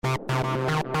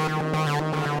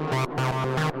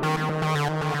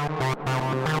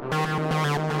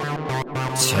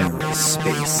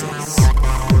TerraSpaces.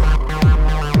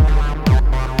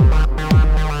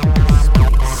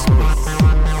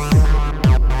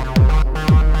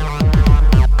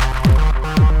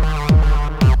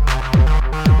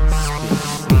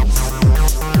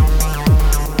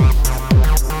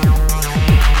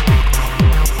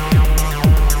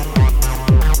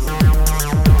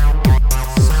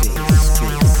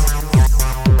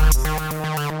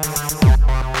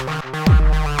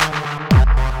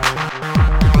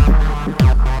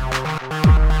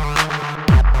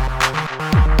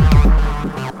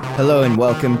 Hello and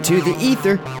welcome to The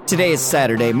Ether. Today is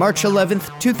Saturday, March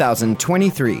 11th,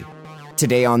 2023.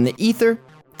 Today on The Ether,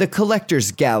 The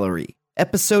Collector's Gallery,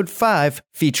 Episode 5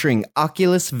 featuring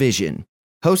OculusVision,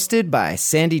 hosted by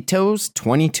Sandy Toes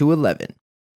 2211.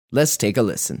 Let's take a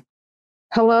listen.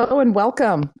 Hello and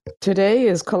welcome. Today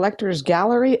is Collector's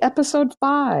Gallery, Episode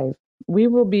 5. We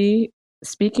will be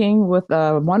speaking with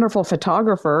a wonderful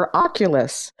photographer,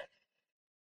 Oculus.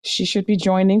 She should be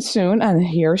joining soon, and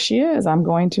here she is. I'm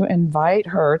going to invite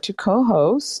her to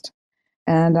co-host,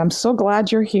 and I'm so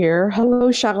glad you're here. Hello,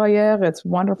 Charrière. It's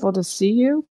wonderful to see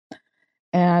you.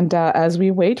 And as we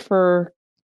wait for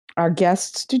our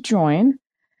guests to join,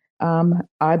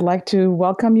 I'd like to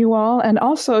welcome you all. And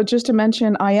also, just to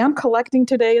mention, I am collecting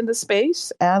today in the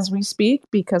space as we speak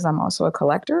because I'm also a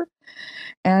collector.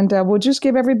 And we'll just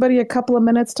give everybody a couple of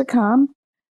minutes to come.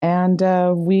 And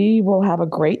we will have a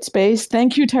great space.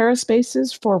 Thank you,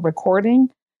 TerraSpaces, for recording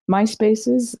my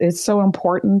spaces. It's so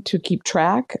important to keep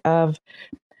track of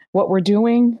what we're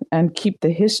doing and keep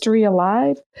the history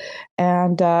alive.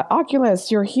 And Oculus,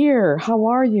 you're here. How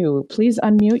are you? Please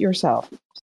unmute yourself.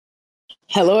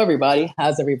 Hello, everybody.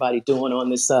 How's everybody doing on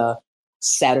this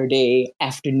Saturday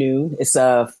afternoon? It's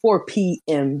 4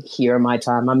 p.m. here, my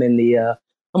time. I'm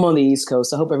on the East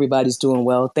Coast. I hope everybody's doing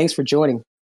well. Thanks for joining.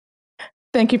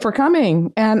 Thank you for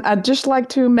coming. And I'd just like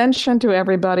to mention to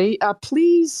everybody,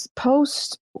 please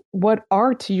post what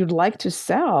art you'd like to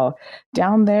sell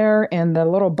down there in the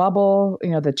little bubble,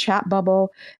 the chat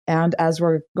bubble. And as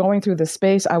we're going through the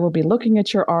space, I will be looking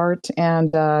at your art.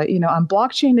 And, I'm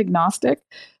blockchain agnostic.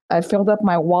 I filled up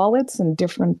my wallets and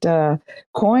different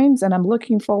coins, and I'm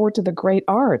looking forward to the great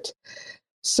art.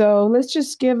 So let's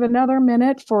just give another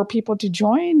minute for people to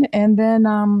join. And then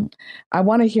I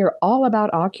want to hear all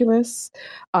about Oculus.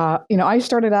 I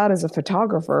started out as a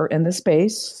photographer in the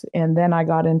space, and then I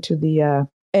got into the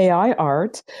AI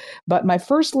art. But my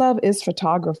first love is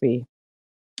photography.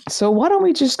 So why don't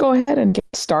we just go ahead and get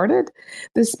started?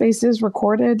 This space is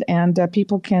recorded, and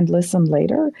people can listen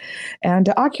later. And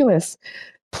Oculus,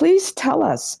 please tell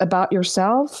us about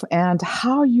yourself and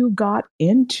how you got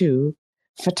into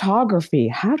photography.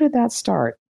 How did that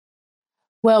start?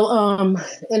 Well,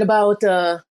 in about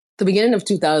the beginning of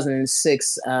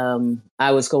 2006,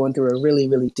 I was going through a really,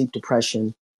 really deep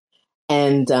depression.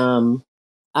 And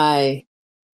I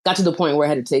got to the point where I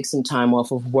had to take some time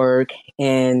off of work.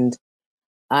 And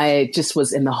I just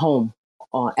was at home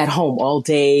all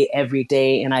day, every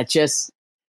day. And I just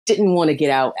didn't want to get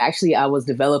out. Actually, I was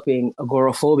developing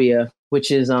agoraphobia, which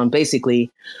is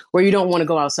basically where you don't want to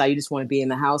go outside. You just want to be in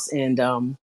the house. And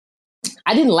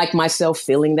I didn't like myself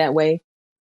feeling that way.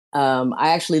 I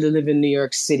actually live in New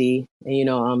York City.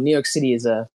 And, New York City is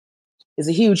a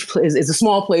huge place. It's a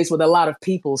small place with a lot of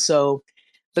people. So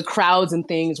the crowds and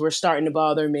things were starting to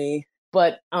bother me.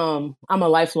 But I'm a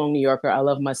lifelong New Yorker. I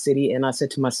love my city. And I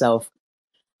said to myself,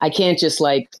 I can't just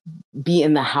be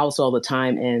in the house all the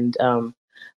time. And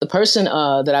the person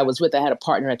that I was with, I had a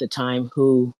partner at the time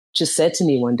who just said to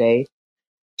me one day,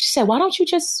 she said, why don't you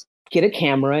just get a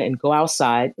camera and go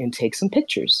outside and take some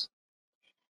pictures?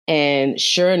 And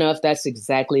sure enough, that's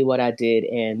exactly what I did.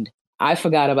 And I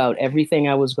forgot about everything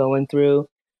I was going through.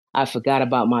 I forgot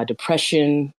about my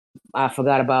depression. I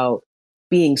forgot about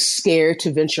being scared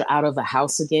to venture out of the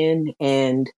house again.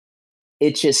 And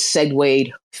it just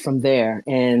segued from there.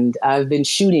 And I've been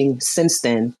shooting since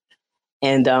then.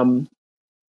 And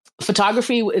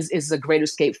photography is a great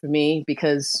escape for me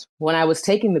because when I was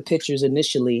taking the pictures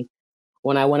initially,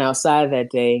 when I went outside that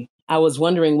day, I was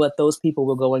wondering what those people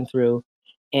were going through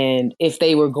and if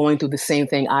they were going through the same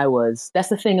thing I was. That's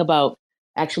the thing about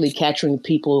actually capturing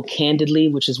people candidly,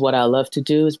 which is what I love to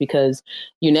do, is because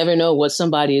you never know what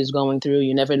somebody is going through.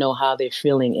 You never know how they're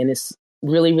feeling. And it's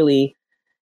really, really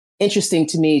interesting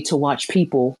to me to watch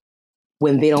people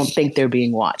when they don't think they're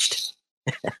being watched.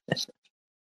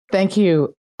 Thank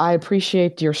you. I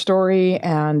appreciate your story,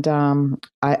 and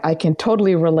I can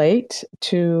totally relate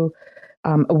to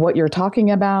what you're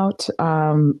talking about.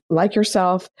 Like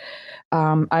yourself,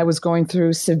 I was going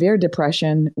through severe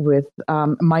depression with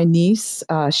my niece.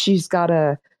 She's got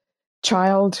a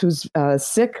child who's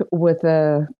sick with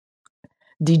a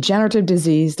degenerative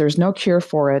disease. There's no cure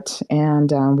for it,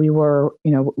 and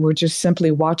we're just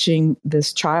simply watching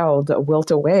this child wilt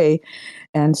away.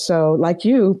 And so, like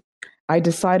you, I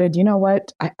decided, you know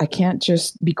what, I can't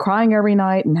just be crying every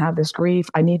night and have this grief.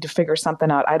 I need to figure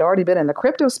something out. I'd already been in the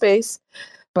crypto space,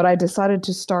 but I decided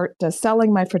to start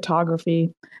selling my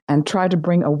photography and try to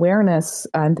bring awareness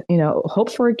and,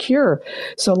 hope for a cure.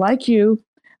 So, like you,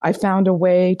 I found a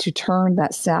way to turn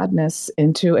that sadness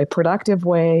into a productive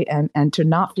way and to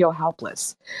not feel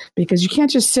helpless, because you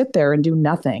can't just sit there and do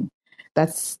nothing.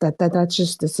 That's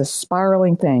just, it's a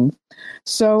spiraling thing.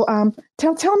 So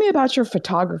tell me about your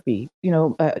photography.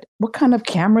 What kind of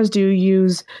cameras do you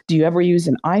use? Do you ever use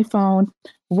an iPhone?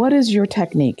 What is your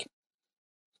technique?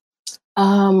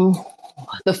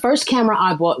 The first camera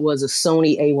I bought was a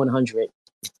Sony A100.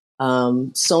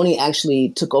 Sony actually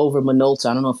took over Minolta.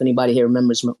 I don't know if anybody here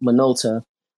remembers Minolta,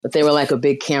 but they were like a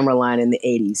big camera line in the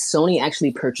 80s. Sony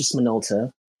actually purchased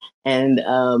Minolta. And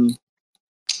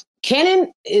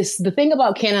Canon is the thing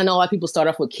about Canon. I know a lot of people start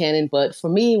off with Canon, but for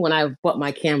me, when I bought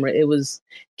my camera,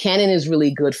 Canon is really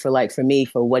good for me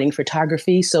for wedding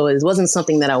photography. So it wasn't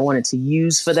something that I wanted to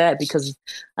use for that, because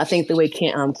I think the way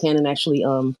Canon actually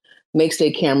makes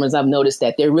their cameras, I've noticed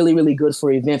that they're really, really good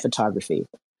for event photography.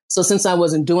 So since I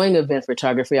wasn't doing event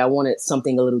photography, I wanted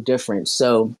something a little different.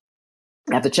 So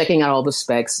after checking out all the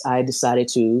specs, I decided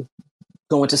to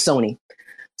go into Sony.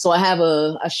 So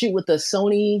I shoot with I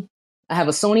have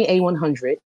a Sony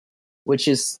A100, which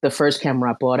is the first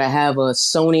camera I bought. I have a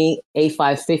Sony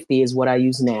A550 is what I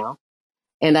use now.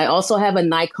 And I also have a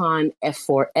Nikon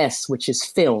F4S, which is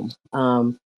film.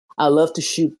 I love to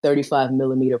shoot 35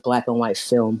 millimeter black and white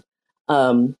film.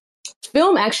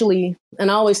 Film actually,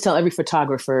 and I always tell every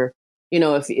photographer,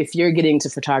 if you're getting into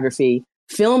photography,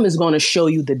 film is going to show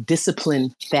you the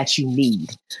discipline that you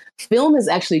need. Film is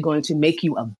actually going to make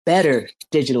you a better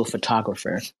digital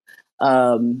photographer.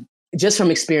 Just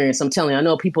from experience, I'm telling you, I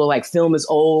know people are like, film is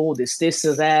old, it's this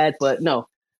or that, but no,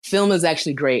 film is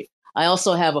actually great. I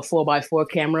also have a 4x4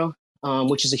 camera,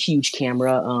 which is a huge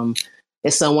camera.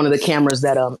 It's one of the cameras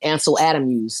that Ansel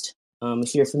Adams used.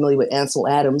 If you're familiar with Ansel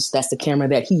Adams, that's the camera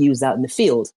that he used out in the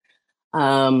field.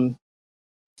 I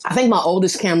think my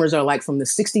oldest cameras are like from the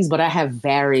 60s, but I have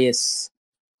various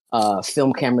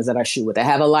film cameras that I shoot with. I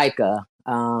have a Leica.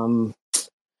 I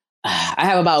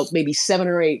have about maybe 7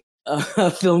 or 8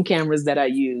 film cameras that I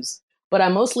use, but I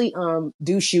mostly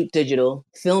do shoot digital.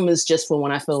 Film is just for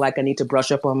when I feel like I need to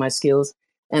brush up on my skills.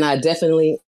 And I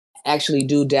definitely actually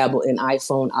do dabble in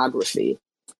iPhoneography.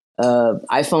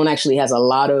 iPhone actually has a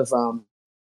lot of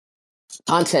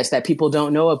contests that people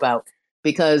don't know about,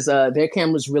 because their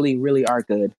cameras really, really are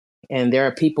good. And there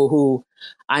are people who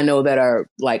I know that are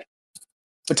like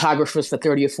photographers for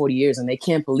 30 or 40 years, and they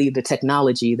can't believe the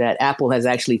technology that Apple has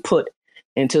actually put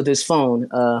into this phone.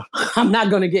 I'm not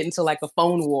going to get into like a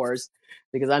phone wars,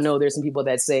 because I know there's some people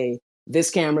that say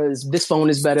this phone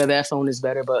is better, that phone is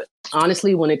better. But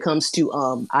honestly, when it comes to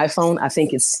iPhone, I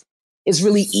think it's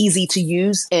really easy to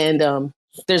use. And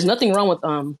there's nothing wrong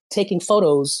with taking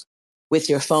photos with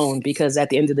your phone, because at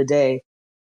the end of the day,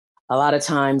 a lot of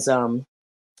times,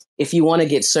 if you want to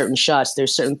get certain shots,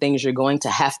 there's certain things you're going to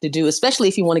have to do, especially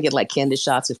if you want to get like candid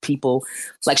shots of people,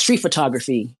 like street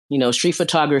photography. Street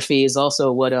photography is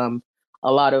also what a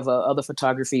lot of other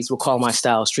photographies will call my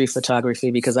style, street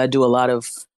photography, because I do a lot of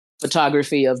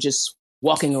photography of just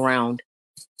walking around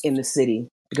in the city,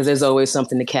 because there's always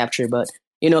something to capture. But,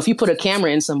 if you put a camera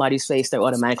in somebody's face, they're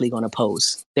automatically going to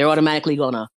pose. They're automatically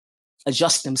going to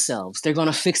adjust themselves. They're going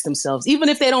to fix themselves. Even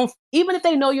if they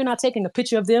know you're not taking a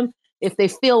picture of them, if they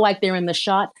feel like they're in the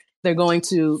shot, they're going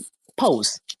to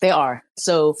pose. They are.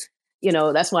 So,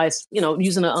 that's why it's,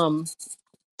 using an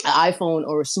iPhone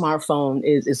or a smartphone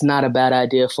is not a bad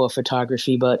idea for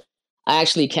photography. But I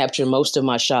actually capture most of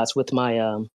my shots with my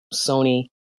Sony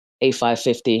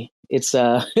A550. It's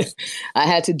I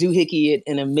had to doohickey it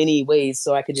in a many ways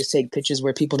so I could just take pictures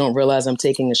where people don't realize I'm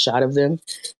taking a shot of them,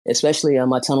 especially on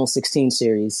my Tunnel 16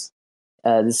 series.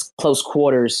 This close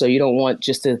quarters, so you don't want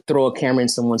just to throw a camera in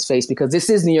someone's face, because this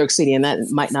is New York City and that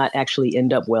might not actually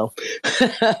end up well.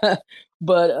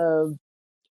 But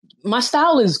my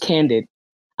style is candid.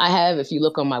 I have, if you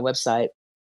look on my website,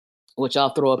 which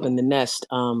I'll throw up in the nest,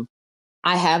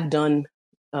 I have done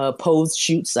pose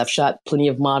shoots. I've shot plenty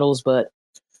of models, but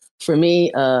for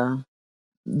me,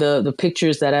 the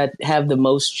pictures that I have the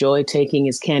most joy taking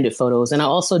is candid photos. And I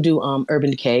also do urban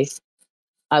decay.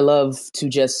 I love to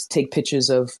just take pictures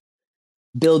of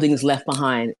buildings left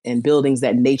behind and buildings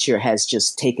that nature has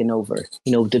just taken over.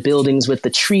 You know, the buildings with the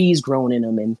trees growing in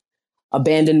them and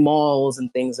abandoned malls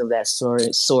and things of that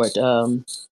sort.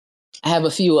 I have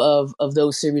a few of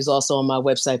those series also on my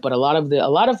website, but a lot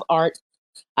of art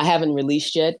I haven't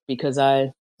released yet because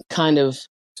I kind of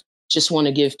just want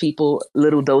to give people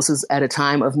little doses at a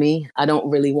time of me. I don't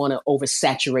really want to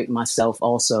oversaturate myself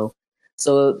also.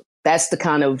 So that's the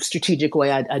kind of strategic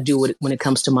way I do it when it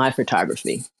comes to my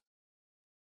photography.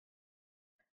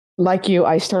 Like you,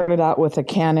 I started out with a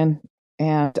Canon,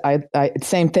 and I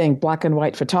same thing, black and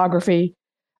white photography.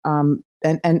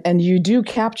 And you do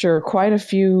capture quite a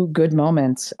few good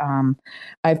moments.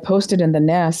 I've posted in the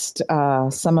Nest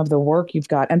some of the work you've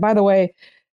got. And by the way,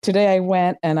 today I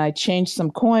went and I changed some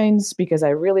coins because I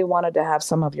really wanted to have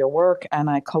some of your work, and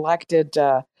I collected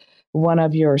one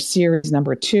of your series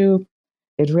number 2.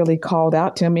 It really called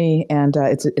out to me, and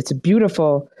it's a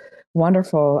beautiful,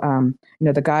 wonderful.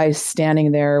 The guy's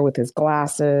standing there with his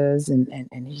glasses, and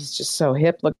he's just so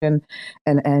hip looking,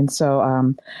 and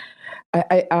so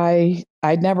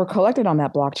I'd never collected on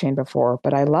that blockchain before,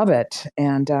 but I love it,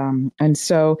 and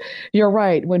so you're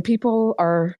right. When people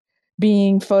are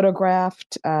being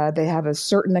photographed, they have a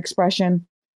certain expression,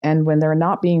 and when they're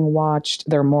not being watched,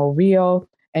 they're more real.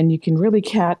 And you can really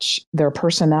catch their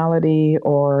personality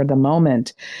or the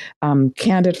moment.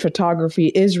 Candid photography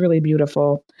is really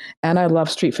beautiful. And I love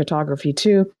street photography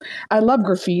too. I love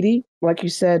graffiti. Like you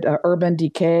said, urban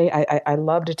decay. I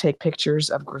love to take pictures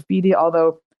of graffiti,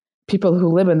 although people who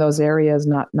live in those areas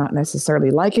not necessarily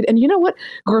like it. And you know what?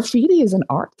 Graffiti is an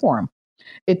art form.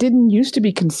 It didn't used to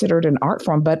be considered an art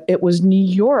form, but it was New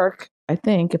York, I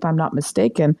think, if I'm not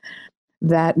mistaken,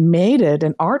 that made it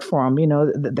an art form,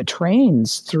 the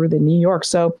trains through the New York.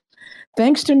 So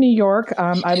thanks to New York,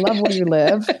 I love where you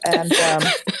live, and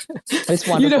it's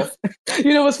wonderful.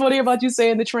 You know what's funny about you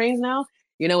saying the trains now?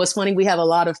 You know what's funny? We have a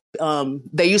lot of,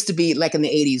 there used to be, like in the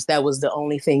 80s, that was the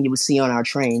only thing you would see on our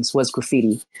trains was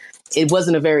graffiti. It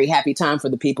wasn't a very happy time for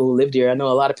the people who lived here. I know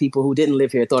a lot of people who didn't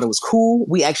live here thought it was cool.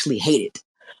 We actually hate it.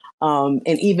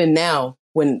 And even now,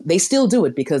 when they still do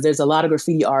it, because there's a lot of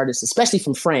graffiti artists, especially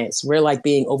from France. We're like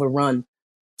being overrun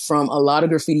from a lot of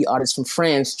graffiti artists from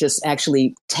France, just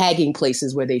actually tagging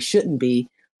places where they shouldn't be,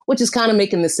 which is kind of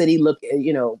making the city look,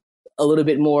 a little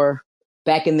bit more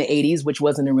back in the 80s, which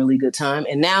wasn't a really good time.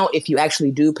 And now if you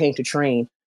actually do paint a train,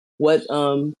 what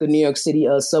the New York City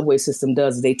subway system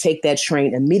does is they take that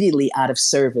train immediately out of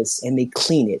service and they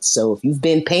clean it. So if you've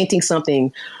been painting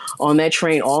something on that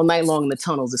train all night long in the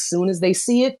tunnels, as soon as they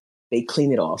see it, they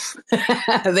clean it off.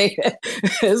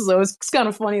 So it's kind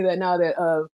of funny that now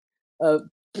that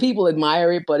people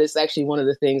admire it, but it's actually one of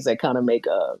the things that kind of make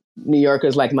New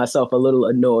Yorkers like myself a little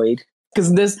annoyed,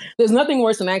 because there's nothing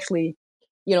worse than actually,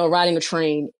 riding a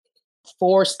train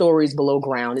 4 stories below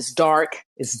ground. It's dark,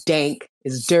 it's dank,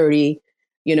 it's dirty,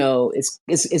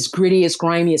 it's gritty, it's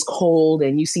grimy, it's cold,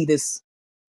 and you see this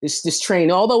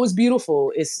train. Although it's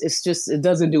beautiful, it's just it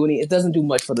doesn't do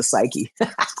much for the psyche.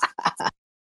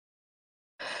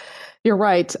 You're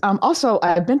right. Also,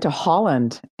 I've been to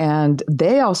Holland, and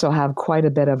they also have quite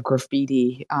a bit of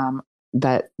graffiti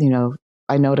that,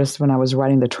 I noticed when I was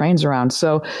riding the trains around.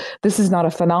 So this is not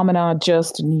a phenomenon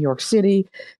just in New York City.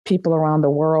 People around the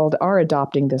world are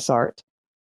adopting this art.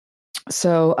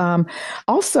 So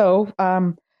also,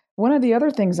 one of the other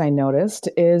things I noticed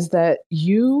is that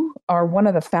you are one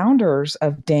of the founders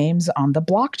of Dames on the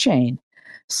Blockchain.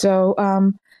 So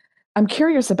I'm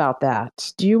curious about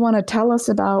that. Do you want to tell us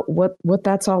about what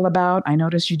that's all about? I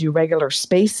notice you do regular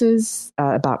spaces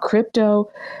about crypto.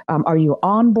 Are you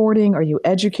onboarding? Are you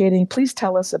educating? Please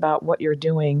tell us about what you're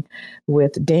doing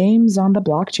with Dames on the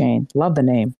Blockchain. Love the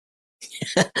name.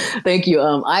 Thank you.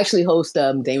 I actually host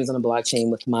Dames on the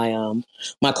Blockchain with my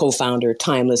my co-founder,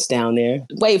 Timeless, down there.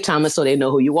 Wave Timeless so they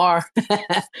know who you are.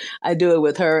 I do it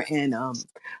with her. And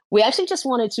we actually just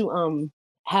wanted to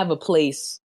have a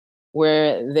place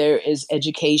where there is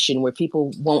education, where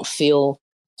people won't feel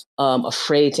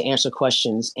afraid to answer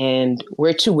questions. And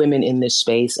we're 2 women in this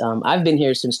space. I've been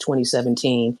here since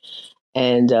 2017,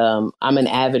 and I'm an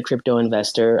avid crypto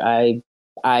investor.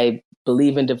 I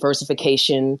believe in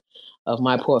diversification of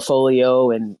my portfolio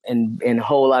and a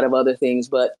whole lot of other things.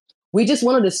 But we just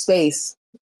wanted a space,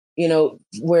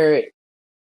 where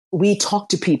we talk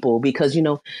to people, because,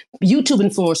 YouTube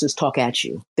influencers talk at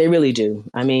you. They really do.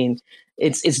 I mean,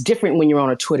 it's different when you're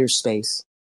on a Twitter space.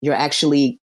 You're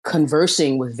actually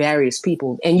conversing with various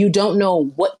people, and you don't know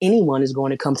what anyone is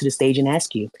going to come to the stage and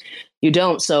ask you. You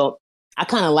don't. So I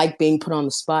kind of like being put on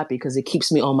the spot because it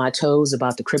keeps me on my toes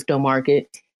about the crypto market.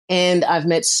 And I've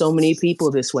met so many people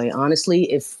this way.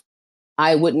 Honestly, if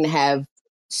I wouldn't have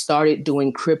started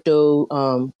doing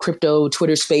crypto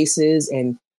Twitter spaces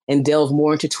and delve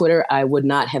more into Twitter, I would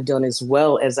not have done as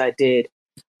well as I did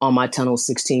on my Tunnel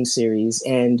 16 series.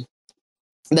 And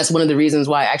that's one of the reasons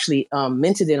why I actually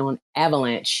minted it on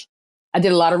Avalanche. I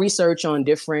did a lot of research on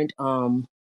different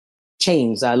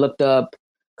chains. I looked up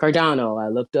Cardano, I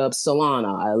looked up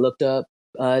Solana, I looked up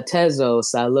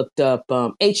Tezos, I looked up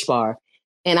HBAR,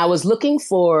 and I was looking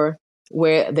for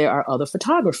where there are other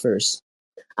photographers.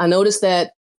 I noticed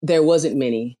that there wasn't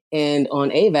many, and on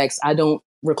AVAX, I don't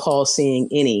recall seeing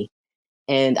any.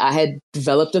 And I had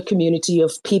developed a community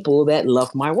of people that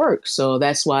loved my work. So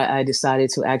that's why I decided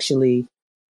to actually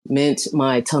mint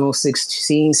my Tunnel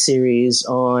 16 series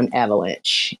on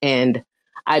Avalanche. And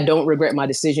I don't regret my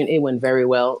decision. It went very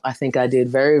well. I think I did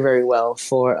very, very well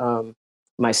for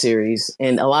my series.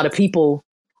 And a lot of people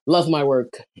love my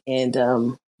work. And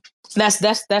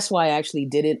that's why I actually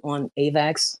did it on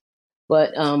AVAX.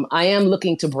 But I am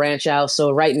looking to branch out.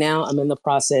 So right now I'm in the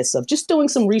process of just doing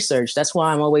some research. That's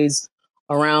why I'm always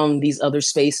around these other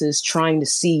spaces, trying to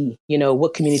see,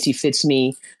 what community fits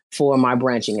me for my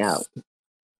branching out.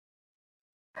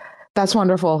 That's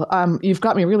wonderful. You've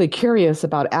got me really curious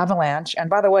about Avalanche. And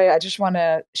by the way, I just want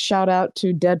to shout out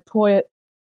to Dead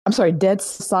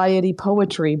Society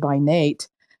Poetry by Nate.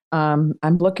 I'm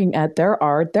looking at their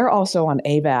art. They're also on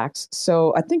AVAX.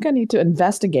 So I think I need to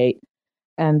investigate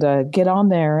and get on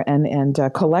there and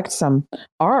collect some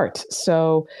art.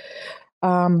 So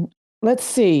let's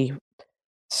see.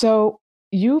 So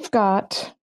you've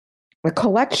got a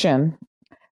collection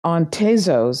on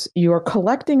Tezos. You're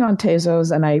collecting on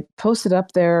Tezos, and I posted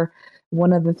up there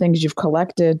one of the things you've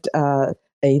collected, a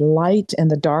light in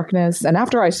the darkness. And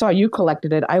after I saw you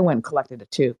collected it, I went and collected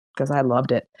it too, because I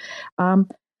loved it.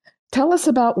 Tell us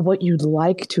about what you'd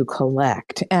like to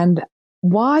collect, and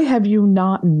why have you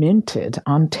not minted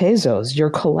on Tezos?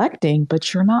 You're collecting,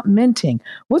 but you're not minting.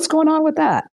 What's going on with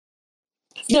that?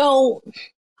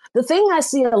 The thing I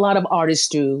see a lot of artists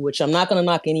do, which I'm not going to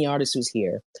knock any artist who's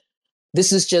here,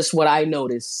 this is just what I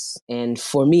notice. And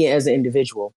for me as an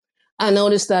individual, I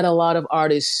noticed that a lot of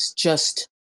artists just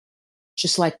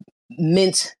like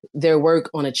mint their work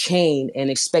on a chain and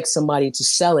expect somebody to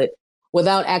sell it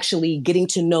without actually getting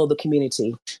to know the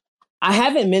community. I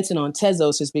haven't minted on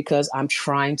Tezos is because I'm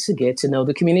trying to get to know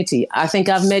the community. I think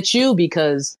I've met you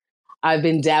because I've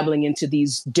been dabbling into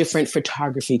these different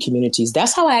photography communities.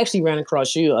 That's how I actually ran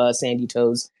across you, Sandy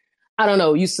Toes. I don't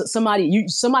know. Somebody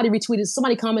retweeted,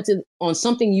 somebody commented on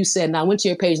something you said, and I went to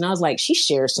your page and I was like, she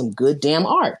shares some good damn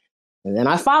art. And then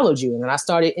I followed you and then I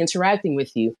started interacting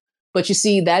with you. But you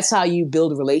see, that's how you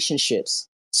build relationships.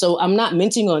 So I'm not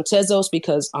minting on Tezos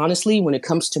because honestly, when it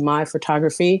comes to my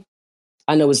photography,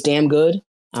 I know it's damn good.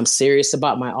 I'm serious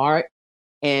about my art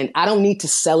and I don't need to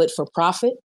sell it for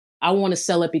profit. I want to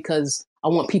sell it because I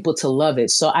want people to love it.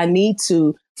 So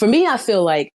for me, I feel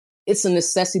like it's a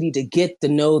necessity to get to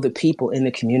know the people in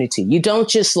the community. You don't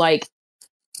just like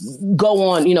go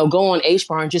on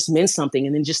HBAR and just mint something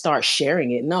and then just start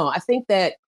sharing it. No, I think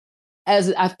that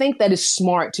it's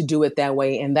smart to do it that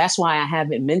way. And that's why I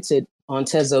haven't minted on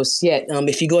Tezos yet.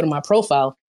 If you go to my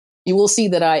profile, you will see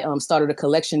that I started a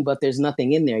collection, but there's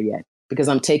nothing in there yet because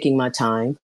I'm taking my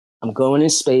time. I'm going in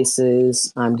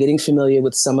spaces. I'm getting familiar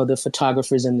with some of the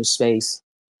photographers in the space.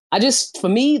 For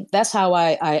me, that's how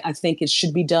I think it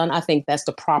should be done. I think that's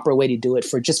the proper way to do it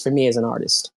for me as an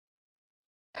artist.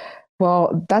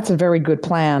 Well, that's a very good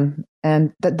plan.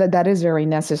 And that is very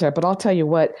necessary. But I'll tell you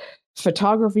what,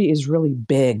 photography is really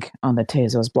big on the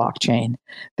Tezos blockchain.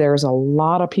 There's a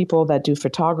lot of people that do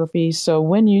photography. So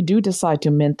when you do decide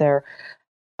to mint there,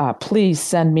 please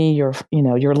send me your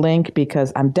link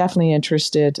because I'm definitely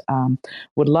interested.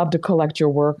 Would love to collect your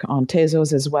work on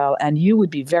Tezos as well. And you would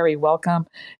be very welcome.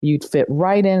 You'd fit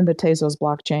right in the Tezos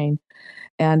blockchain.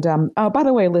 And by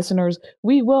the way, listeners,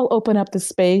 we will open up the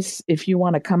space if you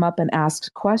want to come up and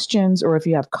ask questions or if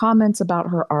you have comments about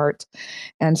her art.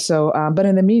 And so, but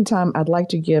in the meantime, I'd like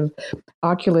to give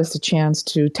Oculus a chance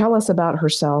to tell us about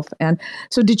herself. And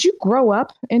so did you grow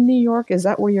up in New York? Is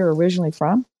that where you're originally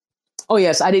from? Oh,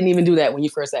 yes. I didn't even do that when you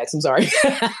first asked. I'm sorry.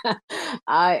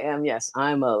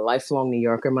 I'm a lifelong New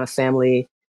Yorker. My family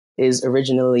is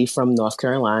originally from North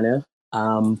Carolina.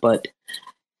 But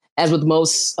as with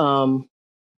most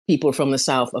people from the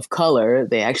South of color,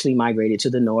 they actually migrated to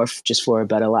the North just for a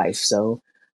better life. So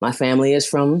my family is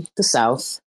from the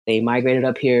South. They migrated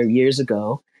up here years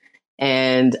ago.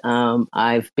 And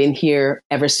I've been here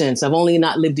ever since. I've only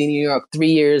not lived in New York 3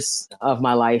 years of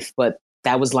my life, but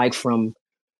that was like from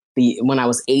when I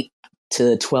was 8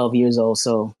 to 12 years old,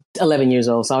 so 11 years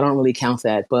old. So I don't really count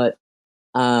that. But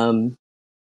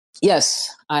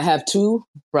Yes, I have two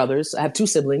brothers. I have two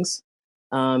siblings.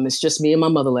 It's just me and my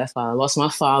mother left. I lost my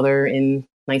father in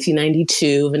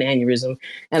 1992 of an aneurysm,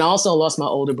 and I also lost my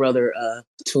older brother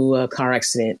to a car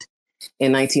accident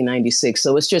in 1996.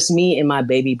 So it's just me and my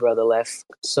baby brother left.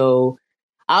 So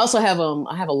I have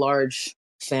a large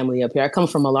family up here. I come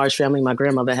from a large family. My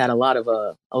grandmother had a lot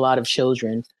of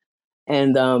children,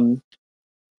 and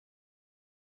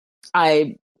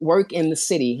I work in the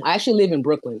city. I actually live in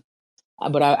Brooklyn,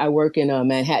 but I work in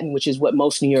Manhattan, which is what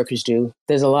most New Yorkers do.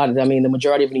 There's a lot of, I mean, the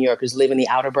majority of New Yorkers live in the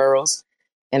outer boroughs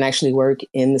and actually work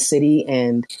in the city.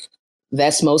 And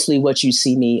that's mostly what you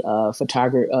see me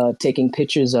taking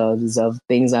pictures of, is of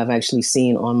things I've actually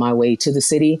seen on my way to the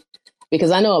city. Because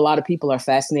I know a lot of people are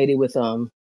fascinated with,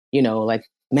 like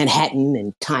Manhattan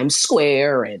and Times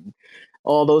Square and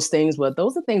all those things, but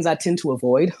those are things I tend to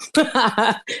avoid.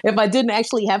 If I didn't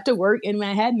actually have to work in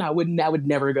Manhattan, I would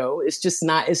never go. It's just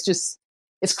not, it's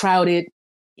crowded.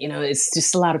 It's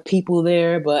just a lot of people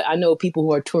there, but I know people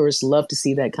who are tourists love to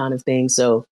see that kind of thing.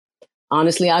 So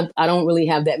honestly, I don't really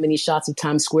have that many shots of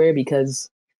Times Square because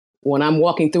when I'm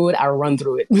walking through it, I run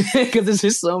through it because there's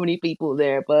just so many people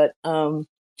there. But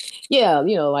yeah,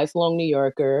 lifelong New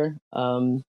Yorker.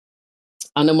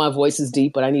 I know my voice is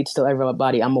deep, but I need to tell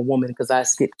everybody I'm a woman because I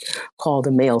get called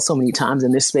a male so many times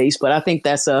in this space. But I think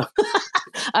that's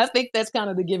I think that's kind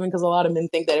of the given because a lot of men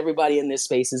think that everybody in this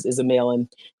space is a male, and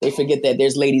they forget that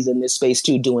there's ladies in this space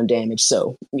too doing damage.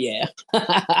 So yeah.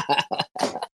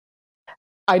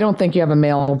 I don't think you have a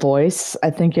male voice.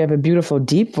 I think you have a beautiful,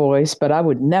 deep voice, but I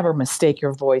would never mistake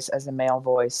your voice as a male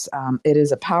voice. It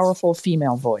is a powerful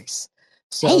female voice.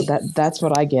 So Hey. that's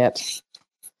what I get.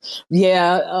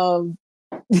 Yeah.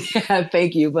 Yeah,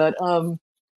 thank you. But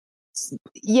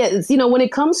yeah, when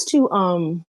it comes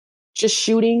to just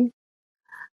shooting,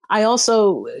 I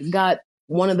also got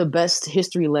one of the best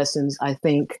history lessons, I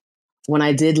think, when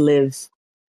I did live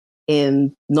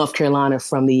in North Carolina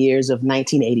from the years of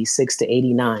 1986 to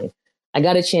 89. I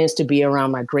got a chance to be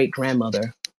around my great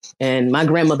grandmother. And my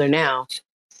grandmother now,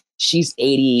 she's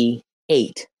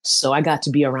 88. So I got to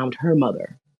be around her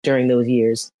mother during those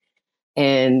years.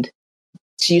 And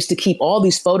she used to keep all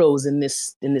these photos in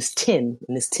this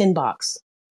tin box.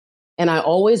 And I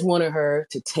always wanted her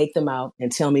to take them out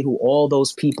and tell me who all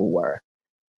those people were.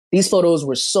 These photos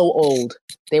were so old.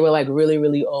 They were like really,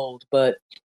 really old. But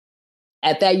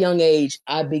at that young age,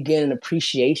 I began an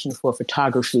appreciation for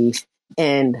photography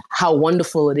and how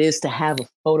wonderful it is to have a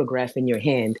photograph in your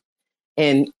hand.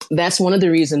 And that's one of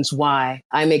the reasons why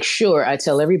I make sure I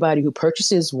tell everybody who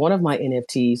purchases one of my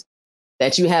NFTs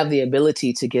that you have the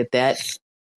ability to get that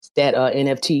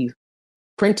NFT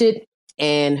printed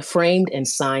and framed and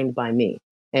signed by me.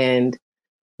 And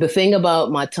the thing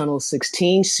about my Tunnel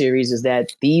 16 series is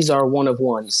that these are one of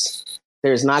ones.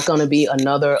 There's not going to be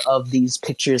another of these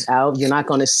pictures out. You're not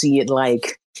going to see it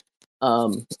like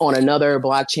on another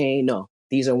blockchain. No,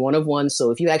 these are one of one. So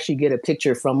if you actually get a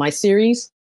picture from my series,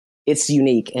 it's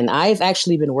unique. And I've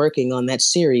actually been working on that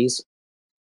series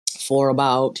for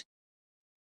about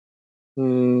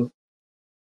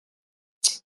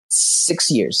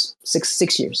 6 years,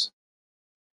 six years.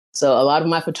 So a lot of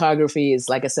my photography is,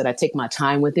 like I said, I take my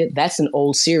time with it. That's an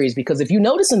old series because if you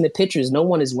notice in the pictures, no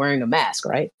one is wearing a mask,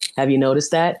 right? Have you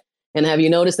noticed that? And have you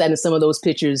noticed that in some of those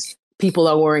pictures, people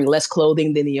are wearing less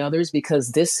clothing than the others?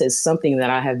 Because this is something that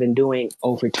I have been doing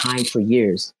over time for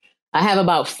years. I have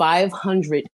about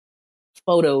 500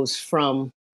 photos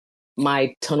from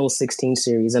my Tunnel 16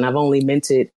 series, and I've only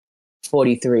minted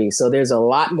 43. So there's a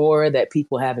lot more that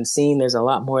people haven't seen. There's a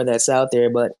lot more that's out there,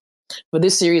 but for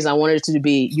this series, I wanted it to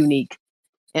be unique.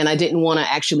 And I didn't want to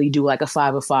actually do like a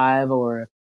 5 of 5 or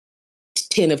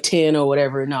 10 of 10 or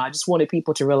whatever. No, I just wanted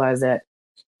people to realize that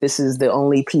this is the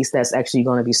only piece that's actually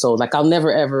going to be sold. Like I'll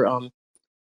never, ever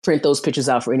print those pictures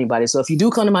out for anybody. So if you do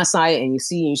come to my site and you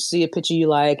see a picture you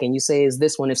like and you say, is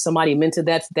this one? If somebody minted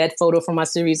that photo from my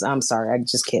series, I'm sorry, I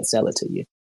just can't sell it to you.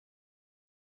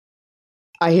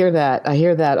 I hear that.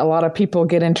 A lot of people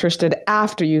get interested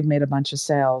after you've made a bunch of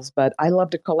sales, but I love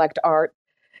to collect art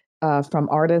from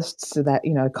artists that,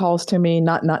 it calls to me,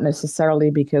 not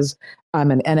necessarily because I'm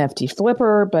an NFT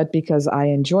flipper, but because I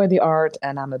enjoy the art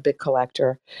and I'm a big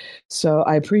collector. So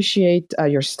I appreciate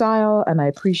your style and I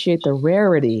appreciate the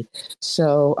rarity.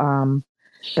 So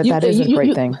that is a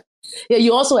great thing. Yeah,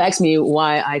 you also asked me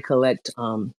why I collect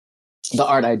the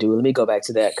art I do. Let me go back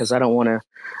to that because I don't want to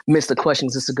miss the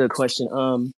questions. It's a good question.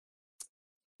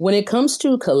 When it comes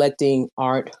to collecting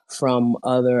art from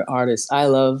other artists, I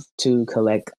love to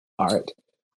collect art.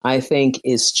 I think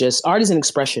it's just art is an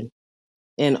expression,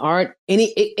 and art,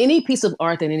 any piece of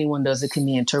art that anyone does, it can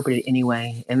be interpreted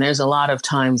anyway. And there's a lot of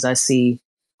times I see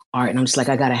art, and I'm just like,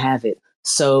 I gotta have it.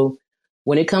 So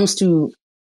when it comes to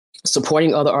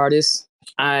supporting other artists,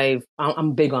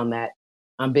 I'm big on that.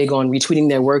 I'm big on retweeting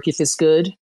their work if it's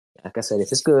good. Like I said,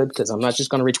 if it's good, because I'm not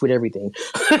just going to retweet everything.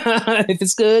 If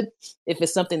it's good, if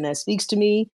it's something that speaks to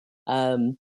me,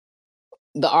 um,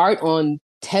 the art on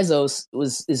Tezos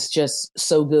is just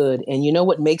so good. And you know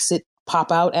what makes it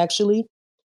pop out actually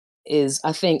is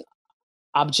I think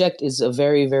Object is a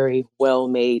very, very well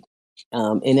made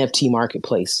NFT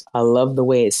marketplace. I love the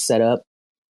way it's set up,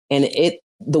 and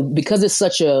because it's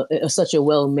such a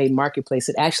well made marketplace,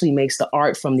 it actually makes the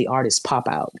art from the artist pop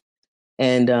out,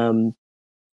 and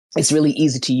it's really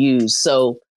easy to use.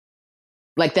 So,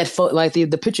 like like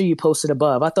the picture you posted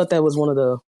above, I thought that was one of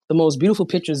the most beautiful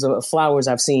pictures of flowers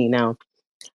I've seen. Now,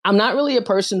 I'm not really a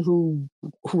person who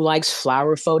likes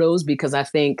flower photos because I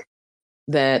think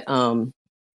that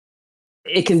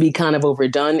it can be kind of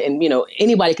overdone, and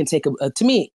anybody can take to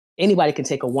me anybody can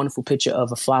take a wonderful picture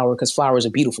of a flower because flowers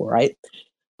are beautiful, right?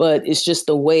 But it's just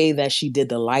the way that she did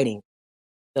the lighting.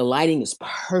 The lighting is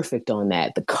perfect on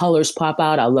that. The colors pop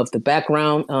out. I love the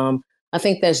background. I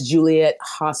think that's Juliet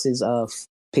Haas's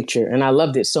picture, and I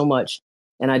loved it so much,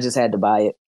 and I just had to buy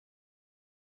it.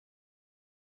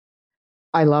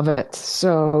 I love it.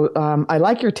 So I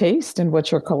like your taste and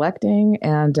what you're collecting,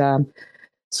 and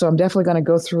so I'm definitely going to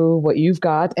go through what you've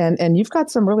got, and you've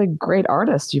got some really great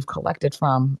artists you've collected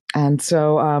from, and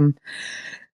so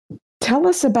tell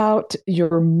us about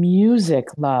your music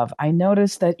love. I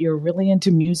noticed that you're really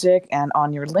into music, and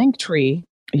on your link tree,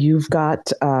 you've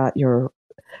got your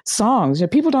songs.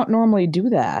 People don't normally do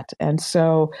that, and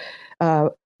so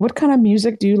what kind of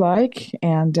music do you like?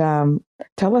 And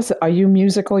tell us, are you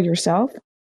musical yourself?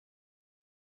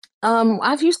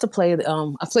 I've used to play.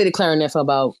 I played the clarinet for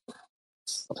about.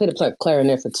 I played the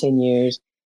clarinet for 10 years.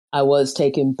 I was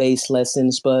taking bass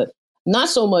lessons, but not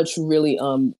so much really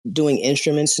doing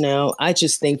instruments now. I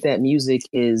just think that music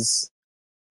is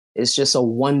just a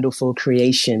wonderful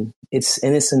creation. It's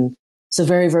a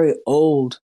very, very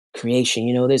old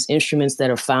creation. There's instruments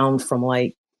that are found from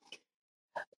like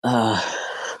uh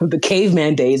the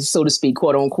caveman days, so to speak,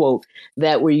 quote unquote,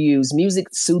 that were used. Music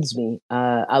soothes me.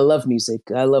 I love music.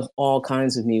 I love all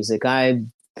kinds of music.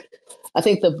 I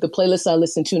think the playlist I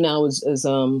listen to now is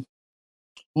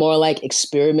more like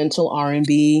experimental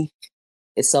R&B.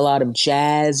 It's a lot of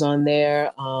jazz on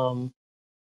there. I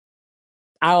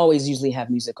always usually have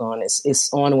music on. It's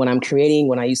on when I'm creating.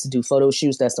 When I used to do photo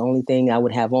shoots, that's the only thing I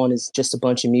would have on is just a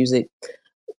bunch of music.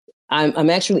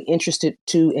 I'm actually interested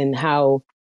too in how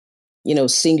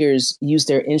singers use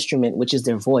their instrument, which is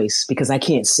their voice, because I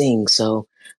can't sing. So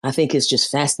I think it's just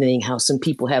fascinating how some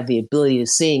people have the ability to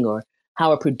sing, or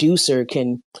how a producer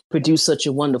can produce such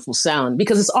a wonderful sound,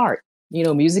 because it's art.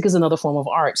 Music is another form of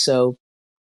art. So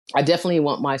I definitely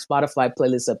want my Spotify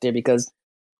playlist up there because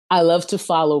I love to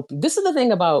follow. This is the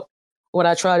thing about what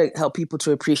I try to help people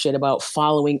to appreciate about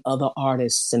following other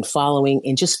artists and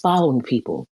just following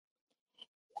people.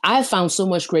 I've found so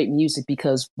much great music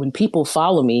because when people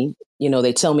follow me,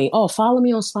 they tell me, oh, follow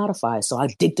me on Spotify. So I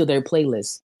dig to their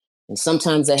playlist. And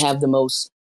sometimes they have the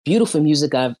most beautiful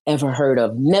music I've ever heard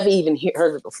of, never even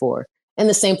heard it before. And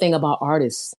the same thing about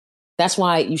artists. That's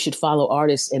why you should follow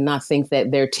artists and not think that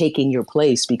they're taking your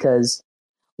place, because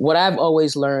what I've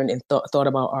always learned and thought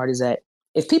about art is that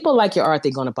if people like your art,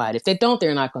 they're going to buy it. If they don't,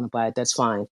 they're not going to buy it. That's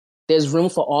fine. There's room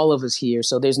for all of us here.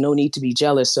 So there's no need to be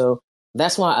jealous. So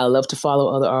that's why I love to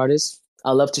follow other artists.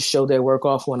 I love to show their work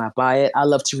off when I buy it. I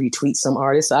love to retweet some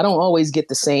artists. I don't always get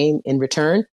the same in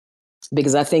return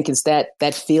because I think it's that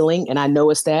feeling, and I know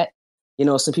it's that.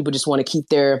 Some people just want to keep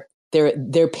their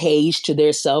page to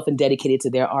their self and dedicate it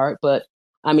to their art. But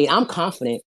I mean, I'm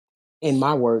confident in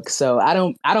my work, so I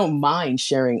don't mind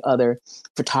sharing other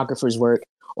photographers' work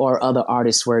or other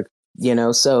artists' work.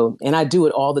 So, and I do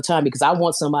it all the time because I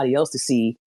want somebody else to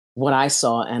see what I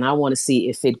saw, and I want to see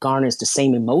if it garners the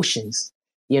same emotions,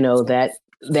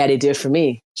 that it did for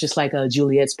me. Just like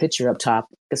Juliet's picture up top.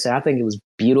 Like I said, I think it was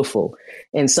beautiful,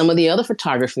 and some of the other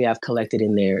photography I've collected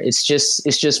in there, it's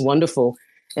just wonderful.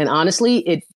 And honestly,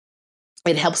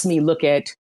 it helps me look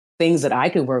at things that I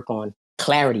could work on.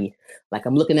 Clarity, like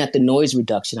I'm looking at the noise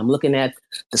reduction. I'm looking at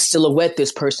the silhouette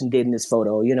this person did in this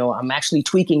photo. I'm actually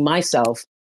tweaking myself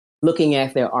looking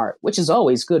at their art, which is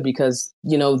always good because,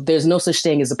 there's no such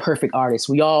thing as a perfect artist.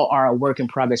 We all are a work in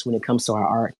progress when it comes to our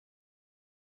art.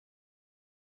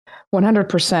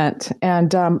 100%.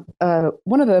 And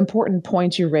one of the important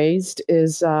points you raised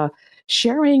is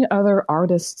sharing other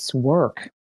artists' work.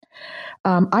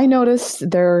 I noticed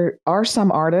there are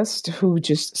some artists who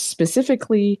just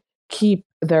specifically keep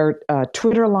their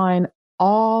Twitter line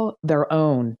all their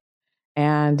own.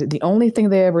 And the only thing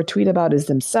they ever tweet about is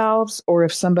themselves, or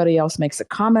if somebody else makes a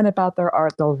comment about their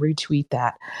art, they'll retweet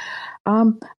that.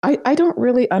 I don't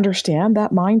really understand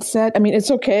that mindset. I mean, it's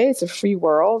okay. It's a free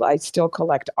world. I still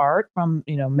collect art from,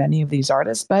 many of these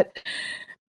artists, but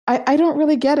I don't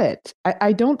really get it.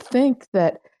 I don't think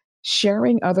that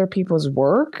sharing other people's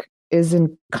work is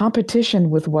in competition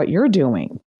with what you're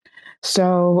doing.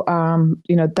 So,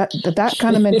 that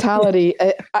kind of mentality,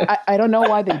 I don't know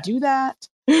why they do that.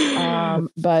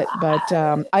 But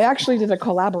I actually did a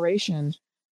collaboration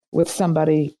with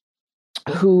somebody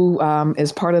who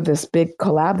is part of this big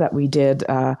collab that we did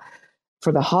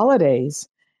for the holidays.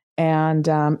 And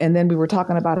then we were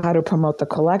talking about how to promote the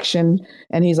collection.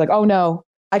 And he's like, oh, no,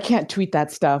 I can't tweet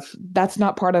that stuff. That's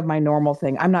not part of my normal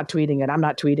thing. I'm not tweeting it. I'm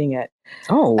not tweeting it.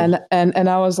 Oh. And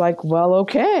I was like, well,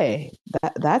 okay,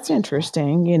 that's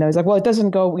interesting. He's like, well, it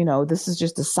doesn't go, this is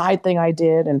just a side thing I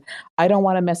did. And I don't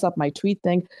want to mess up my tweet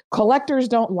thing. Collectors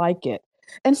don't like it.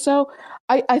 And so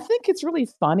I think it's really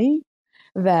funny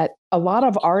that a lot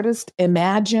of artists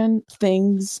imagine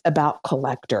things about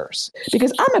collectors,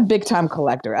 because I'm a big time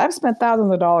collector. I've spent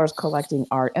thousands of dollars collecting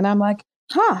art. And I'm like,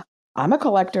 I'm a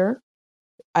collector.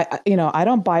 I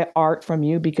don't buy art from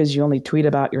you because you only tweet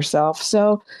about yourself.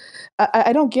 So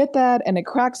I don't get that. And it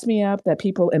cracks me up that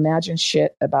people imagine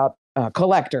shit about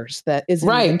collectors that isn't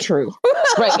even true.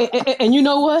 Right. And you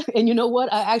know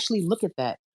what? I actually look at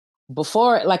that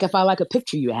before, like if I like a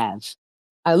picture you have,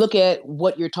 I look at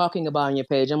what you're talking about on your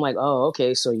page. I'm like, oh,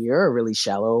 okay, so you're really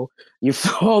shallow. You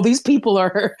all these people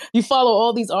you follow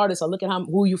all these artists. I look at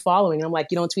who you're following. I'm like,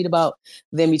 you don't tweet about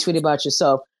them, you tweet about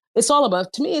yourself. To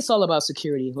me, it's all about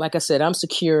security. Like I said, I'm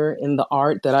secure in the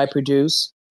art that I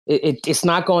produce. It's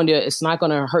not going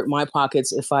to hurt my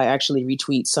pockets if I actually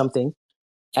retweet something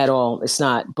at all. It's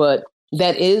not. But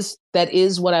that is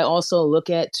what I also look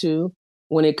at too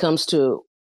when it comes to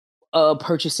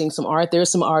purchasing some art.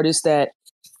 There's some artists that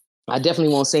I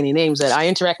definitely won't say any names, that I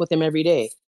interact with them every day.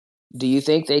 Do you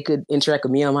think they could interact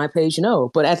with me on my page?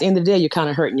 No. But at the end of the day, you're kind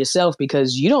of hurting yourself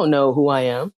because you don't know who I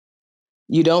am.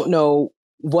 You don't know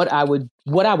what I would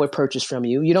purchase from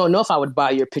you. You don't know if I would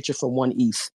buy your picture for 1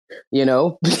 ETH,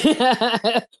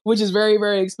 which is very,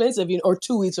 very expensive, or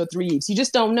 2 ETHs or 3 ETHs. You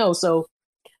just don't know. So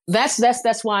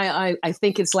that's why I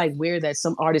think it's like weird that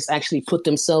some artists actually put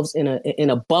themselves in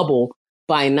a bubble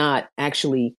by not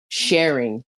actually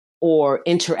sharing or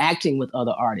interacting with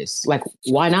other artists. Like,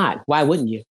 why not? Why wouldn't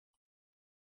you?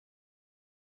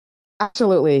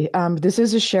 Absolutely. This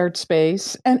is a shared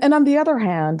space. And on the other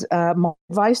hand, my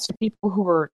advice to people who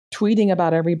are tweeting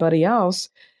about everybody else,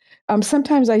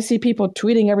 sometimes I see people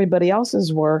tweeting everybody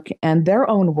else's work and their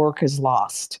own work is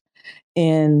lost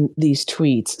in these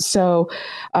tweets. So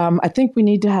I think we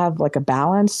need to have like a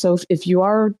balance. So if you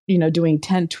are, doing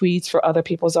 10 tweets for other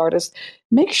people's artists,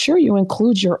 make sure you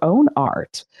include your own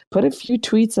art. Put a few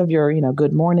tweets of your,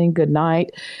 good morning, good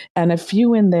night, and a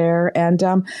few in there. And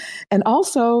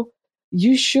also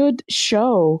you should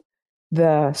show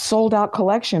the sold out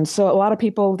collection. So a lot of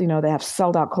people, they have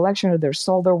sold out collection or they're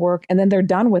sold their work and then they're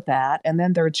done with that. And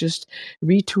then they're just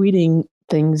retweeting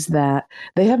things that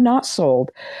they have not sold.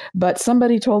 But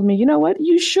somebody told me, you know what,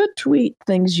 you should tweet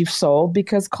things you've sold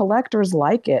because collectors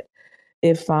like it.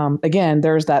 If, again,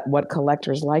 there's that what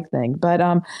collectors like thing. But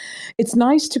it's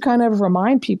nice to kind of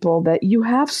remind people that you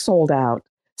have sold out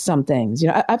some things.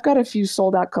 I've got a few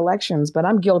sold out collections, but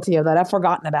I'm guilty of that. I've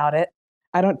forgotten about it.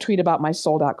 I don't tweet about my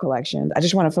sold out collection. I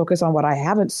just want to focus on what I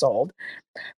haven't sold.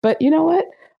 But you know what?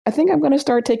 I think I'm going to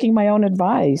start taking my own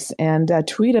advice and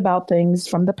tweet about things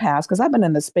from the past because I've been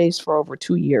in the space for over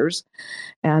 2 years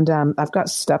and I've got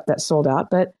stuff that sold out.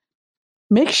 But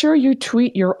make sure you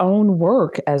tweet your own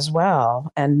work as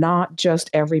well and not just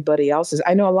everybody else's.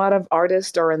 I know a lot of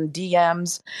artists are in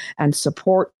DMs and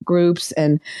support groups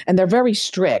and they're very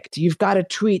strict. You've got to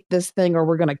tweet this thing or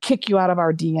we're going to kick you out of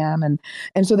our DM.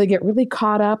 And so they get really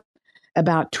caught up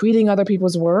about tweeting other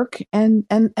people's work and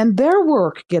their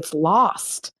work gets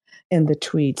lost in the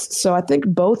tweets. So I think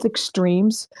both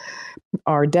extremes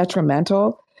are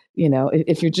detrimental.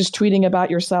 If you're just tweeting about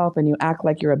yourself and you act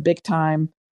like you're a big time,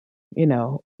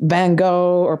 Van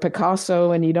Gogh or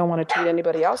Picasso, and you don't want to tweet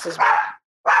anybody else's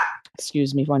work.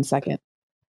 Excuse me 1 second.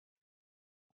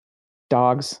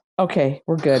 Dogs. Okay,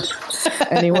 we're good.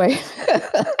 Anyway,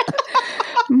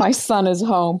 my son is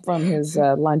home from his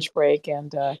lunch break,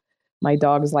 and my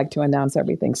dogs like to announce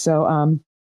everything. So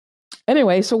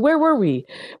anyway, so where were we?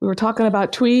 We were talking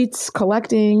about tweets,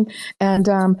 collecting, and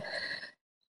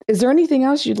is there anything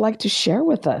else you'd like to share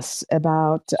with us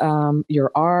about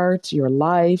your art, your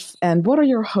life, and what are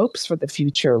your hopes for the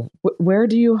future? Where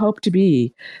do you hope to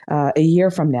be a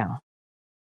year from now?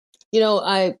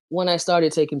 When I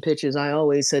started taking pictures, I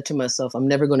always said to myself, I'm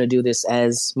never going to do this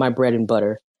as my bread and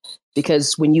butter.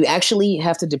 Because when you actually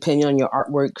have to depend on your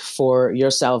artwork for your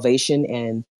salvation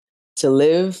and to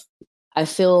live, I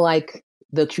feel like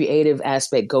the creative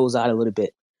aspect goes out a little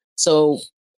bit. So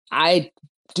I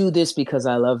do this because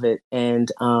I love it. And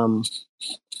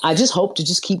I just hope to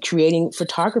just keep creating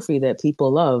photography that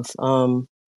people love.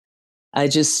 I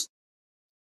just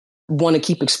want to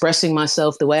keep expressing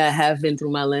myself the way I have been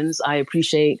through my lens. I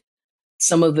appreciate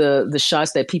some of the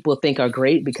shots that people think are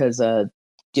great because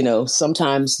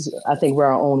sometimes I think we're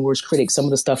our own worst critics. Some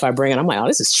of the stuff I bring and I'm like, oh,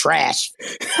 this is trash.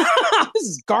 This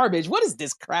is garbage. What is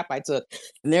this crap I took?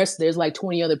 And there's like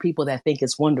 20 other people that think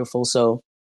it's wonderful. So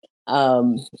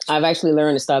I've actually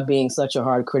learned to stop being such a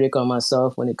hard critic on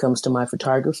myself when it comes to my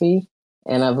photography.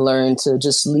 And I've learned to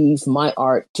just leave my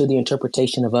art to the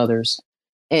interpretation of others.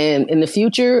 And in the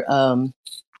future,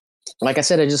 like I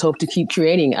said, I just hope to keep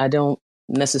creating. I don't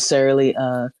necessarily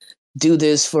do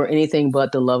this for anything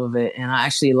but the love of it. And I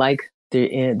actually like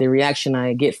the reaction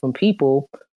I get from people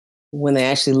when they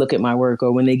actually look at my work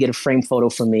or when they get a frame photo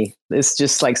from me. It's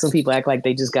just like some people act like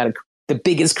they just got the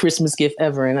biggest Christmas gift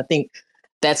ever. And I think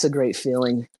that's a great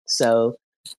feeling. So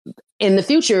in the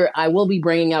future, I will be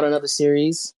bringing out another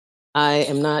series. I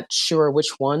am not sure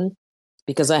which one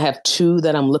because I have two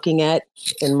that I'm looking at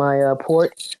in my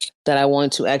port that I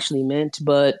want to actually mint.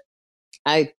 But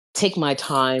I take my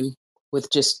time with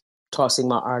just tossing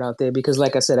my art out there because,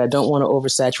 like I said, I don't want to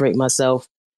oversaturate myself.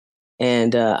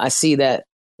 And I see that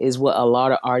is what a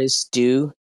lot of artists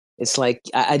do. It's like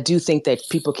I do think that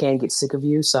people can get sick of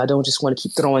you. So I don't just want to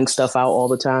keep throwing stuff out all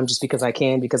the time just because I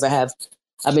can, because I've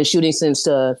been shooting since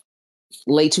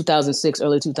late 2006,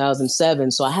 early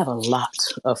 2007. So I have a lot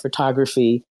of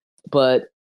photography, but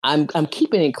I'm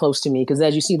keeping it close to me because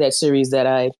as you see, that series that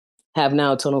I have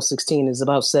now, Tunnel 16, is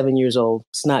about 7 years old.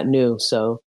 It's not new.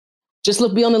 So just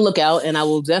be on the lookout, and I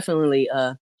will definitely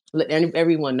let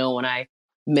everyone know when I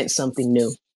meant something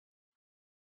new.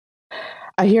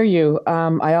 I hear you.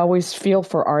 I always feel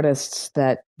for artists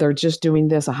that they're just doing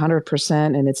this 100%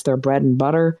 and it's their bread and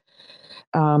butter.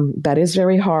 That is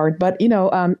very hard. But,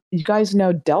 you guys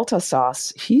know Delta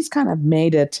Sauce. He's kind of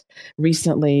made it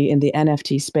recently in the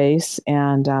NFT space,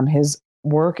 and his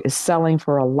work is selling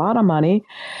for a lot of money.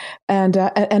 And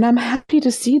I'm happy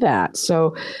to see that.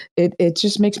 So it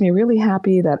just makes me really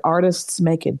happy that artists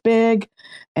make it big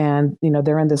and,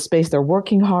 they're in this space, they're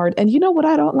working hard. And you know what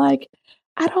I don't like?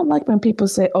 I don't like when people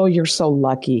say, oh, you're so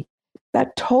lucky.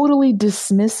 That totally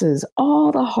dismisses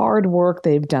all the hard work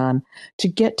they've done to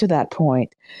get to that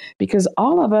point. Because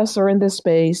all of us are in this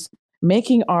space,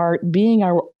 making art, being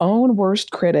our own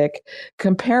worst critic,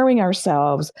 comparing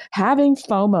ourselves, having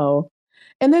FOMO.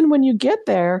 And then when you get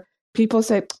there, people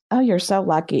say, oh, you're so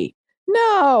lucky.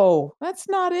 No, that's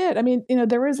not it. I mean,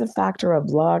 there is a factor of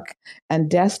luck and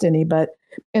destiny, but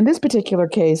in this particular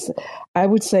case, I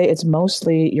would say it's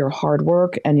mostly your hard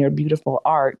work and your beautiful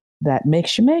art that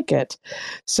makes you make it.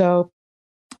 So,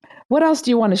 what else do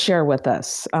you want to share with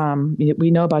us?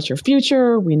 We know about your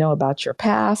future, we know about your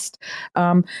past.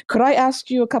 Could I ask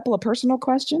you a couple of personal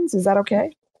questions? Is that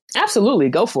okay? Absolutely.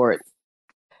 Go for it.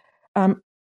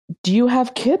 Do you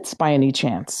have kids by any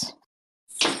chance?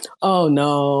 Oh,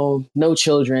 no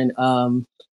children.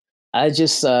 I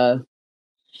just,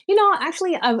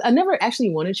 actually, I never actually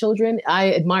wanted children.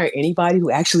 I admire anybody who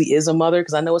actually is a mother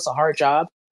because I know it's a hard job,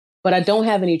 but I don't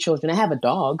have any children. I have a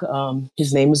dog.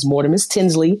 His name is Mortimer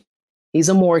Tinsley. He's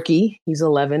a Morkie. He's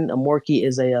 11. A Morkie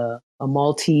is a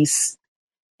Maltese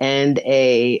and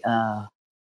a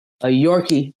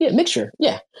Yorkie mixture.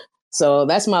 Yeah. So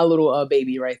that's my little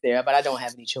baby right there. But I don't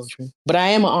have any children. But I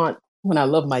am an aunt when I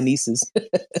love my nieces.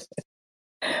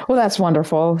 Well, that's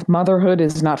wonderful. Motherhood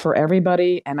is not for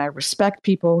everybody, and I respect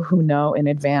people who know in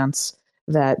advance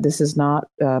that this is not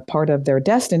part of their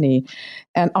destiny.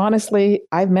 And honestly,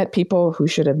 I've met people who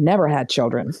should have never had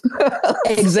children.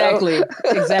 Exactly.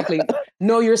 Exactly.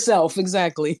 Know yourself.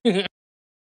 Exactly.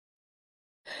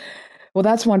 Well,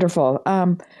 that's wonderful.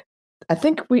 I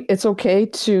think it's okay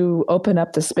to open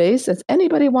up the space. If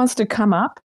anybody wants to come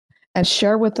up and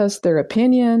share with us their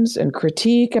opinions and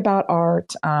critique about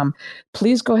art,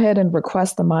 please go ahead and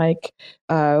request the mic.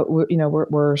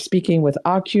 We're speaking with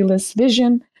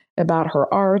OculusVision about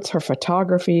her arts, her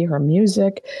photography, her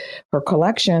music, her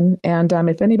collection. And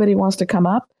if anybody wants to come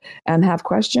up and have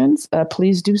questions,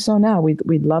 please do so now.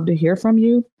 We'd love to hear from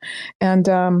you. And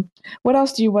what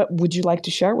else would you like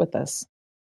to share with us?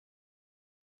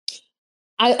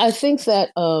 I think that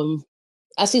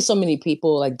I see so many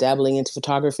people like dabbling into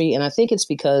photography, and I think it's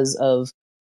because of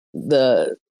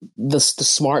the the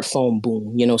smartphone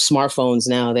boom. Smartphones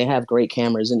now, they have great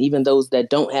cameras, and even those that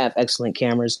don't have excellent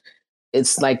cameras,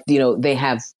 it's like, they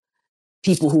have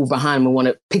people who behind them want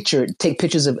to take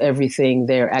pictures of everything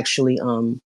they're actually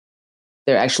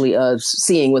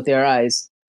seeing with their eyes.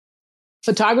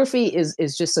 Photography is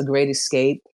just a great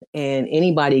escape, and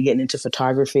anybody getting into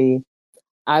photography,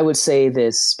 I would say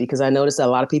this, because I noticed that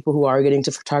a lot of people who are getting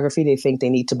into photography, they think they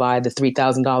need to buy the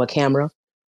 $3,000 camera,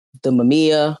 the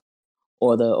Mamiya,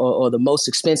 or the most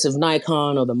expensive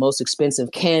Nikon, or the most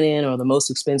expensive Canon, or the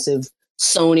most expensive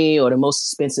Sony, or the most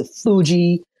expensive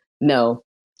Fuji. No,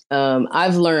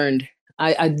 I've learned.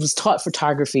 I was taught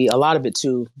photography, a lot of it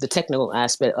too, the technical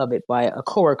aspect of it, by a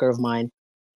coworker of mine,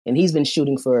 and he's been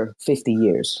shooting for 50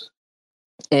 years.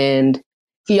 And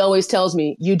he always tells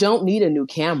me, you don't need a new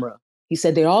camera. He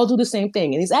said they all do the same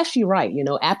thing. And he's actually right.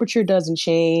 Aperture doesn't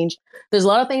change. There's a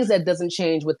lot of things that doesn't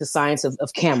change with the science of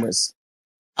cameras.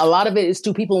 A lot of it is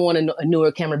too, people want a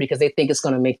newer camera because they think it's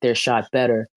going to make their shot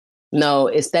better.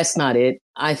 No, that's not it.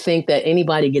 I think that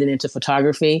anybody getting into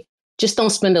photography, just don't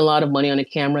spend a lot of money on a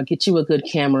camera. Get you a good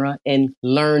camera and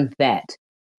learn that.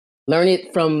 Learn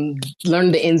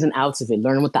the ins and outs of it.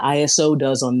 Learn what the ISO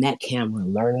does on that camera.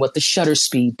 Learn what the shutter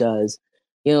speed does.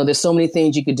 There's so many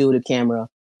things you could do with a camera.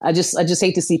 I just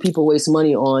hate to see people waste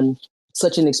money on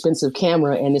such an expensive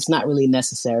camera, and it's not really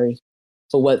necessary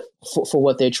for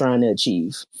what they're trying to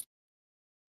achieve.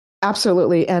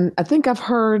 Absolutely. And I think I've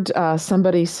heard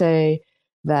somebody say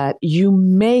that you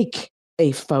make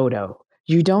a photo.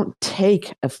 You don't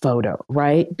take a photo,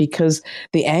 right? Because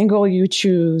the angle you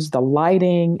choose, the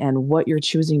lighting, and what you're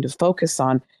choosing to focus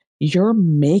on, you're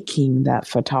making that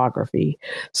photography.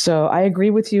 So I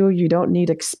agree with you. You don't need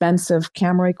expensive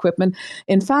camera equipment.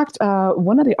 In fact,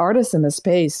 one of the artists in the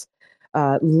space,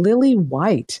 Lily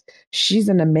White, she's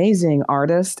an amazing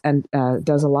artist and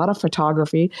does a lot of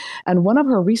photography. And one of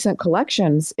her recent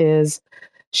collections is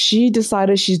she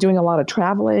decided she's doing a lot of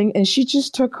traveling and she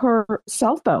just took her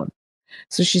cell phone.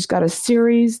 So she's got a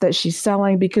series that she's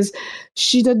selling because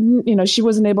she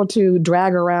wasn't able to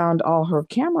drag around all her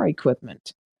camera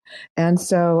equipment. And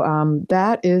so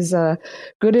that is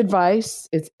good advice.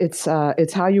 It's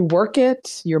how you work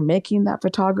it. You're making that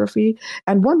photography.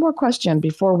 And one more question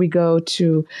before we go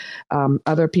to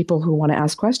other people who want to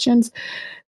ask questions.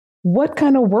 What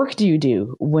kind of work do you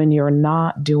do when you're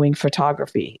not doing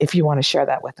photography? If you want to share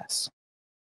that with us.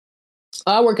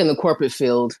 I work in the corporate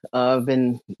field. I've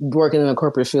been working in the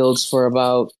corporate fields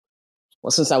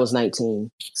since I was 19.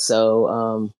 So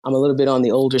I'm a little bit on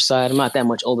the older side. I'm not that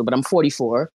much older, but I'm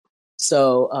 44.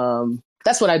 So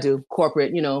that's what I do.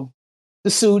 Corporate, the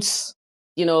suits,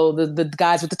 the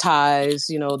guys with the ties,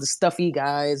 the stuffy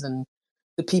guys and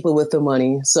the people with the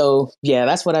money. So yeah,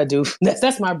 that's what I do.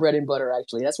 That's my bread and butter,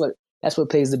 actually. That's what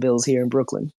pays the bills here in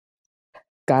Brooklyn.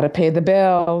 Got to pay the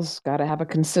bills, got to have a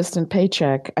consistent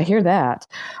paycheck. I hear that.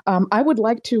 I would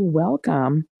like to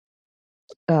welcome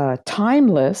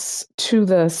Timeless to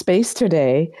the space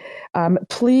today.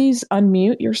 Please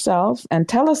unmute yourself and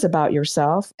tell us about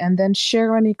yourself and then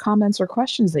share any comments or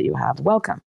questions that you have.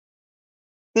 Welcome.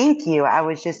 Thank you. I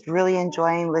was just really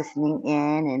enjoying listening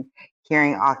in and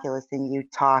hearing Oculus and you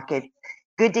talk. It's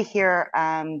good to hear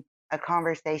a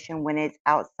conversation when it's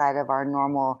outside of our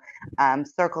normal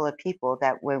circle of people,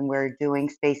 that when we're doing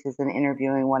spaces and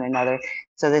interviewing one another.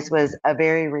 So this was a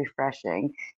very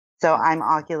refreshing. So I'm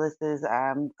Oculus's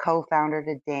co-founder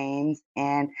to Dames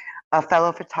and a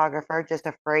fellow photographer, just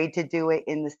afraid to do it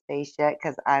in the space yet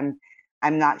because I'm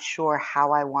not sure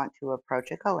how I want to approach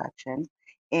a collection.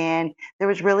 And there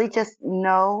was really just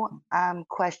no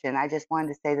question. I just wanted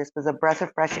to say this was a breath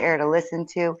of fresh air to listen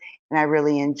to, and I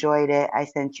really enjoyed it. I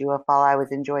sent you a follow. I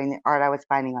was enjoying the art I was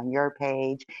finding on your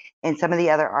page and some of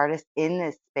the other artists in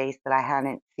this space that I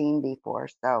hadn't seen before.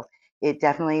 So it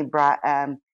definitely brought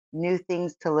new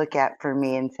things to look at for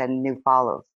me and send new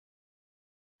follows.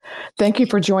 Thank you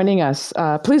for joining us.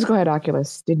 Please go ahead,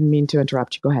 Oculus. Didn't mean to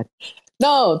interrupt you. Go ahead.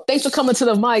 No, thanks for coming to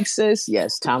the mic, sis.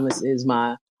 Yes, Thomas is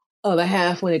my other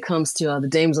half when it comes to the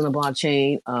Dames on the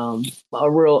Blockchain.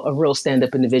 A real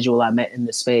stand-up individual I met in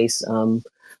this space.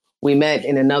 We met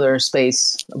in another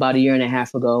space about a year and a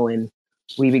half ago, and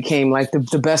we became like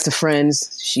the best of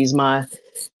friends. She's my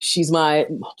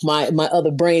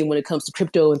other brain when it comes to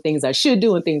crypto and things I should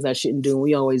do and things I shouldn't do. And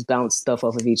we always bounce stuff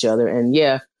off of each other. And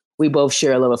yeah, we both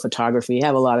share a love of photography,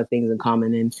 have a lot of things in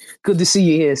common. And good to see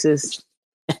you here, sis.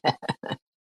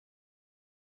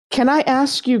 Can I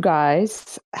ask you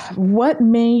guys, what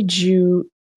made you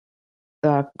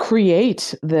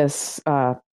create this,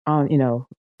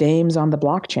 Dames on the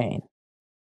Blockchain?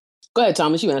 Go ahead,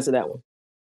 Thomas. You answer that one.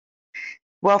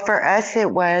 Well, for us,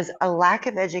 it was a lack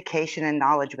of education and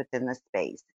knowledge within the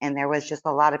space. And there was just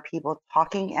a lot of people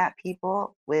talking at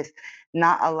people with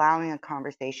not allowing a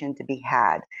conversation to be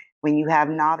had. When you have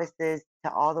novices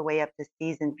to all the way up to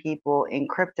seasoned people in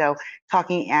crypto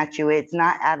talking at you, it's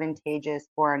not advantageous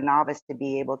for a novice to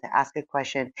be able to ask a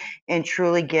question and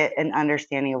truly get an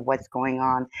understanding of what's going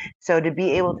on. So to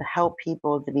be able to help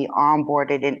people to be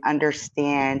onboarded and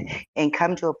understand and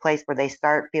come to a place where they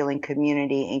start feeling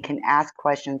community and can ask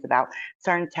questions about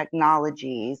certain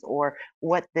technologies or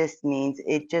what this means,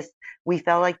 we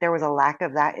felt like there was a lack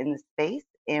of that in the space.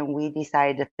 And we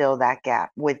decided to fill that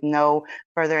gap with no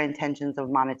further intentions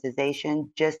of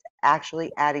monetization, just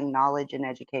actually adding knowledge and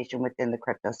education within the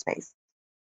crypto space.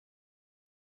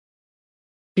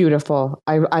 Beautiful.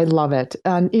 I love it.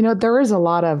 And, there is a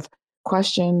lot of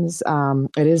questions.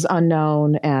 It is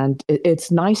unknown, and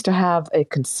it's nice to have a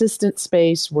consistent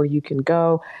space where you can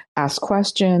go ask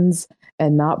questions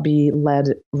and not be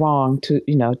led wrong to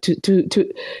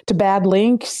bad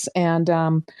links. And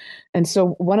so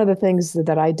one of the things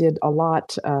that I did a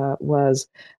lot was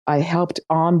I helped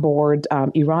onboard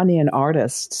Iranian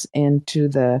artists into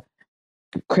the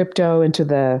crypto, into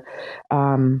the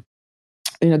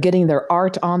getting their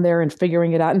art on there and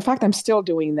figuring it out. In fact, I'm still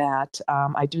doing that.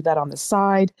 I do that on the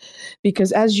side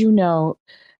because, as you know,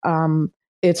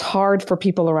 it's hard for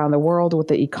people around the world with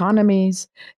the economies,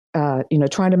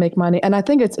 trying to make money. And I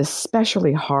think it's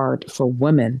especially hard for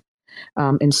women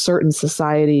in certain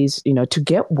societies, to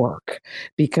get work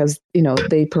because,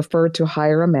 they prefer to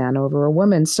hire a man over a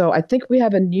woman. So I think we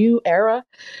have a new era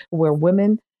where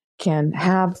women can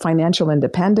have financial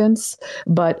independence,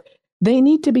 but they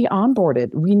need to be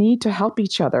onboarded. We need to help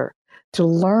each other to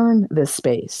learn this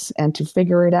space and to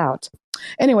figure it out.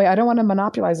 Anyway, I don't want to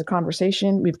monopolize the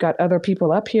conversation. We've got other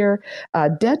people up here.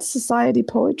 Dead Society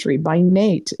Poetry by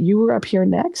Nate. You were up here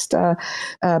next.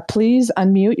 Please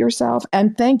unmute yourself.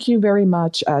 And thank you very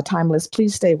much, Timeless.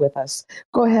 Please stay with us.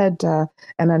 Go ahead and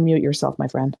unmute yourself, my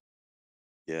friend.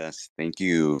 Yes, thank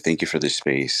you. Thank you for this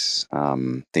space.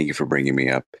 Thank you for bringing me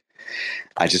up.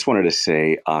 I just wanted to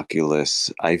say,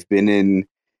 Oculus, I've been in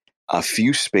a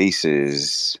few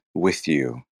spaces with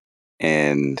you,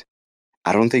 and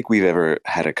I don't think we've ever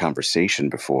had a conversation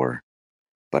before,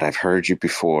 but I've heard you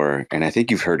before, and I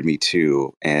think you've heard me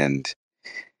too. And,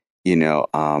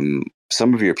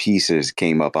 some of your pieces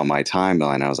came up on my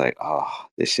timeline. I was like, oh,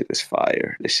 this shit is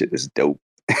fire. This shit is dope.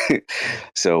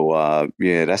 So,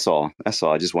 yeah, that's all.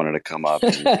 I just wanted to come up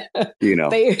and,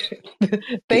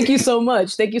 Thank you so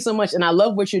much. Thank you so much. And I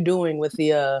love what you're doing with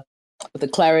the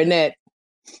clarinet.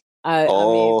 I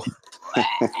mean,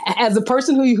 as a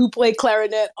person who played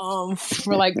clarinet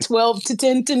for like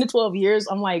 10 to 12 years,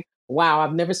 I'm like, wow,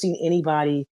 I've never seen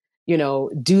anybody,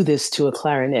 do this to a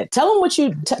clarinet. Tell them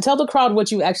tell the crowd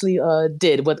what you actually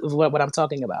did, what I'm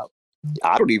talking about.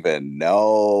 I don't even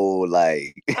know.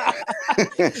 Like,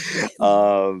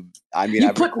 I mean,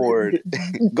 I record.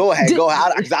 Go ahead.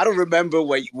 Because I don't remember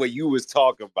what you was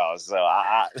talking about. So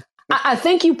I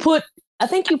think you put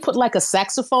like a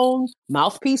saxophone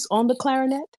mouthpiece on the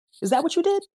clarinet. Is that what you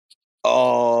did?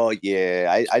 Oh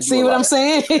yeah, I do see what I'm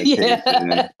saying.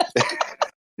 Yeah.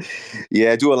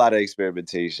 Yeah, I do a lot of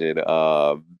experimentation,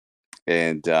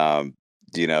 and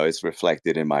it's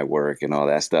reflected in my work and all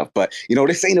that stuff. But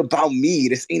this ain't about me.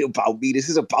 This ain't about me. This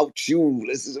is about you.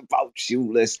 This is about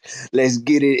you. Let's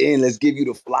get it in. Let's give you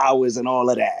the flowers and all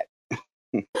of that.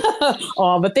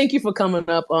 Oh, but thank you for coming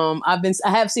up. I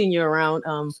have seen you around.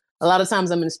 A lot of times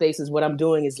I'm in spaces. What I'm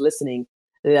doing is listening.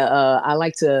 I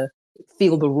like to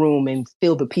feel the room and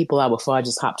feel the people out before I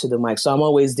just hop to the mic. So I'm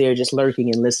always there, just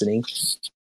lurking and listening.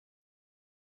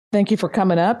 Thank you for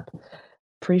coming up.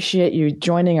 Appreciate you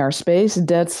joining our space,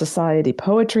 Dead Society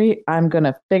Poetry. I'm going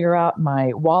to figure out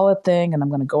my wallet thing, and I'm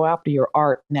going to go after your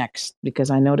art next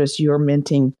because I noticed you're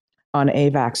minting on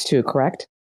AVAX too, correct?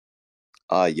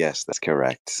 Yes, that's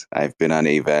correct. I've been on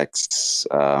AVAX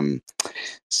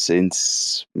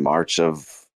since March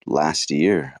of last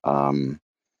year.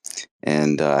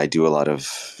 And I do a lot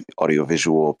of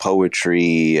audiovisual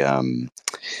poetry,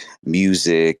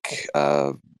 music,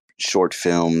 short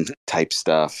film type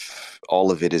stuff.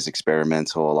 All of it is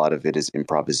experimental. A lot of it is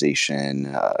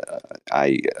improvisation.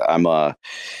 I'm a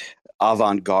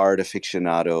avant-garde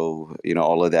aficionado.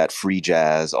 All of that free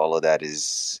jazz, all of that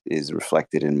is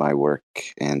reflected in my work.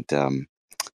 And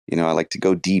I like to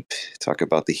go deep, talk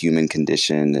about the human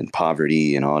condition and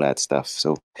poverty and all that stuff.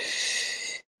 So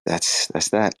that's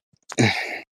that.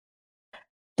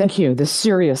 Thank you. The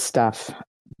serious stuff.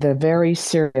 the very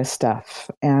serious stuff.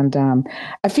 And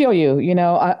I feel you. You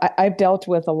know, I've dealt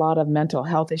with a lot of mental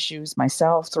health issues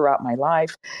myself throughout my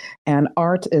life, and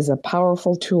art is a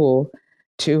powerful tool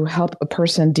to help a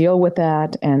person deal with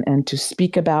that and to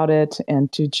speak about it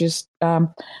and to just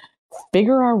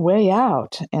figure our way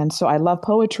out. And so I love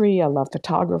poetry, I love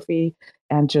photography,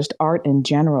 and just art in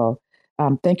general.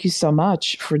 Thank you so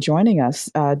much for joining us.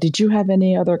 Did you have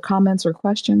any other comments or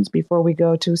questions before we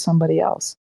go to somebody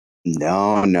else?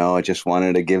 No, I just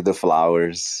wanted to give the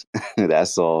flowers.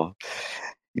 That's all.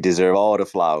 You deserve all the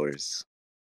flowers.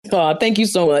 Oh, thank you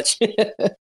so much.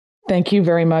 Thank you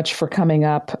very much for coming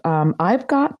up. I've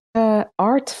got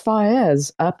Art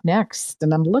Faez up next,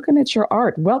 and I'm looking at your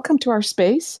art. Welcome to our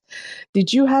space.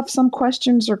 Did you have some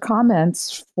questions or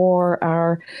comments for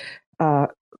our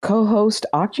co-host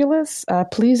Oculus?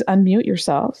 Please unmute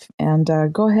yourself and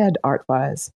go ahead, Art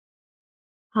Faez.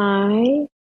 Hi,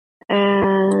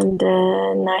 and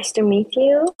nice to meet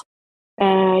you.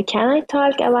 Can I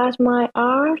talk about my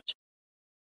art?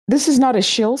 This is not a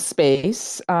shill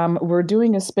space. We're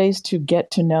doing a space to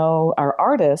get to know our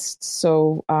artists.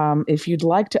 So if you'd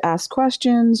like to ask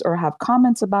questions or have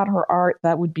comments about her art,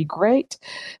 that would be great.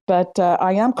 But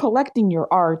I am collecting your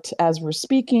art as we're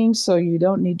speaking, so you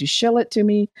don't need to shill it to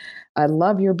me. I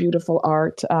love your beautiful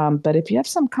art. But if you have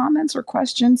some comments or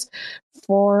questions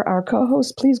for our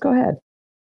co-host, please go ahead.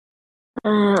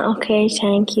 Okay,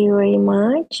 thank you very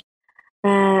much.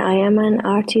 I am an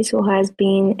artist who has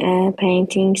been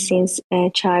painting since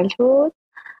childhood,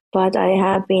 but I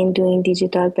have been doing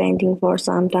digital painting for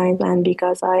some time, and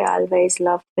because I always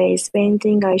loved face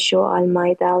painting, I show all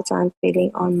my doubts and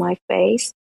feeling on my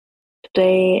face.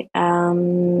 Today, I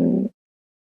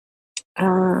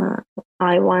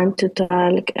want to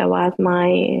talk about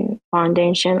my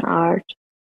foundation art.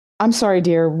 I'm sorry,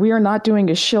 dear. We are not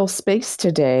doing a shill space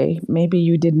today. Maybe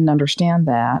you didn't understand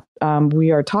that.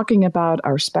 We are talking about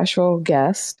our special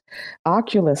guest,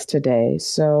 Oculus, today.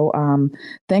 So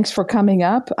thanks for coming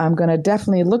up. I'm going to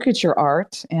definitely look at your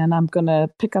art, and I'm going to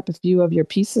pick up a few of your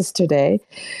pieces today.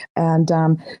 And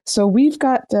so we've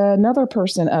got another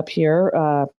person up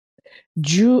here,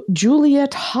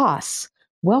 Juliet Haas.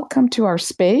 Welcome to our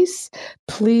space.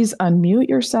 Please unmute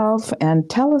yourself and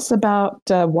tell us about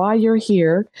why you're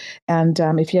here and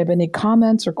if you have any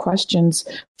comments or questions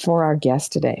for our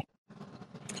guest today.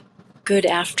 Good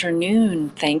afternoon.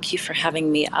 Thank you for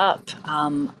having me up.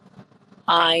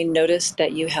 I noticed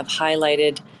that you have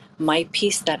highlighted my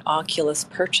piece that Oculus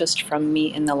purchased from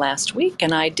me in the last week,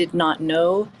 and I did not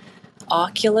know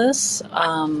Oculus.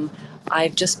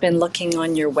 I've just been looking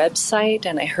on your website,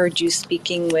 and I heard you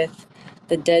speaking with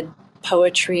the Dead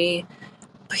Poetry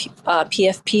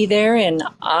PFP there, and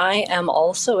I am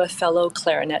also a fellow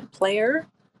clarinet player.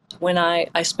 When I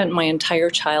spent my entire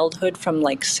childhood from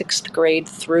like 6th grade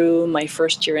through my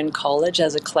first year in college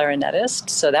as a clarinetist.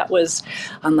 So that was,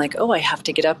 I'm like, oh, I have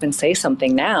to get up and say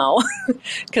something now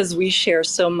because we share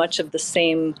so much of the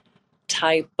same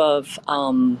type of,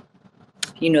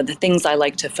 the things I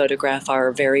like to photograph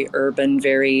are very urban,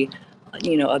 very,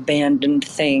 abandoned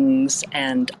things.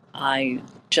 And I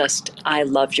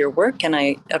love your work, and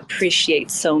I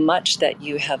appreciate so much that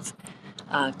you have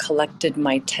collected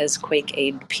my Tezquake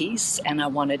Aid piece, and I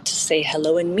wanted to say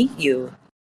hello and meet you.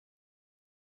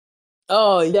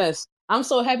 Oh, yes. I'm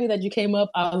so happy that you came up.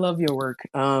 I love your work.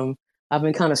 I've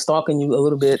been kind of stalking you a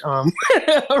little bit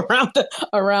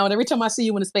around. Every time I see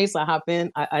you in the space, I hop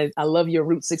in. I love your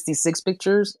Route 66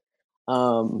 pictures.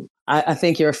 I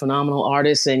think you're a phenomenal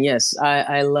artist. And yes,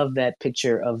 I love that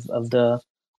picture of the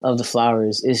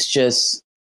flowers. It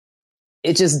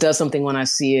just does something when I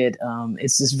see it.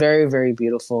 It's just very, very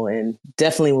beautiful, and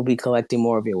definitely will be collecting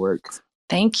more of your work.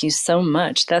 Thank you so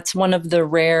much. That's one of the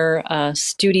rare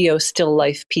studio still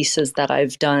life pieces that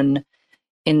I've done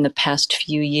in the past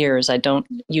few years. I don't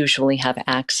usually have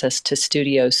access to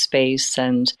studio space,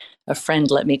 and a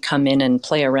friend let me come in and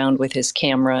play around with his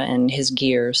camera and his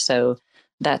gear. So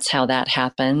that's how that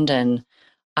happened. And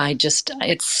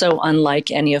it's so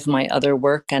unlike any of my other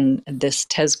work. And this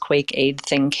Tezquake Aid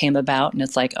thing came about, and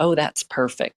it's like, oh, that's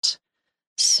perfect.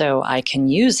 So I can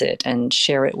use it and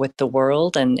share it with the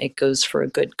world, and it goes for a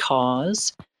good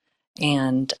cause.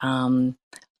 And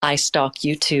I stalk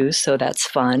you too, so that's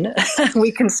fun.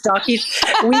 We can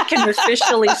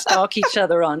officially stalk each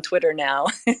other on Twitter now.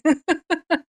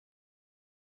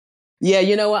 Yeah,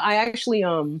 you know what? I actually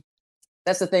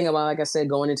that's the thing about, like I said,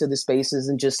 going into the spaces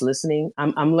and just listening.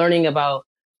 I'm learning about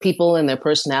people and their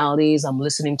personalities. I'm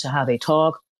listening to how they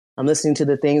talk. I'm listening to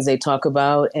the things they talk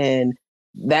about, and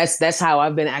that's how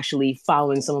I've been actually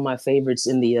following some of my favorites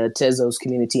in the Tezos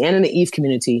community and in the Eve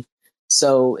community.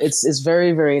 So it's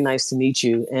very, very nice to meet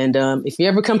you. And if you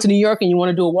ever come to New York and you want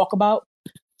to do a walkabout,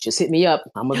 just hit me up.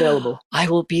 I'm available. I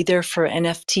will be there for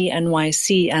NFT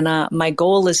NYC. And my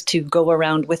goal is to go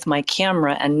around with my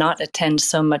camera and not attend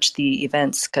so much the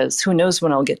events, because who knows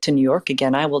when I'll get to New York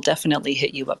again. I will definitely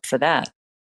hit you up for that.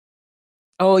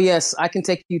 Oh, yes. I can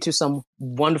take you to some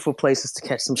wonderful places to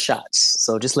catch some shots.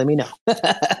 So just let me know.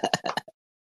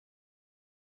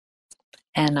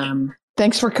 And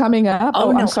thanks for coming up.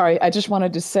 Oh, no. I'm sorry. I just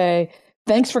wanted to say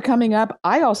thanks for coming up.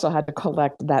 I also had to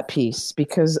collect that piece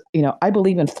because, I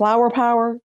believe in flower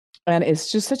power, and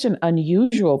it's just such an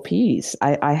unusual piece.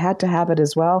 I had to have it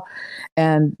as well.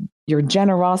 And your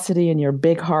generosity and your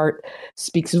big heart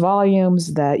speaks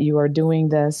volumes that you are doing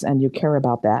this and you care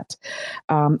about that.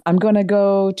 I'm going to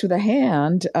go to the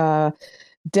hand.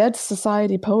 Dead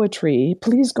Society Poetry.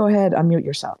 Please go ahead, unmute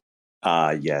yourself.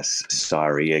 Yes.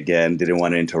 Sorry again. Didn't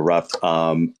want to interrupt.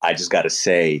 I just got to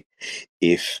say,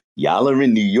 if y'all are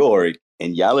in New York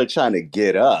and y'all are trying to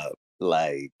get up,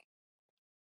 like,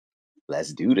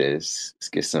 let's do this. Let's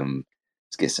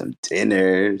get some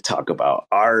dinner, talk about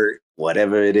art,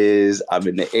 whatever it is. I'm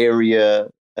in the area.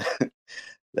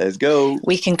 Let's go.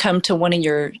 We can come to one of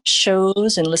your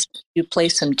shows and listen to you play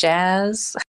some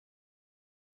jazz.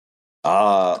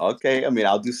 Okay. I mean,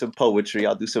 I'll do some poetry.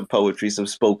 Some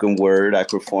spoken word. I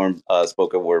perform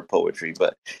spoken word poetry.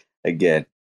 But again,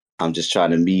 I'm just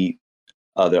trying to meet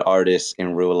other artists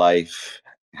in real life,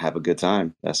 have a good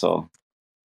time. That's all.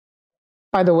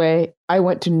 By the way, I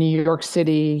went to New York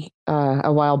City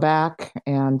a while back,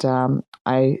 and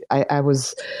I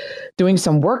was doing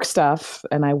some work stuff,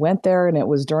 and I went there, and it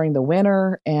was during the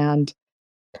winter, and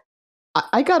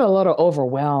I got a little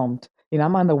overwhelmed.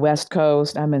 I'm on the West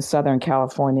Coast. I'm in Southern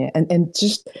California, and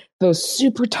just those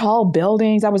super tall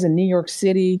buildings. I was in New York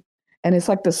City, and it's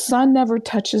like the sun never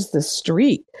touches the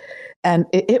street, and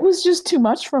it was just too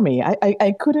much for me.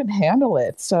 I couldn't handle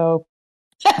it, so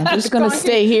I'm just going to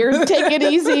stay here and take it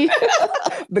easy.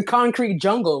 The concrete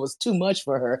jungle was too much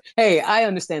for her. Hey, I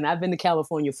understand. I've been to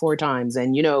California 4 times,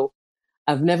 and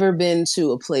I've never been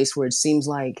to a place where it seems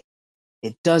like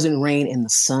it doesn't rain and the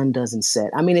sun doesn't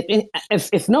set. I mean,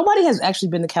 if nobody has actually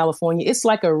been to California, it's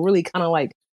like a really kind of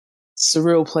like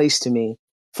surreal place to me,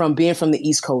 from being from the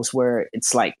East Coast, where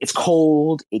it's like it's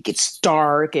cold, it gets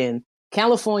dark, and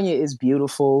California is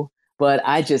beautiful, but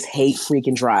I just hate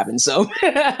freaking driving. So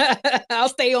I'll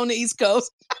stay on the East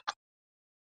Coast.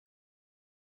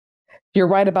 You're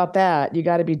right about that. You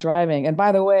got to be driving. And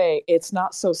by the way, it's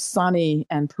not so sunny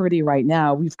and pretty right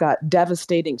now. We've got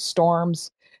devastating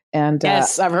storms. And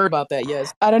yes, I've heard about that.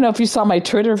 Yes. I don't know if you saw my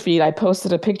Twitter feed. I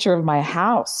posted a picture of my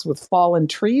house with fallen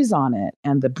trees on it,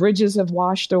 and the bridges have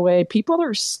washed away. People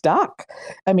are stuck.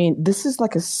 I mean, this is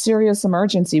like a serious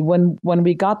emergency. When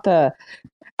we got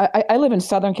I live in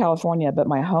Southern California, but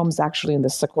my home's actually in the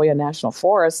Sequoia National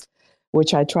Forest,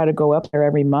 which I try to go up there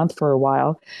every month for a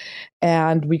while.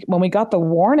 And when we got the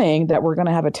warning that we're going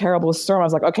to have a terrible storm, I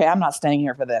was like, okay, I'm not staying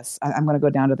here for this. I'm going to go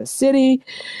down to the city.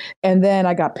 And then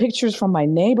I got pictures from my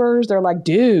neighbors. They're like,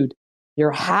 dude,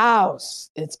 your house,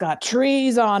 it's got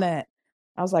trees on it.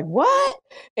 I was like, what?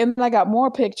 And then I got more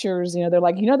pictures. They're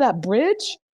like, that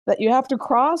bridge that you have to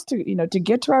cross to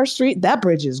get to our street, that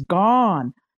bridge is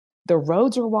gone. The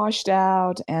roads are washed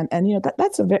out. And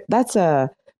that's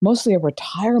mostly a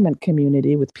retirement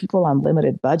community with people on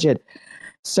limited budget.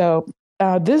 So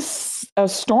this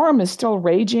storm is still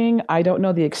raging. I don't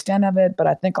know the extent of it, but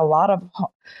I think a lot of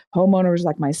homeowners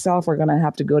like myself are going to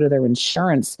have to go to their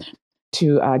insurance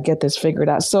to get this figured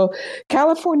out. So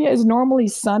California is normally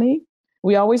sunny.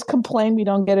 We always complain we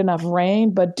don't get enough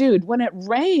rain, but dude, when it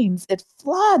rains, it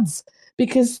floods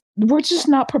because we're just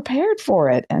not prepared for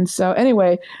it. And so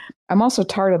anyway, I'm also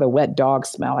tired of the wet dog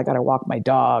smell. I got to walk my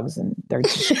dogs and they're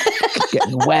just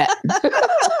getting wet.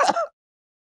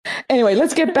 Anyway,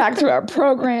 let's get back to our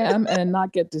program and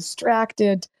not get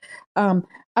distracted. I've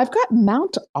got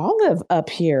Mount Olive up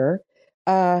here,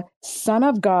 son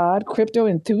of God, crypto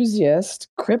enthusiast,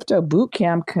 crypto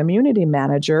bootcamp community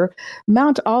manager.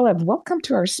 Mount Olive, welcome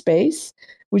to our space.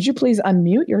 Would you please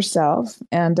unmute yourself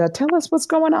and tell us what's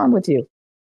going on with you?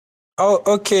 Oh,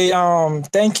 okay.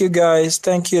 Thank you, guys.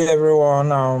 Thank you,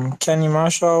 everyone. Kenny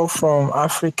Marshall from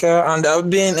Africa, and I've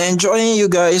been enjoying you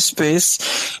guys'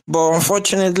 space. But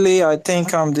unfortunately, I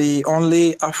think I'm the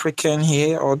only African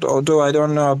here, although I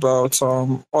don't know about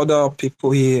other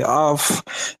people here. I've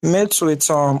met with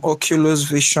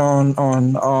OculusVision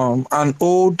on an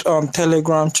old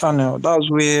Telegram channel. That's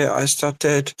where I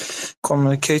started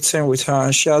communicating with her,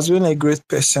 and she has been a great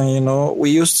person. We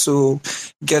used to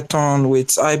get on with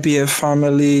IBS share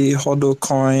family huddle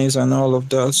coins and all of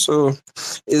that. So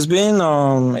it's been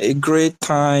a great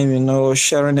time,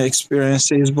 sharing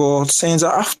experiences. But since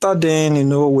after then,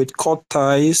 with cut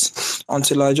ties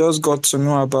until I just got to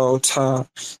know about her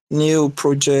new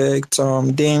project,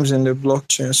 Dames in the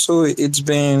blockchain. So it's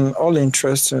been all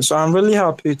interesting. So I'm really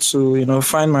happy to,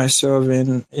 find myself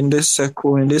in this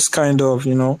circle, in this kind of,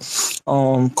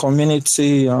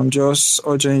 community. I'm just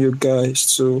urging you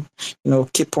guys to,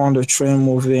 keep on the train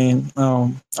moving.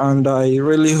 And I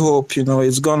really hope,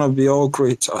 it's gonna be all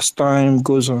great as time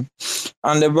goes on.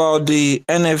 And about the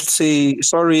NFT,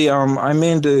 sorry, I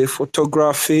mean the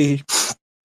photography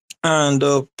and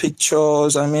the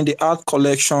pictures, I mean the art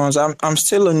collections. I'm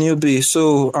still a newbie,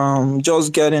 so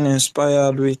just getting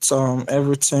inspired with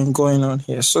everything going on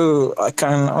here. So I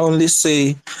can only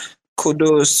say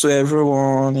kudos to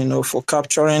everyone, for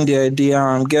capturing the idea.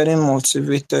 I'm getting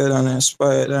motivated and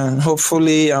inspired, and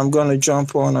hopefully I'm gonna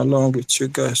jump on along with you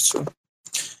guys. So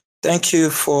thank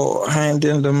you for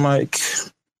handing the mic.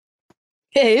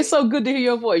 Hey, it's so good to hear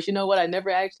your voice. You know what? I never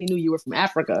actually knew you were from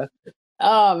Africa.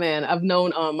 Oh man, I've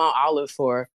known Mount Olive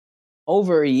for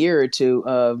over a year or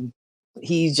two.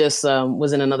 He just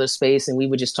was in another space, and we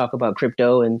would just talk about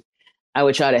crypto, and I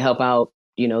would try to help out,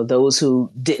 those who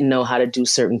didn't know how to do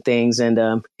certain things.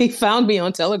 And he found me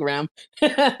on Telegram.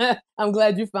 I'm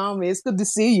glad you found me. It's good to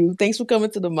see you. Thanks for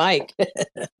coming to the mic.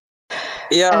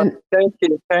 Yeah, And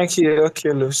thank you,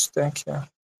 Oculus, thank you.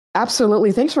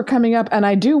 absolutely. Thanks for coming up. And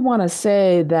I do want to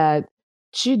say that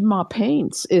Chidma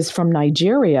Paints is from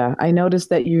Nigeria. I noticed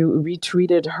that you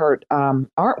retweeted her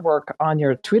artwork on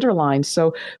your Twitter line.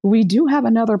 So we do have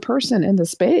another person in the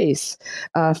space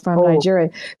from Nigeria.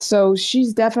 So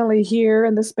she's definitely here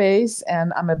in the space,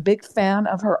 and I'm a big fan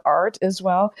of her art as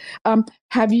well.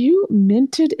 Have you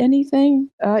minted anything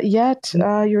yet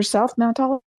yourself,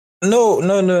 Mantal? No,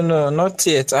 not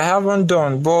yet. I haven't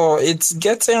done, but it's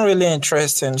getting really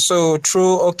interesting. So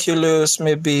through Oculus,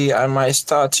 maybe I might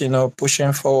start,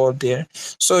 pushing forward there.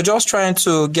 So just trying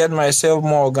to get myself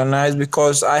more organized,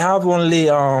 because I have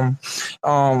only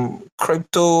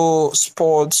crypto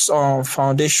sports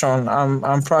foundation.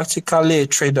 I'm practically a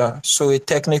trader, so a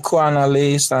technical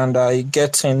analyst, and I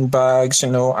get in bags,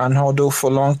 and hodl for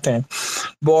long term.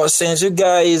 But since you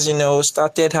guys,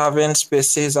 started having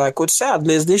spaces, I could say at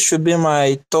least this should be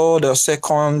my third or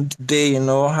second day,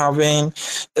 having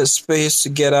a space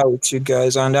together with you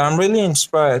guys. And I'm really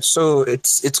inspired. So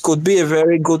it could be a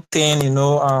very good thing,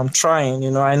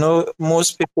 trying. I know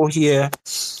most people here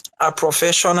are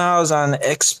professionals and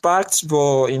experts,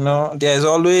 but there's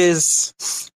always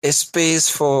a space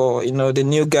for the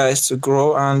new guys to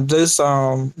grow, and this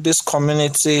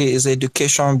community is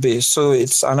education based, so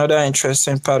it's another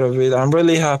interesting part of it. I'm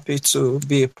really happy to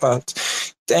be a part.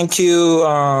 Thank you,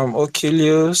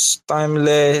 Oculus,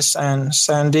 Timeless, and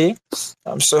Sandy.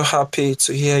 I'm so happy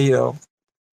to hear you.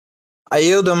 I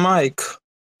yield the mic.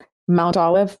 Mount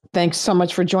Olive, thanks so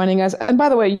much for joining us. And by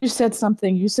the way, you said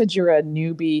something. You said you're a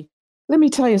newbie. Let me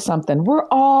tell you something. We're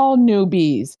all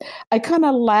newbies. I kind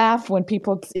of laugh when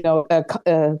people,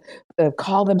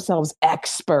 call themselves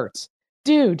experts.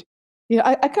 Dude,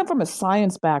 I come from a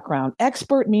science background.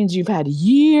 Expert means you've had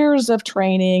years of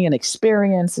training and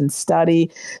experience and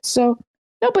study. So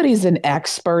nobody's an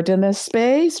expert in this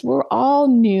space. We're all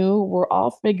new. We're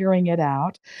all figuring it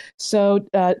out. So,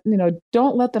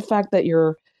 don't let the fact that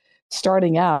you're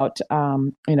starting out,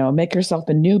 make yourself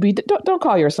a newbie. Don't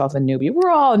call yourself a newbie. We're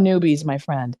all newbies, my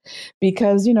friend,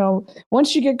 because,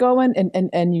 once you get going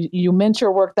and you mint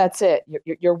your work, that's it.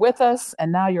 You're with us,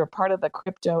 and now you're part of the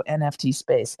crypto NFT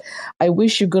space. I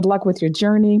wish you good luck with your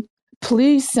journey.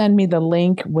 Please send me the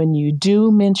link when you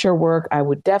do mint your work. I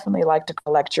would definitely like to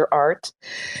collect your art.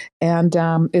 And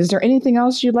is there anything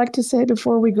else you'd like to say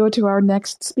before we go to our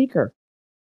next speaker?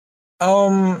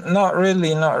 Not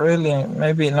really.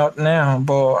 Maybe not now,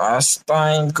 but as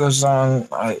time goes on,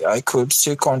 I could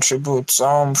still contribute.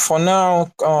 For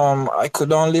now, I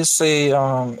could only say,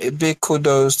 a big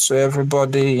kudos to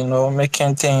everybody,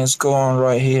 making things go on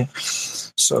right here.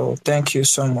 So thank you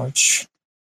so much.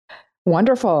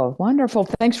 Wonderful.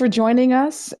 Thanks for joining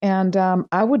us. And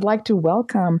I would like to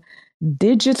welcome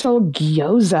Digital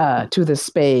Gyoza to the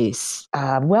space.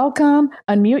 Welcome.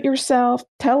 Unmute yourself.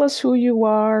 Tell us who you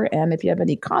are. And if you have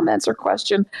any comments or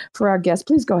question for our guest,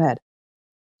 please go ahead.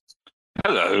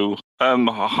 Hello.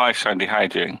 Hi, Sandy. How are you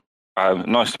doing?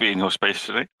 Nice to be in your space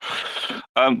today.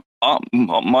 My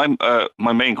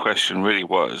main question really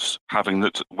was, having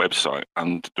looked at the website,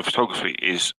 and the photography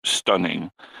is stunning.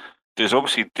 There's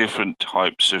obviously different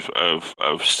types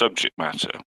of subject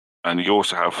matter, and you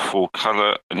also have full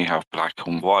color and you have black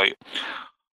and white.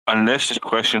 unless this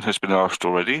question has been asked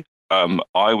already,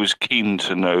 I was keen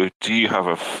to know: do you have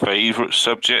a favorite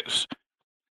subject,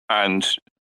 and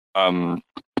do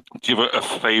you have a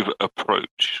favorite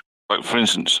approach? Like, for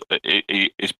instance,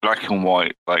 is black and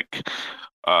white like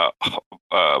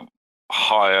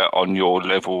higher on your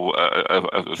level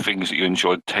of things that you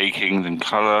enjoyed taking than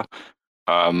color?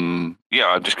 Yeah,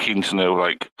 I'm just keen to know,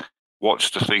 like,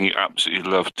 what's the thing you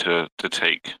absolutely love to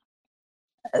take?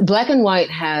 Black and white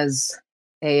has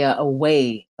a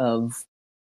way of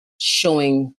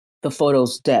showing the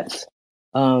photo's depth.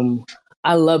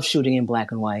 I love shooting in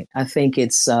black and white. I think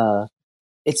it's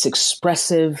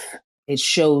expressive. It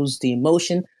shows the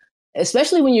emotion,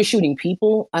 especially when you're shooting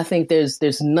people. I think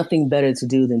there's nothing better to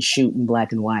do than shoot in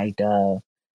black and white.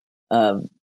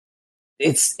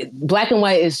 Black and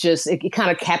white is just it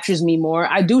kind of captures me more.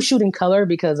 I do shoot in color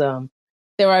because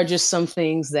there are just some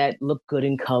things that look good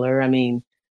in color. I mean,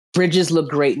 bridges look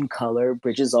great in color.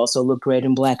 Bridges also look great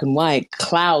in black and white.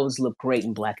 Clouds look great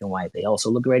in black and white. They also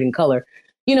look great in color.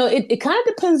 You know, it kind of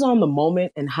depends on the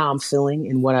moment and how I'm feeling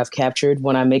and what I've captured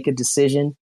when I make a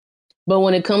decision. But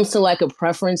when it comes to like a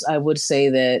preference, I would say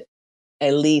that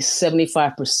at least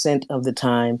 75% of the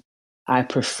time, I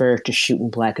prefer to shoot in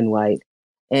black and white.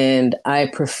 And I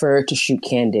prefer to shoot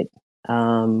candid.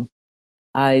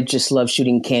 I just love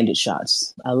shooting candid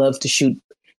shots. I love to shoot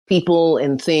people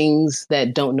and things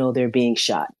that don't know they're being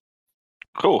shot.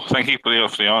 Cool. Thank you for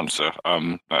the answer.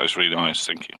 That was really nice.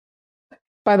 Thank you.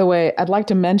 By the way, I'd like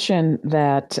to mention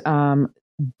that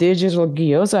Digital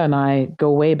Gyoza and I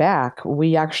go way back.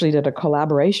 We actually did a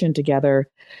collaboration together.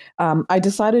 I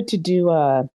decided to do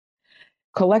a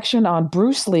collection on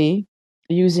Bruce Lee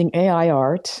using AI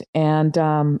art, and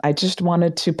I just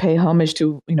wanted to pay homage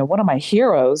to one of my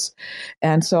heroes,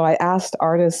 and so I asked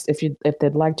artists if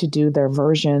they'd like to do their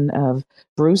version of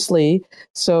Bruce Lee.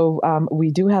 So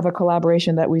we do have a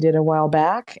collaboration that we did a while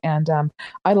back, and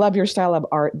I love your style of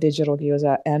art, Digital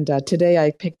Gyoza. And today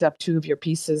I picked up 2 of your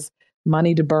pieces,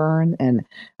 Money to Burn, and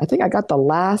I think I got the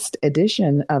last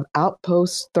edition of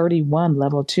Outpost 31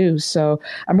 Level 2. So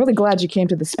I'm really glad you came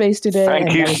to the space today.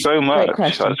 Thank you so much.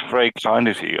 That's very kind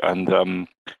of you, and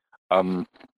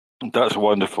that's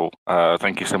wonderful.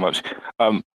 Thank you so much.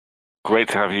 Great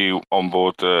to have you on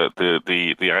board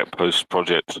the Outpost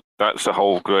project. That's a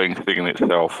whole growing thing in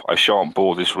itself. I shan't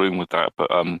bore this room with that, but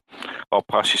I'll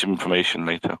pass you some information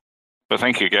later. But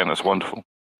thank you again. That's wonderful.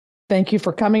 Thank you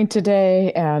for coming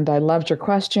today, and I loved your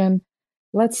question.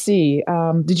 Let's see.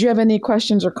 Did you have any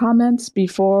questions or comments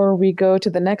before we go to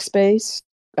the next space?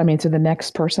 To the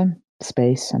next person?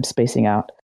 Space. I'm spacing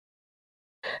out.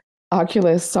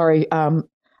 Oculus, sorry. I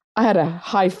had a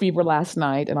high fever last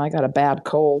night, and I got a bad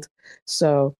cold,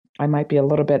 so I might be a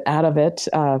little bit out of it.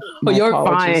 You're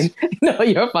apologies. Fine. No,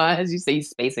 you're fine. As you say,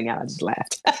 spacing out, I just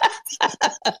laughed.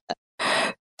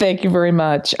 Thank you very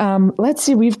much. Let's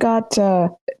see. We've got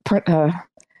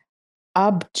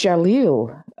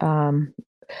Abjalil,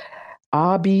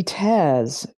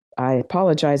 Abitez. I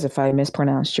apologize if I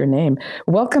mispronounced your name.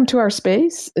 Welcome to our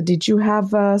space. Did you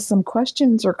have some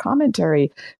questions or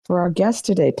commentary for our guest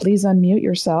today? Please unmute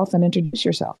yourself and introduce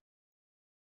yourself.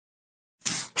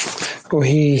 Oh,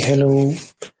 hey, hello.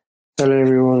 Hello,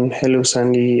 everyone. Hello,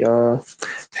 Sandy.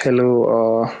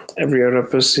 Hello, every other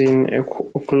person.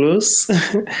 Oculus.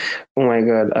 Oh my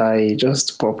God, I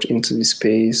just popped into the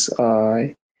space.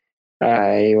 I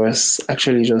was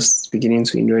actually just beginning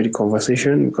to enjoy the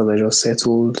conversation because I just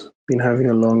settled, been having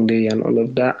a long day and all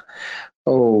of that.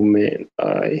 Oh man,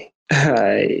 I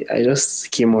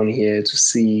just came on here to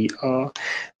see a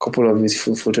couple of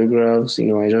beautiful photographs.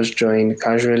 I just joined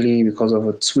casually because of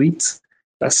a tweet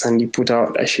that Sandy put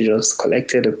out that she just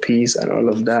collected a piece and all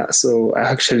of that. So I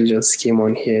actually just came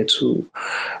on here to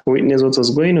witness what was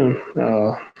going on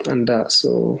and that.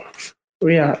 So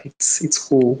yeah, it's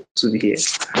cool to be here.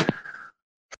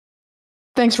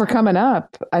 Thanks for coming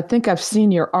up. I think I've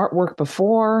seen your artwork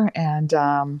before, and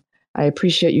I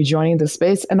appreciate you joining the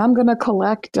space. And I'm going to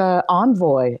collect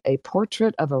Envoy, a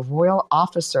portrait of a royal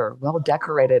officer, well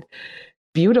decorated,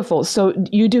 beautiful. So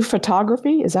you do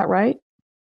photography, is that right?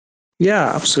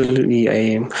 Yeah, absolutely.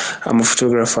 I'm a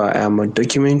photographer. I'm a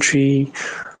documentary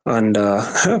and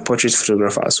portrait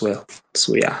photographer as well.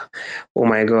 So yeah, oh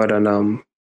my God, and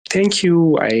thank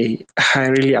you. I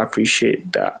really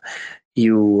appreciate that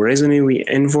you resonate with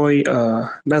Envoy.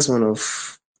 That's one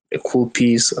of a cool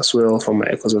piece as well from my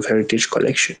Echoes of Heritage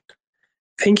collection.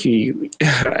 Thank you.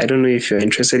 I don't know if you're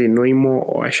interested in knowing more,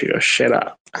 or I should just share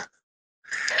that.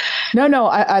 No,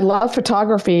 I love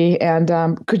photography. And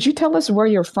could you tell us where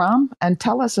you're from and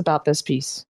tell us about this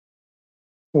piece?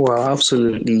 Well,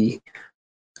 absolutely.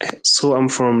 So I'm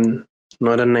from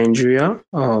northern Nigeria,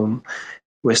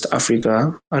 West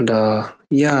Africa, and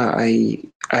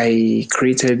I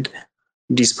created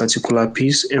this particular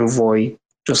piece, Envoy,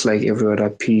 just like every other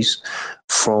piece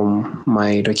from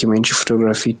my documentary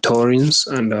photography tourings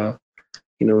and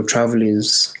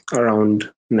travelings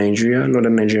around Nigeria,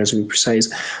 northern Nigeria to be precise.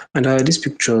 And these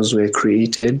pictures were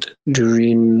created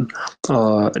during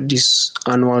this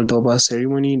annual Durbar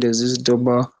ceremony. There's this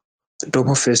Durbar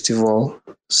festival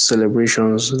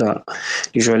celebrations that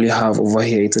usually have over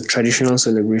here. It's a traditional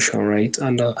celebration, right?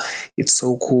 And it's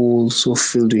so cool, so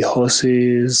filled with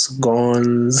horses,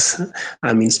 guns,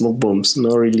 I mean smoke bombs.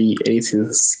 Not really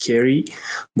anything scary,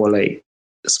 but like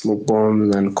smoke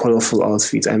bombs and colorful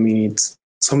outfits. I mean, it's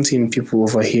something people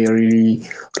over here really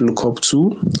look up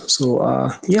to. So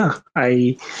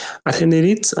I attended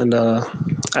it, and I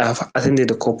have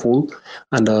attended a couple,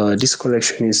 and this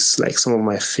collection is like some of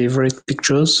my favorite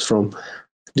pictures from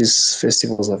these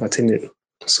festivals I've attended.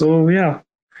 So yeah,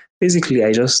 basically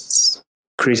I just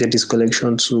created this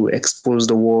collection to expose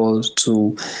the world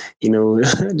to,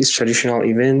 these traditional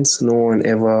events no one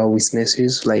ever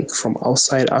witnesses, like from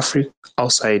outside Africa,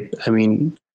 outside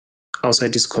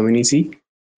this community.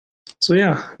 So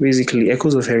yeah, basically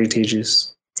Echoes of Heritage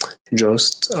is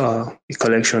just a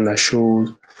collection that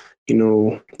shows,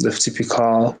 the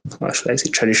typical, should I say,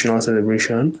 traditional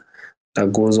celebration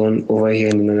that goes on over here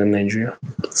in northern Nigeria.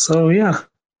 So yeah,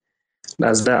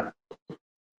 that's that.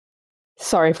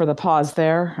 Sorry for the pause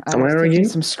there. Am I taking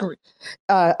some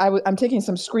I'm taking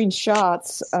some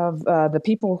screenshots of the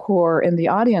people who are in the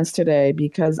audience today,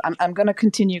 because I'm going to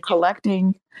continue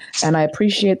collecting, and I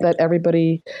appreciate that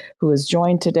everybody who has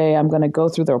joined today. I'm going to go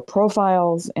through their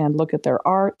profiles and look at their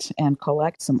art and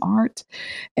collect some art.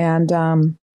 And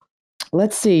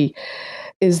let's see.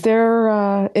 Is there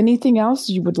anything else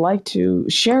you would like to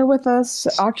share with us,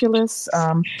 Oculus?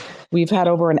 We've had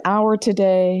over an hour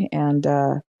today, and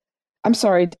I'm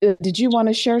sorry, did you want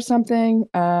to share something?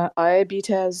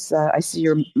 Betez, I see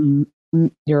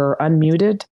you're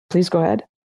unmuted. Please go ahead.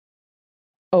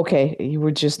 Okay, you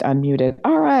were just unmuted.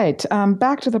 All right,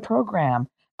 back to the program.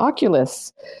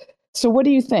 Oculus, so what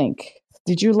do you think?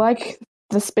 Did you like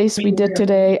the space we did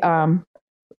today?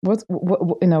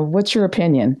 What's your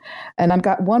opinion? And I've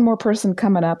got one more person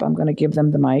coming up. I'm going to give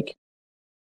them the mic.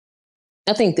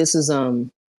 I think this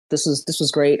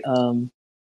was great.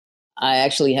 I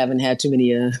actually haven't had too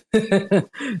many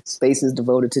spaces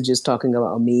devoted to just talking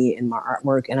about me and my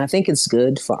artwork. And I think it's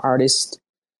good for artists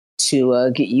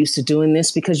to get used to doing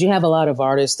this, because you have a lot of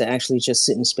artists that actually just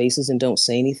sit in spaces and don't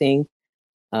say anything.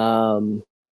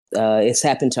 It's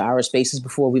happened to our spaces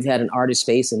before. We've had an artist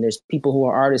space, and there's people who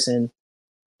are artists and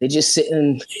they just sit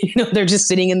and, they're just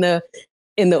sitting in the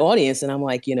audience. And I'm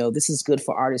like, this is good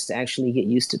for artists to actually get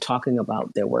used to talking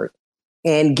about their work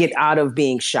and get out of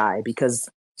being shy, because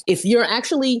if you're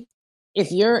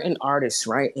an artist,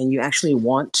 right, and you actually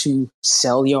want to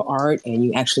sell your art and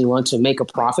you actually want to make a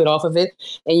profit off of it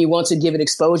and you want to give it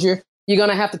exposure, you're going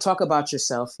to have to talk about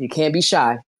yourself. You can't be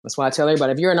shy. That's why I tell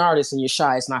everybody, if you're an artist and you're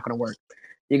shy, it's not going to work.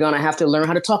 You're going to have to learn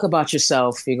how to talk about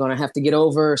yourself. You're going to have to get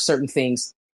over certain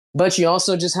things, but you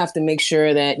also just have to make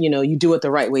sure that, you do it the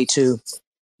right way too.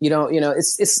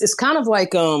 It's kind of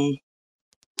like,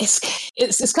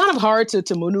 it's kind of hard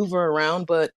to maneuver around,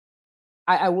 but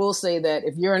I will say that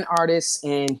if you're an artist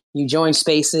and you join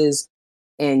spaces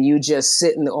and you just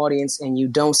sit in the audience and you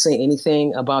don't say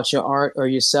anything about your art or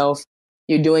yourself,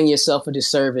 you're doing yourself a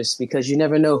disservice, because you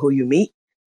never know who you meet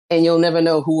and you'll never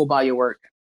know who will buy your work.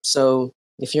 So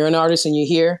if you're an artist and you're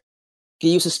here, get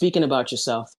used to speaking about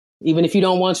yourself. Even if you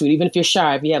don't want to, even if you're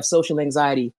shy, if you have social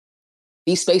anxiety,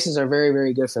 these spaces are very,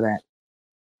 very good for that.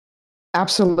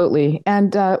 Absolutely.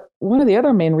 And one of the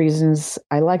other main reasons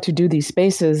I like to do these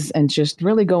spaces and just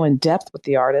really go in depth with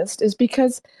the artist is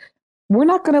because we're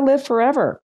not going to live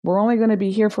forever. We're only going to be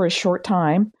here for a short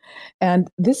time. And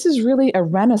this is really a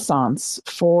renaissance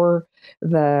for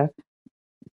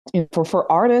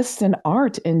for artists and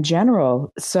art in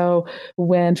general. So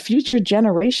when future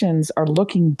generations are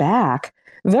looking back,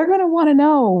 they're going to want to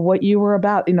know what you were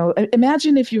about.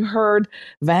 Imagine if you heard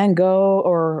Van Gogh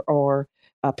or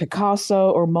Picasso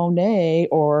or Monet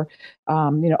or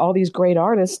all these great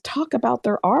artists talk about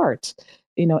their art,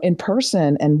 in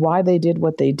person, and why they did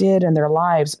what they did in their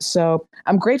lives. So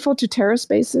I'm grateful to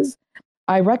TerraSpaces.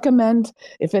 I recommend,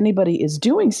 if anybody is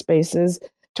doing spaces,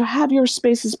 to have your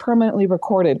spaces permanently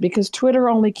recorded, because Twitter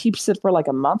only keeps it for like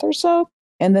a month or so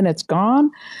and then it's gone.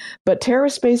 But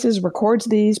TerraSpaces records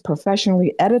these,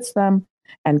 professionally edits them,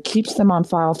 and keeps them on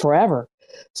file forever.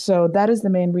 So that is the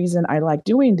main reason I like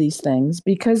doing these things,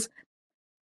 because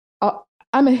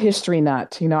I'm a history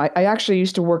nut. I actually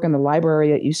used to work in the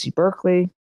library at UC Berkeley.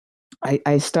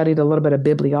 I studied a little bit of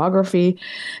bibliography.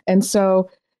 And so,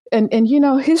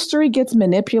 history gets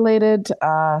manipulated.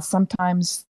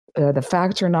 Sometimes the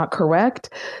facts are not correct.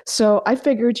 So I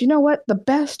figured, you know what? The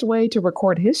best way to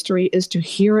record history is to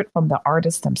hear it from the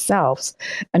artists themselves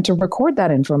and to record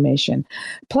that information.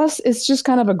 Plus, it's just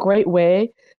kind of a great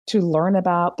way to learn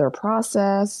about their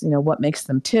process, what makes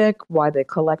them tick, why they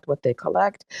collect what they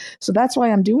collect. So that's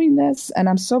why I'm doing this. And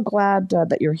I'm so glad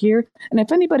that you're here. And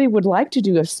if anybody would like to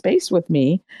do a space with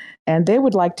me and they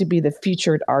would like to be the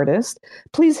featured artist,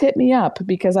 please hit me up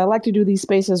because I like to do these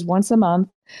spaces once a month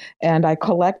and I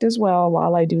collect as well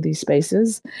while I do these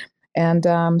spaces. And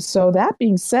so that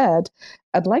being said,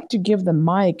 I'd like to give the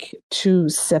mic to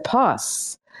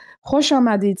Sepas. خوش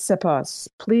آمدید سپاس.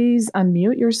 Please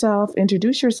unmute yourself,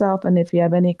 introduce yourself, and if you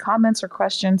have any comments or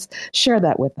questions, share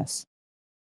that with us.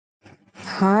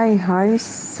 Hi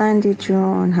Sandy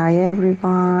June. Hi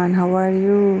everyone. How are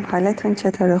you? حالتون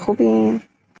چطوره؟ خوبین؟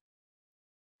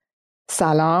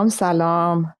 Salam.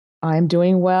 I'm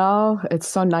doing well. It's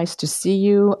so nice to see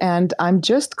you. And I'm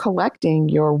just collecting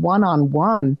your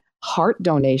one-on-one heart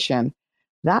donation.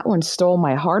 That one stole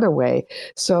my heart away.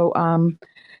 So,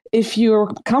 if you're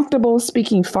comfortable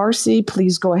speaking Farsi,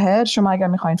 please go ahead. شما اگر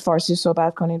میخواین فارسی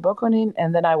صحبت کنین بکنین,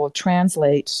 and then I will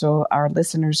translate so our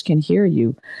listeners can hear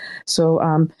you. So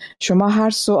شما هر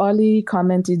سوالی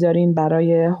کامنتی دارین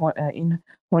برای این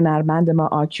هنرمند ما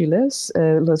آکیولس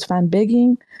لطفاً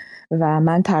بگین و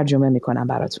من ترجمه میکنم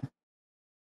براتون.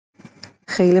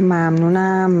 خیلی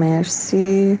ممنونم.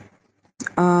 مرسی.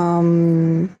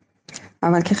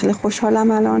 اول که خیلی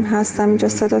خوشحالم الان هستم اینجا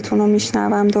صداتون رو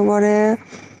میشنوم دوباره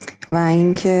و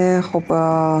اینکه خب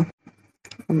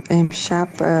امشب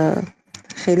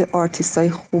خیلی آرتیستای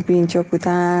خوبی اینجا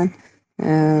بودن.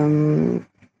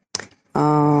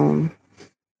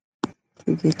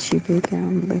 دیگه چی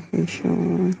بگم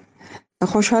بهشون؟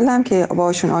 خوشحالم که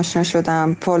باشون آشنا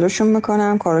شدم. فالوشون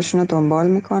میکنم، کارشون رو دنبال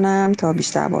میکنم تا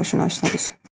بیشتر باشون آشنا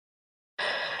بشم.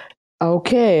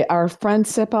 Okay, our friend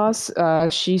Sepas,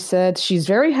 she said she's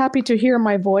very happy to hear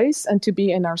my voice and to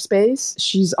be in our space.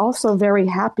 She's also very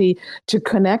happy to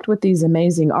connect with these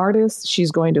amazing artists.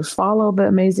 She's going to follow the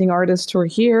amazing artists who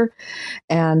are here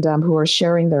and who are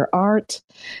sharing their art.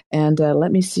 And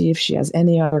let me see if she has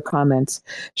any other comments.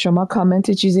 شما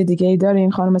کامنت چیز دیگه ای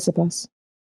دارین خانم سپاس؟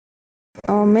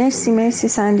 مرسی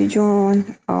سندی جون.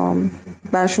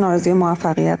 براشون آرزوی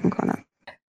موفقیت میکنم.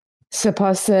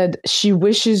 Sepas said she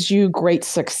wishes you great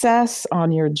success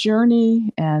on your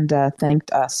journey and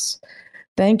thanked us.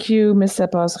 Thank you, Ms.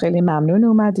 Sepas. خیلی ممنون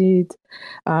اومدید.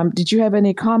 Did you have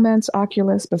any comments,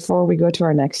 Oculus, before we go to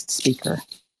our next speaker?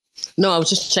 No, I was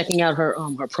just checking out her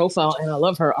profile, and I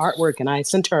love her artwork, and I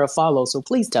sent her a follow, so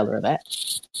please tell her that.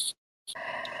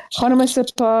 خانم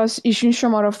سپاس ایشون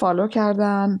شما رو فالو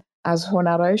کردن. از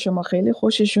هنرهای شما خیلی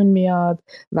خوششون میاد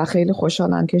و خیلی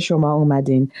خوشحالن که شما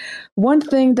اومدین. One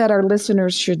thing that our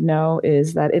listeners should know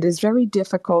is that it is very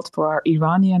difficult for our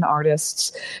Iranian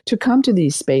artists to come to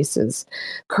these spaces.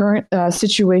 Current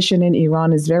situation in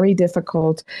Iran is very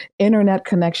difficult. Internet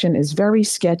connection is very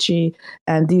sketchy,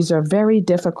 and these are very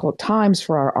difficult times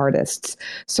for our artists.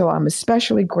 So I'm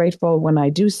especially grateful when I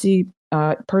do see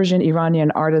Persian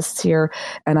Iranian artists here,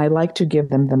 and I like to give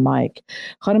them the mic.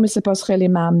 خانم سپاس خیلی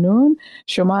ممنون.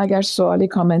 شما اگر سوالی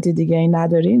کامنتی دیگه ای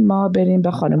ندارین ما بریم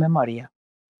به خانم ماریا.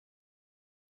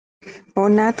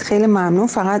 نه خیلی ممنون.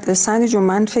 فقط سندی جون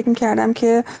من فکر می‌کردم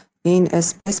که این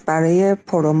اسپیس برای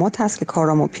پروموت هست که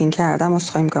کارامو پین کردم.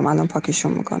 عذرخواهی می‌کنم الان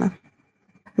پاکشون می‌کنم.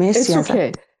 مرسی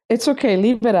ازت. It's okay.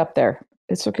 Leave it up there.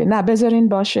 It's okay. نه بذارین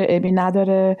باشه. عیبی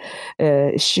نداره.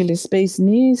 شیل اسپیس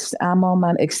نیست، اما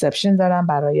من اکسپشن دارم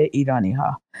برای ایرانی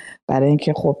ها. برای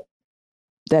اینکه خب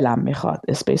دلم میخواد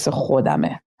اسپیس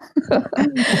خودمه.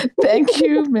 Thank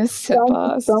you, Miss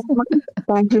Sepas.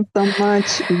 Thank you so much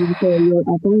for your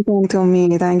attention to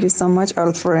me. Thank you so much,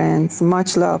 old friends.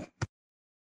 Much love.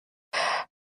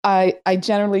 I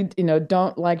generally,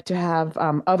 don't like to have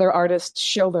other artists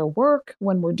show their work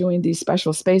when we're doing these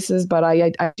special spaces, but I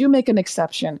do make an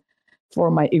exception for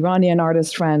my Iranian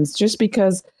artist friends, just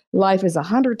because life is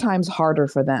 100 times harder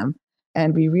for them.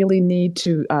 And we really need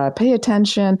to pay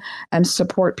attention and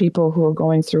support people who are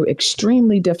going through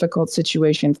extremely difficult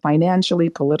situations financially,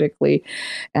 politically.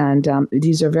 And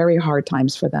these are very hard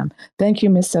times for them. Thank you,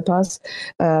 Ms. Sepas.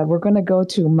 We're going to go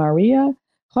to Maria.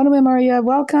 Khانم Maria,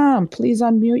 welcome. Please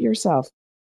unmute yourself.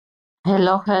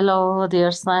 Hello,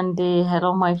 dear Sandy.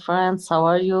 Hello, my friends. How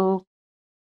are you?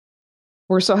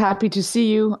 We're so happy to see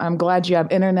you. I'm glad you have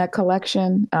internet collection.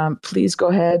 Please go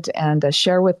ahead and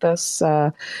share with us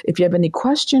if you have any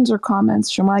questions or comments.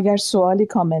 شما اگر سوالی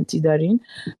کامنتی دارین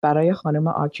برای خانم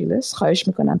آکیولس خواهش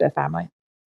میکنم بفرمایید.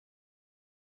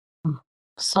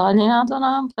 سوالی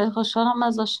ندارم. خیلی خوشحالم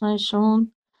از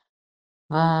آشنایشون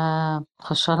و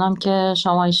خوشحالم که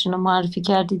شما ایشونو معرفی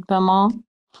کردید به ما.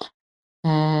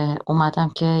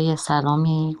 اومدم که یه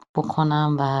سلامی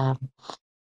بکنم و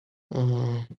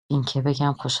این که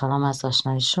بگم خوشحالم از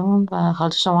آشنایشون و حال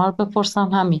شما رو بپرسم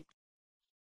همین.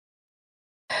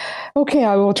 Okay,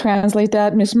 I will translate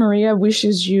that. Miss Maria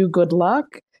wishes you good luck.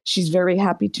 She's very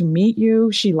happy to meet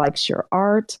you. She likes your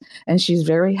art, and she's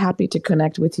very happy to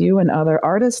connect with you and other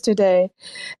artists today.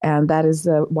 And that is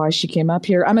why she came up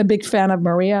here. I'm a big fan of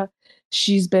Maria.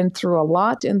 She's been through a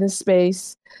lot in this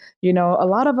space. You know, a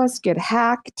lot of us get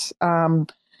hacked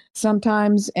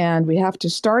sometimes, and we have to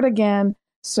start again.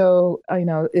 So, you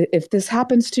know, if this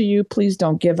happens to you, please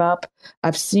don't give up.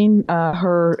 I've seen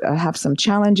her have some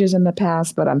challenges in the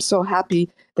past, but I'm so happy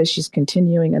that she's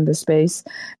continuing in the space.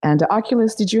 And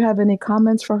Oculus, did you have any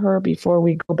comments for her before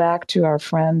we go back to our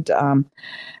friend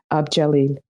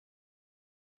Abjalil?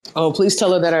 Oh, please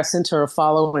tell her that I sent her a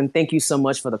follow, and thank you so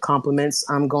much for the compliments.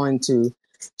 I'm going to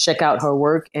check out her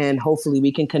work, and hopefully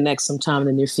we can connect sometime in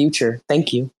the near future.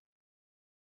 Thank you.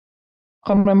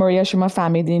 خانم ماریا شما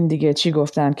فهمیدین دیگه چی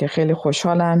گفتن که خیلی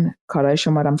خوشحالن کارهای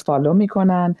شما رو فالو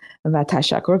میکنن و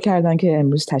تشکر کردن که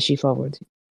امروز تشریف آوردید.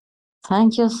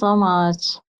 Thank you so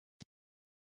much.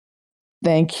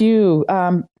 Thank you.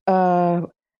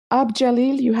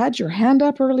 Abjalil, you had your hand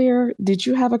up earlier. Did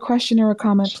you have a question or a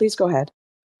comment? Please go ahead.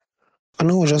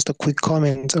 No, just a quick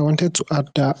comment. I wanted to add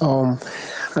that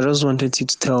I just wanted you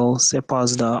to tell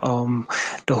Sepas that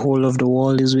the whole of the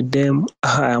world is with them.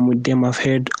 I am with them. I've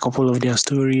heard a couple of their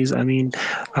stories. I mean,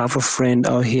 I have a friend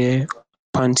out here,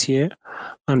 Pantier,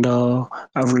 and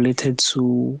I've related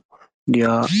to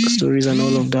their stories and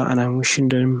all of that, and I'm wishing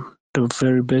them the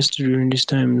very best during these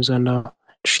times and to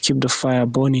keep the fire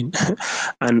burning.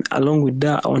 And along with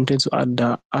that, I wanted to add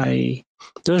that I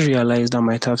just realized I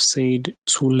might have said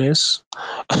too less.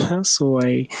 So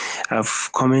I have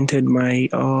commented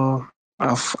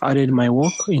I've added my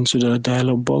work into the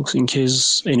dialogue box in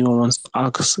case anyone wants to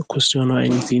ask a question or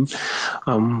anything.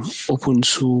 I'm open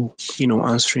to,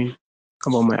 answering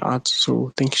about my art. So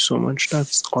thank you so much.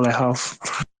 That's all I have.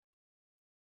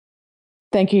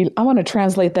 Thank you. I want to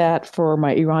translate that for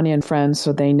my Iranian friends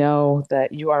so they know that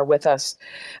you are with us.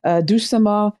 دوست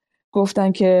ما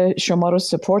گفتن که شما رو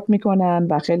سپورت میکنن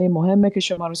و خیلی مهمه که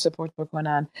شما رو سپورت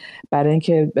بکنن برای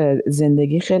اینکه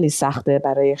زندگی خیلی سخته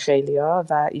برای خیلیا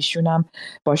و ایشون هم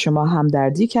با شما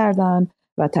همدردی کردن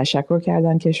و تشکر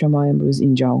کردن که شما امروز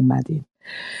اینجا اومدید.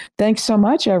 Thanks so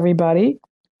much, everybody.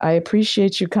 I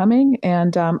appreciate you coming,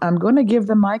 and I'm going to give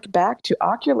the mic back to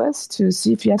Oculus to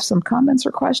see if you have some comments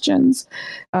or questions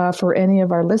for any of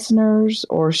our listeners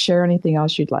or share anything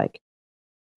else you'd like.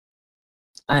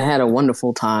 I had a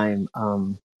wonderful time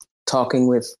talking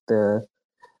with the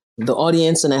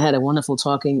audience, and I had a wonderful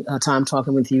time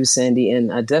talking with you, Sandy. And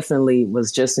I definitely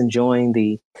was just enjoying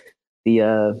the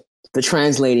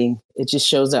translating. It just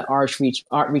shows that art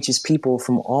reaches people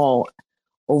from all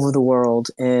over the world,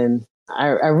 and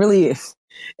I really,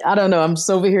 I don't know, I'm just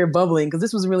over here bubbling because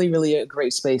this was really, really a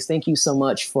great space. Thank you so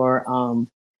much for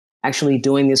actually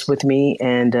doing this with me.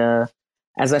 And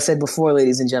as I said before,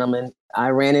 ladies and gentlemen, I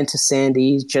ran into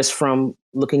Sandy just from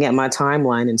looking at my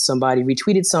timeline, and somebody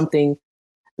retweeted something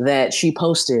that she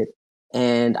posted,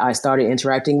 and I started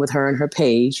interacting with her on her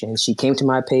page, and she came to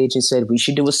my page and said, we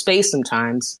should do a space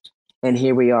sometimes. And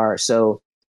here we are. So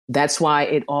that's why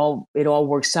it all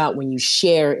works out when you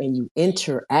share and you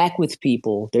interact with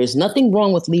people. There's nothing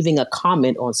wrong with leaving a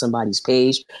comment on somebody's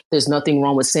page. There's nothing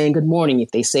wrong with saying good morning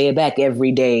if they say it back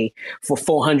every day for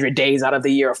 400 days out of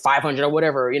the year or 500 or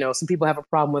whatever. Some people have a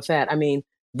problem with that. I mean,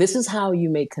 this is how you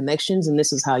make connections and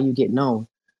this is how you get known.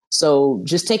 So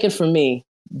just take it from me.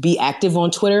 Be active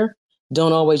on Twitter.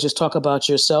 Don't always just talk about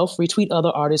yourself. Retweet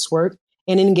other artists' work.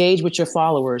 And engage with your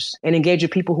followers and engage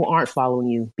with people who aren't following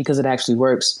you because it actually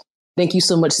works. Thank you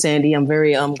so much, Sandy. I'm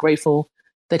very grateful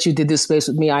that you did this space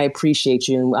with me. I appreciate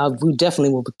you. And we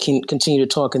definitely will continue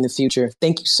to talk in the future.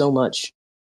 Thank you so much.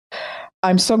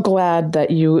 I'm so glad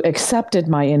that you accepted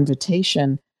my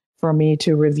invitation for me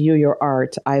to review your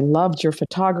art. I loved your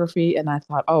photography and I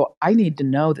thought, I need to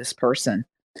know this person.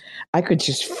 I could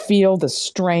just feel the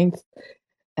strength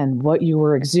and what you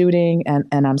were exuding. And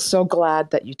I'm so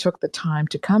glad that you took the time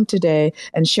to come today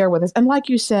and share with us. And like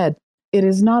you said, it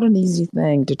is not an easy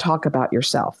thing to talk about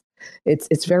yourself.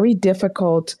 It's very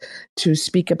difficult to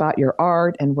speak about your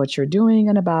art and what you're doing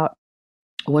and about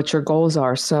what your goals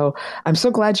are. So I'm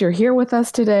so glad you're here with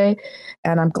us today,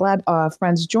 and I'm glad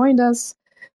friends joined us.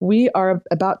 We are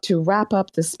about to wrap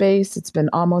up the space. It's been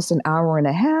almost an hour and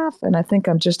a half, and I think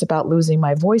I'm just about losing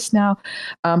my voice now.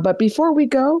 But before we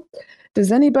go,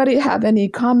 does anybody have any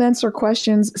comments or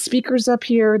questions? Speakers up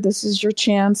here, this is your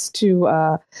chance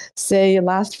to say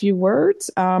last few words.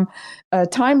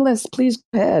 Timeless, please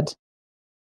go ahead.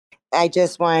 I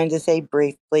just wanted to say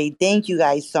briefly, thank you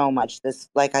guys so much. This,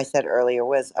 like I said earlier,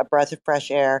 was a breath of fresh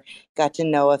air. Got to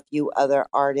know a few other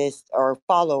artists or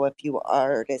follow a few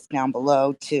artists down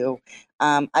below too.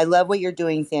 I love what you're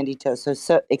doing, Sandy Toe.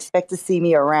 So expect to see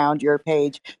me around your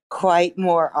page quite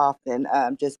more often,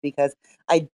 just because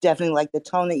I definitely like the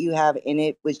tone that you have in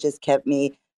it, which just kept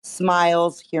me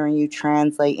smiles hearing you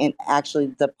translate, and actually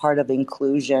the part of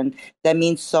inclusion that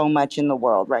means so much in the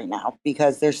world right now,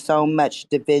 because there's so much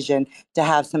division. To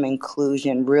have some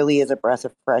inclusion really is a breath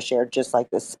of fresh air, just like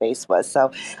this space was.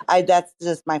 So that's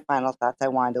just my final thoughts I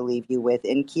wanted to leave you with,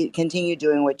 and continue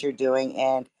doing what you're doing,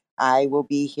 and I will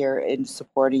be here and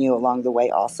supporting you along the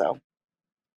way also.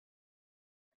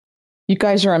 You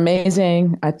guys are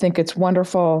amazing. I think it's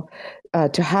wonderful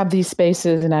to have these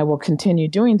spaces, and I will continue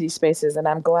doing these spaces, and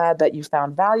I'm glad that you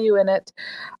found value in it.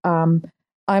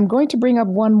 I'm going to bring up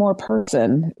one more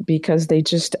person because they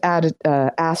just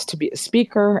asked to be a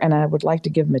speaker, and I would like to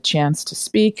give them a chance to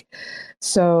speak.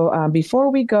 So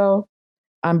before we go,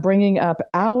 I'm bringing up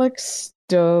Alex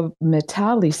de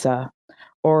Metalisa,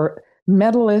 or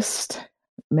Medalista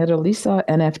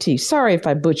NFT. Sorry if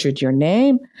I butchered your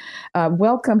name.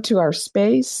 Welcome to our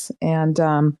space, and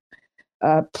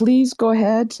please go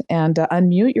ahead and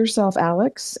unmute yourself,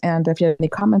 Alex. And if you have any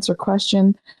comments or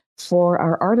questions for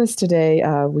our artist today,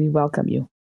 we welcome you.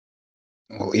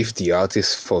 Well, if the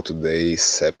artist for today is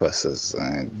Cephas,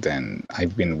 then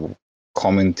I've been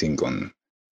commenting on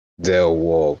their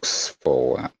works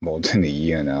for more than a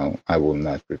year now. I will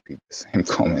not repeat the same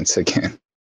comments again.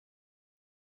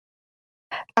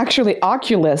 Actually,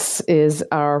 Oculus is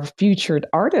our featured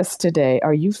artist today.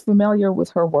 Are you familiar with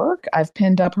her work? I've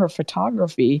pinned up her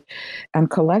photography and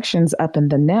collections up in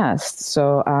the nest.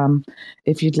 So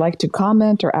if you'd like to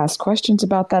comment or ask questions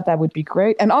about that, that would be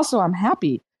great. And also, I'm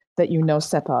happy that you know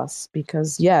Cephas,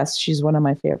 because, yes, she's one of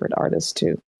my favorite artists,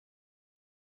 too.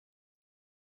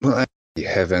 Well, I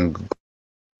haven't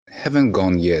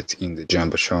gone yet in the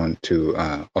Jumbotron to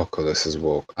Oculus's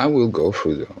work. I will go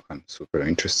through, though. I'm super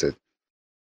interested.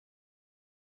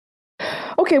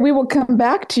 Okay, we will come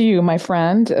back to you, my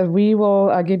friend. We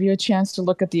will give you a chance to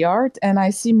look at the art. And I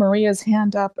see Maria's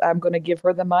hand up. I'm going to give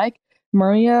her the mic.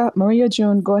 Maria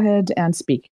June, go ahead and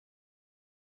speak.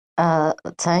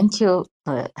 Thank you.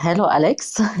 Hello,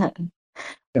 Alex.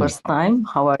 First time,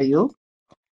 how are you?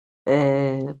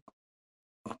 Dear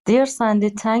Sandy,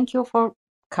 thank you for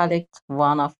collect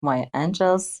one of my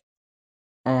angels.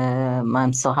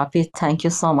 I'm so happy. Thank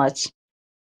you so much.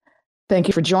 Thank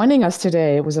you for joining us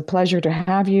today. It was a pleasure to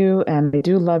have you, and I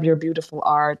do love your beautiful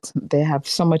art. They have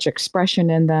so much expression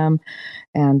in them,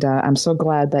 and I'm so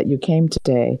glad that you came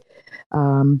today.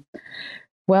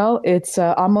 Well, it's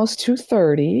almost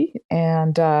 2:30,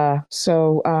 and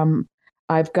so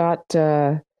I've got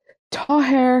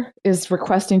Taher is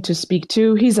requesting to speak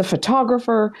too. He's a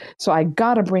photographer, so I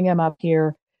got to bring him up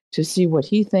here to see what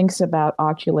he thinks about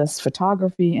Oculus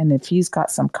photography and if he's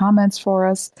got some comments for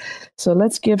us. So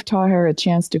let's give Taher a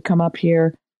chance to come up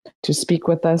here to speak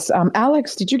with us.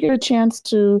 Alex, did you get a chance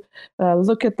to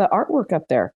look at the artwork up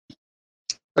there?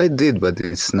 I did, but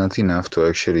it's not enough to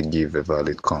actually give a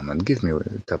valid comment. Give me a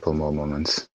couple more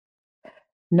moments.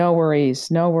 No worries.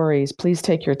 Please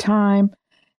take your time.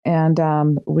 And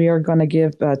we are going to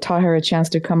give Taher a chance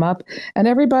to come up. And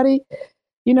everybody,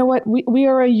 you know what? We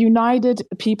are a united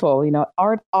people. You know,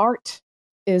 art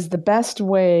is the best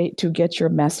way to get your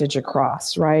message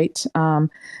across, right?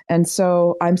 And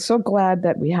so I'm so glad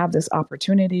that we have this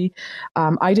opportunity.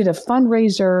 I did a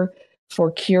fundraiser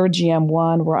for Cure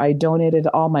GM1 where I donated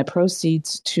all my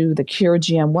proceeds to the Cure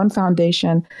GM1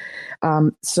 Foundation.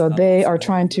 So they are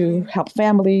trying to help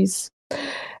families.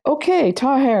 Okay,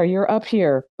 Taher, you're up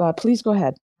here. Please go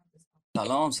ahead.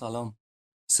 سلام.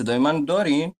 صدای من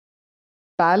دارین؟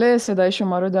 بله، صدای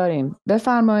شما رو داریم.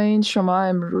 بفرمایید شما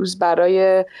امروز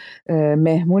برای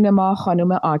مهمون ما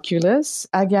خانم آکیولس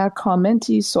اگر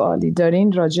کامنتی سوالی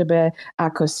دارین راجع به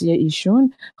عکاسی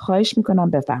ایشون خواهش میکنم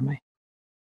بفرمایید.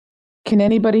 Can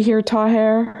anybody hear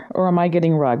Taher, or am I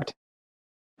getting rugged?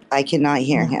 I cannot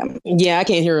hear him. Yeah, I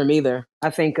can't hear him either. I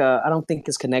don't think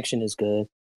his connection is good.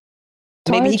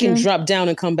 Maybe he can drop down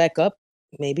and come back up.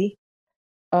 Maybe.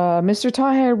 Mr.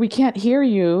 Taher, we can't hear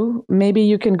you. Maybe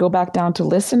you can go back down to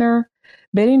listener.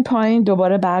 برین پایین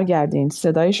دوباره برگردین.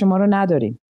 صدای شما رو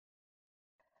نداریم.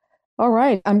 All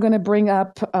right, I'm going to bring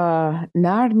up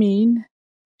Narmeen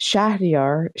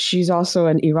Shahriar. She's also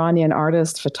an Iranian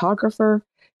artist, photographer.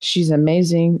 She's an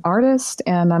amazing artist,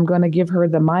 and I'm going to give her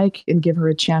the mic and give her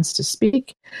a chance to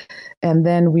speak. And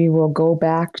then we will go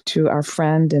back to our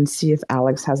friend and see if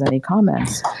Alex has any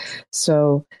comments.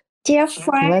 So, dear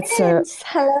friends,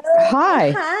 hello.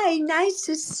 Hi. Hi, nice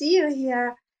to see you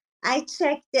here. I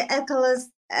checked the Oculus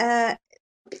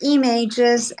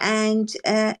images, and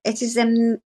it is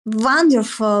a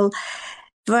wonderful,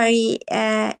 very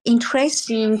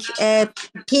interesting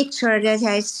picture that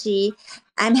I see.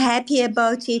 I'm happy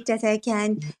about it that I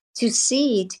can to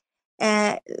see it.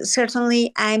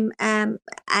 Certainly, I'm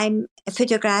a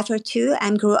photographer too.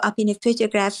 I grew up in a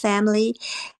photograph family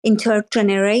in third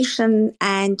generation,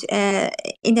 and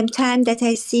in the time that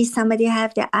I see somebody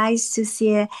have the eyes to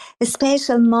see a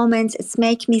special moment, it's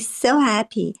make me so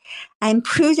happy. I'm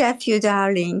proud of you,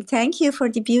 darling. Thank you for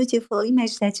the beautiful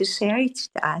image that you shared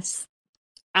with us.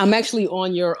 I'm actually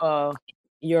on your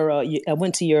I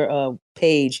went to your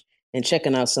page and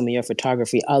checking out some of your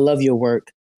photography. I love your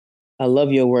work. I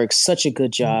love your work. Such a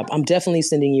good job. I'm definitely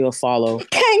sending you a follow.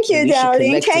 Thank you,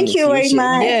 darling. Thank you very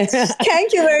much. Yeah.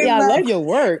 Thank you very much. Yeah, I love your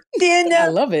work. Do you know, I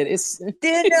love it. It's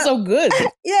so good.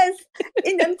 Yes.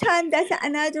 In the time that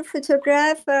another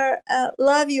photographer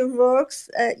love your works,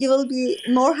 you will be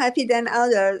more happy than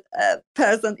other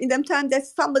person. In the time that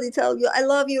somebody tell you, I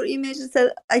love your images,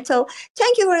 I tell,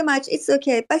 thank you very much. It's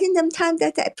okay. But in the time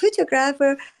that a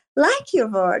photographer like your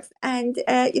works, and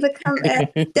you become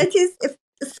that is a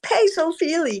special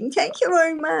feeling. Thank you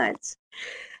very much.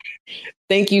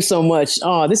 Thank you so much.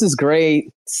 Oh, this is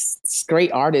great. It's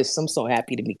great artists. I'm so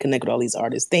happy to be connected with all these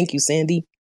artists. Thank you, Sandy.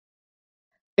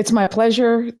 It's my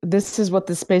pleasure. This is what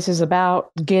this space is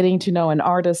about, getting to know an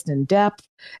artist in depth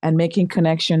and making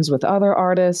connections with other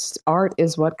artists. Art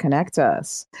is what connects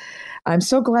us. I'm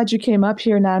so glad you came up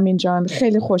here, Narmeen Jan.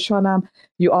 خیلی خوشحالم.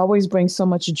 You always bring so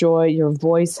much joy. Your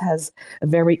voice has a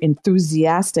very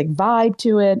enthusiastic vibe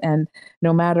to it. And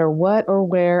no matter what or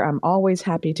where, I'm always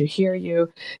happy to hear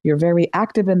you. You're very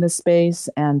active in the space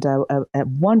and a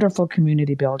wonderful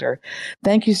community builder.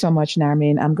 Thank you so much,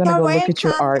 Narmeen. I'm going to go look at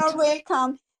your art. You're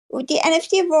welcome. The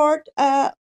NFT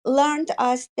world learned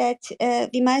us that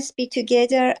we must be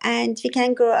together and we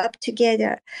can grow up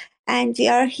together. And we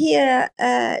are here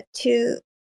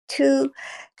to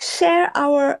share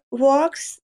our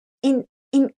works in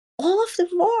all of the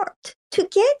world.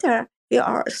 Together we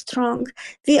are strong.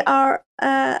 We are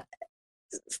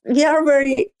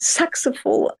very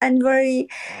successful and very,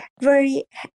 very.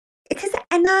 It is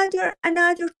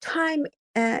another time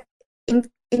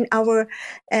in our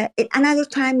another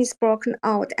time is broken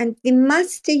out, and we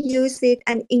must use it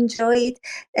and enjoy it.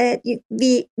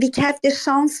 We have the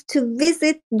chance to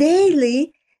visit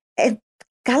daily a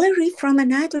gallery from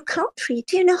another country.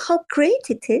 Do you know how great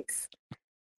it is?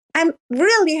 I'm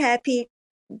really happy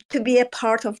to be a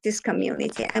part of this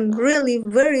community. I'm really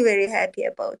very, very happy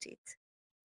about it.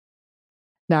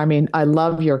 Now, I mean, I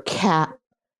love your cat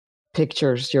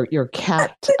pictures, your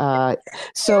cat.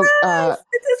 So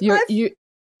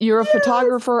you're a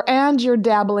photographer and you're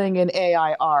dabbling in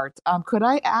AI art. Could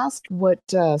I ask what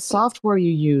software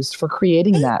you used for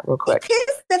creating that real quick? It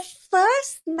is the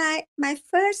first, my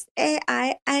first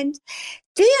AI. And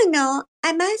do you know,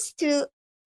 I must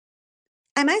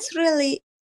really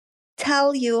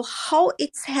tell you how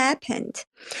it's happened.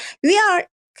 We are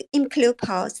in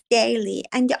Clubhouse daily,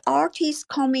 and the artists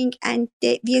coming, and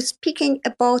we are speaking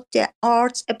about the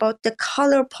arts, about the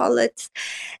color palettes,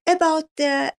 about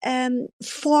the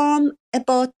form,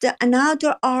 about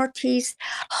another artist,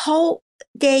 how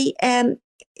they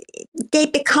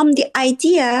become the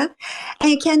idea,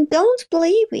 and don't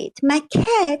believe it. My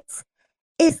cat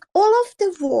is all of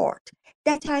the word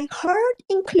that I heard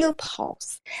in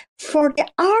Clubhouse for the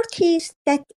artists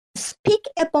that speak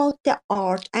about the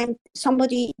art, and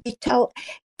somebody will tell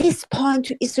this point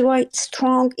is very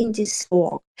strong in this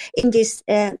work, in this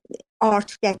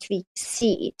art that we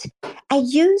see it. I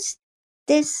use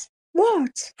this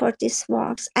words for these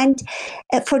works and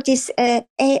for this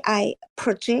AI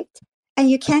project, and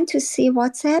you can to see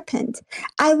what's happened.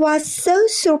 I was so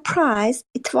surprised.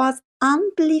 It was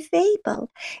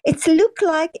unbelievable. It looked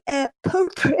like a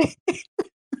portrait.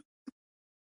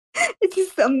 It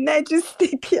is so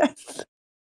majestic, yes.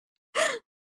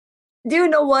 Do you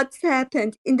know what's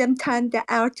happened in the time the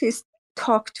artists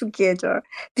talk together?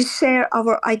 We share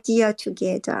our idea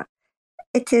together.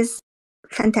 It is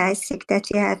fantastic that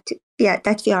we have to,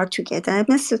 that we are together. I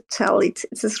must tell it.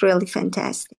 It is really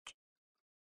fantastic.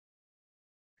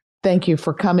 Thank you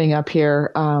for coming up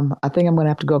here. I think I'm going to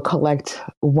have to go collect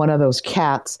one of those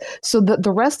cats. So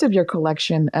the rest of your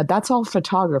collection, that's all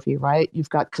photography, right? You've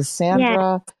got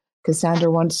Cassandra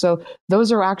one. So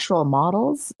those are actual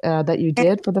models that you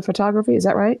did for the photography. Is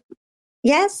that right?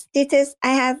 Yes, this is. I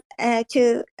have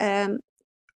two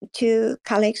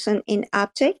collection in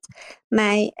object.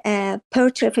 My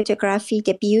portrait photography,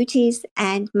 the beauties,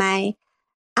 and my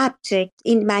object.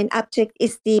 In my object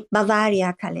is the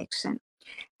Bavaria collection.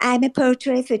 I'm a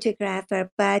portrait photographer,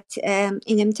 but in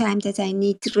the time that I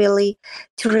need really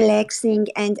to relaxing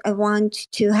and I want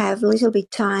to have a little bit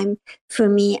time for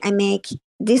me, I make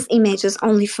these images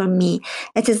only for me.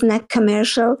 It is not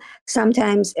commercial.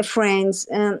 Sometimes friends,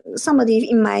 somebody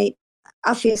in my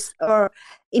office or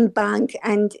in bank,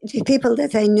 and the people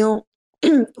that I know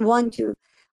want to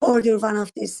order one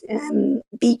of these,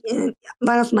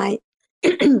 one of my,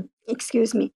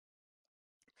 excuse me,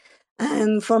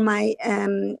 for my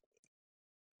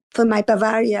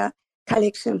Bavaria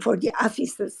collection for the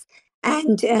offices,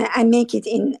 and I make it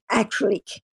in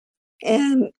acrylic.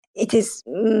 It is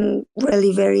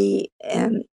really very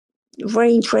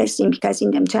very interesting because in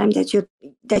the time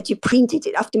that you printed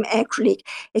it off the acrylic,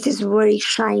 it is very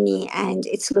shiny and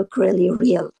it's look really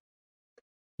real.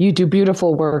 You do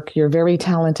beautiful work. You're a very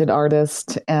talented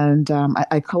artist, and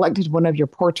I collected one of your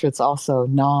portraits also,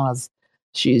 Naz.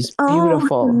 She's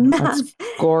beautiful. Oh, That's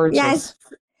gorgeous.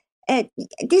 Yes.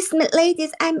 These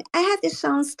ladies, I have the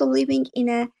chance to living in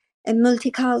a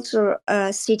multicultural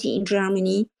city in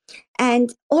Germany,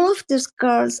 and all of these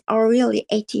girls are really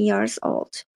 18 years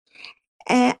old.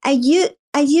 I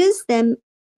use them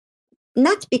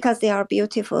not because they are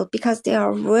beautiful, because they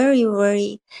are very,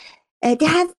 very. They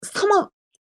have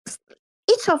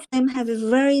each of them have a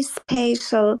very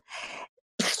special,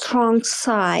 strong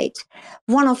side.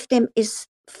 One of them is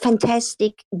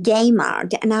fantastic gamer.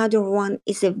 The another one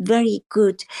is a very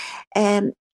good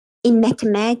in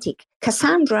mathematics.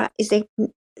 Cassandra is a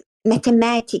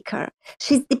mathematician.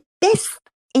 She's the best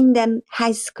in the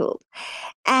high school.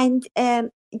 And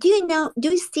do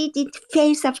you see the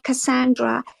face of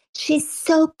Cassandra? She's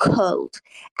so cold.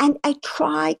 And I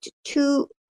tried to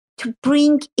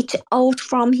bring it out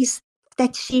from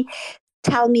that she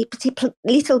tell me a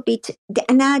little bit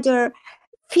another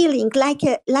feeling like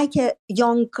a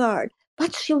young girl,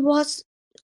 but she was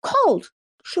cold.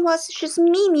 She's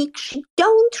mimic. She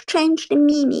don't change the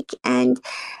mimic, and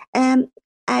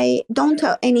I don't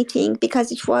tell anything because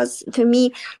it was for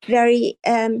me very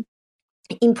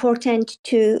important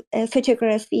to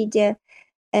photography the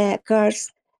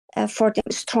girls for the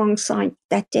strong side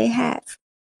that they have.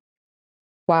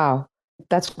 Wow.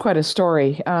 That's quite a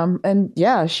story. And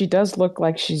yeah, she does look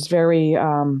like she's very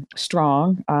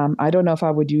strong. I don't know if I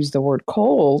would use the word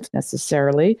cold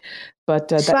necessarily,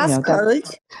 but she was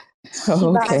cold. She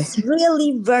was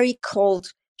really very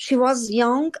cold. She was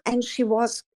young and she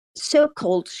was so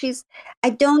cold.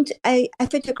 I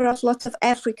photograph lots of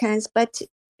Africans, but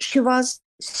she was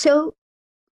so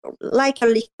like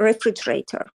a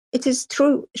refrigerator. It is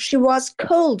true. She was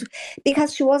cold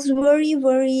because she was very,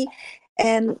 very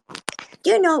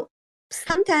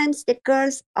sometimes the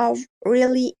girls are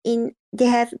really they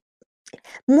have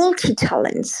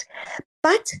multi-talents,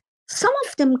 but some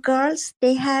of them girls,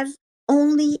 they have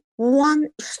only one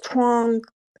strong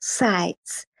side.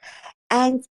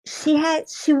 And she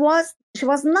was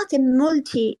not a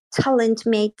multi-talent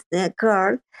made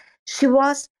girl. She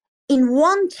was in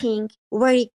one thing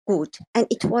very good, and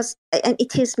it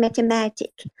is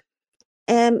mathematics.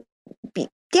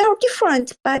 They are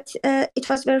different, but it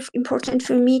was very important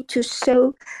for me to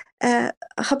show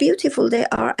how beautiful they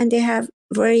are, and they have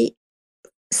very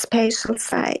special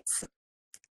sides.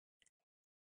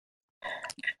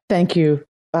 Thank you.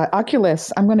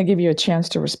 Oculus, I'm going to give you a chance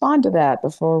to respond to that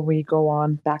before we go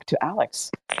on back to Alex.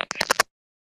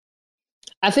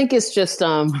 I think it's just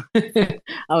I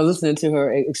was listening to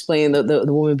her explain the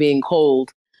woman being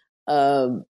cold,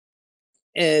 and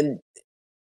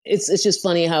it's just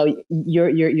funny how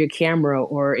your camera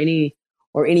or any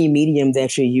medium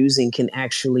that you're using can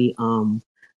actually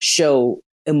show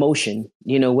emotion.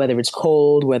 Whether it's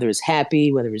cold, whether it's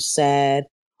happy, whether it's sad,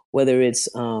 whether it's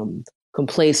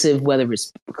complacent, whether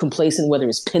it's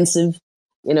pensive.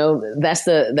 That's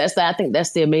I think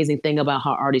that's the amazing thing about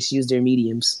how artists use their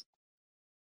mediums.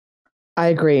 I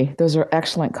agree. Those are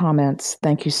excellent comments.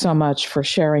 Thank you so much for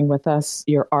sharing with us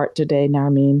your art today,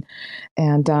 Narmeen.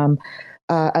 And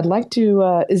I'd like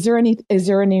to. Is there any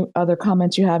other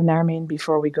comments you have, Narmeen,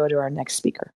 before we go to our next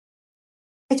speaker?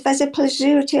 It was a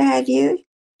pleasure to have you.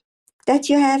 That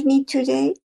you have me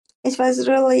today. It was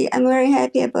really. I'm very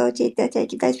happy about it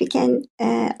that we can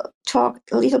talk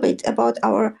a little bit about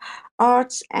our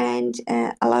arts, and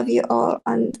I love you all,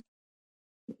 and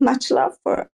much love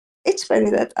for each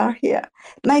that are here.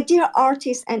 My dear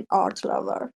artist and art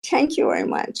lover, thank you very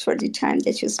much for the time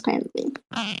that you spent with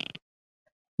me.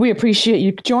 We appreciate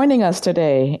you joining us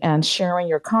today and sharing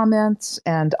your comments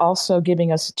and also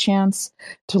giving us a chance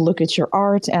to look at your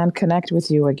art and connect with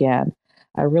you again.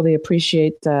 I really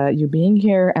appreciate you being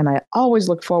here, and I always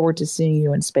look forward to seeing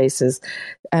you in spaces.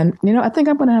 And, I think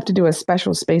I'm going to have to do a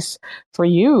special space for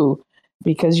you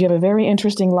because you have a very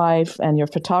interesting life and your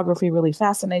photography really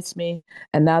fascinates me.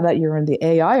 And now that you're in the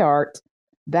AI art,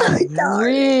 that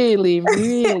really,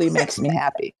 really makes me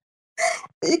happy.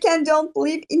 You don't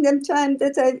believe in the time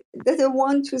that I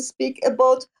want to speak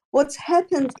about what's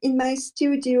happened in my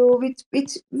studio with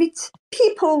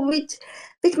people,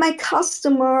 with my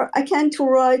customer. I can't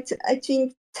write, I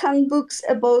think, 10 books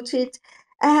about it.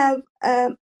 I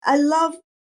love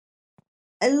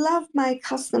my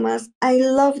customers. I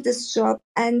love this job,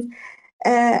 and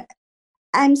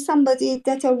I'm somebody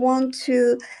that I want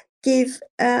to give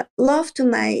love to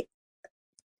my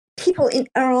people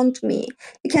around me.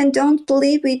 You don't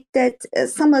believe it that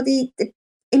somebody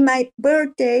in my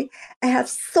birthday, I have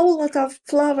so lot of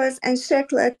flowers and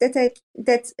chocolate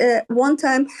that one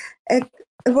time a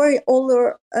very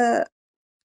older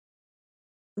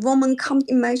woman come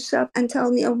in my shop and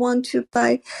tell me I want to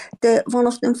buy one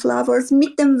of them flowers,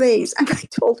 meet them ways, and I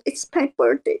told it's my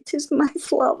birthday, it is my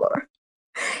flower.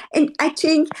 And I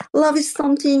think love is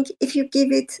something, if you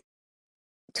give it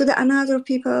to the another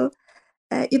people,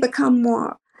 you become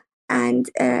more. And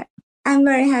I'm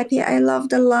very happy. I love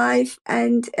the life,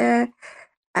 and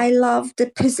I love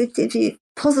the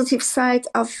positive side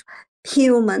of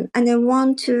human, and I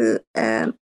want to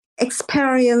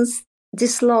experience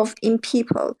this love in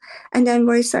people, and I'm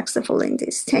very successful in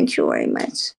this. Thank you very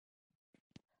much.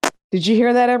 Did you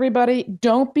hear that, everybody?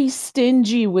 Don't be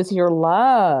stingy with your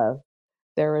love.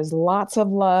 There is lots of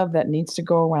love that needs to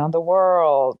go around the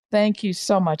world. Thank you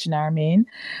so much, Narmeen.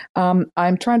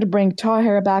 I'm trying to bring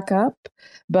Tahir back up,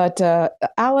 but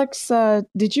Alex,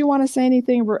 did you want to say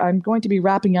anything? I'm going to be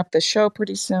wrapping up the show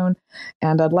pretty soon,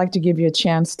 and I'd like to give you a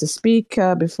chance to speak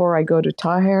before I go to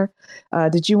Tahir.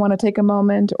 Did you want to take a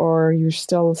moment, or are you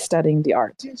still studying the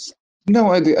art?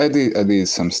 No, I did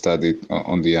some study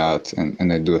on the art,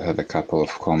 and I do have a couple of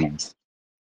comments.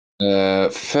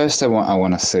 First, I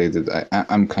want to say that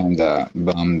I'm kind of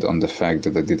bummed on the fact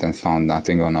that I didn't find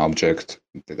nothing on object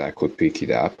that I could pick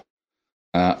it up.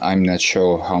 I'm not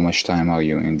sure how much time are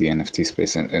you in the NFT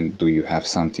space, and do you have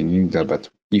something in there? But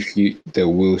if they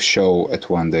will show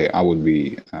at one day, I would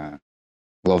be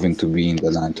loving to be in the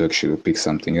line to actually pick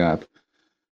something up.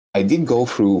 I did go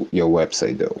through your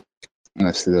website though, and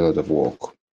I've seen a lot of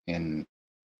work, and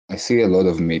I see a lot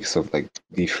of mix of like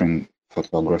different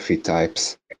photography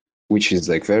types, which is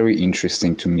like very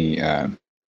interesting to me,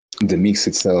 the mix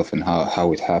itself and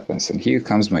how it happens. And here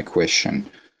comes my question.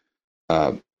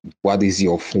 What is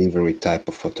your favorite type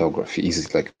of photography? Is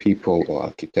it like people or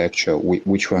architecture?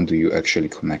 Which one do you actually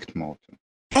connect more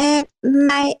to?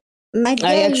 My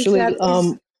I actually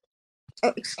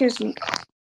excuse me.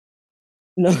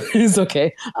 No, it's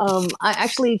okay. I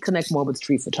actually connect more with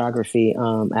street photography,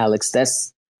 Alex.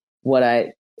 That's what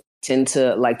I tend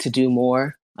to like to do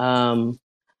more.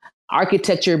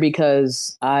 Architecture,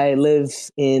 because I live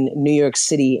in New York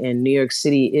City, and New York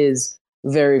City is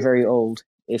very, very old,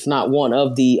 if not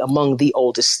among the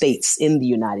oldest states in the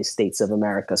United States of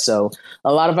America. So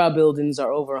a lot of our buildings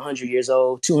are over 100 years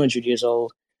old, 200 years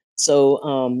old.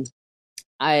 So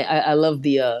I love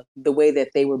the way that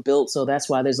they were built. So that's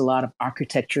why there's a lot of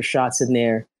architecture shots in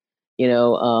there,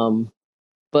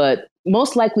 but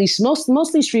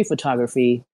mostly street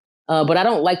photography. But I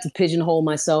don't like to pigeonhole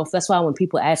myself. That's why when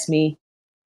people ask me,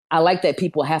 I like that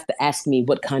people have to ask me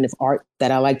what kind of art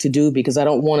that I like to do, because I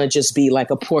don't want to just be like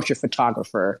a portrait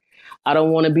photographer. I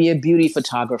don't want to be a beauty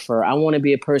photographer. I want to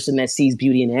be a person that sees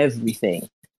beauty in everything.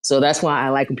 So that's why I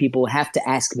like when people have to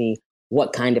ask me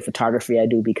what kind of photography I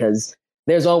do, because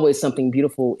there's always something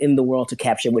beautiful in the world to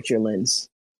capture with your lens.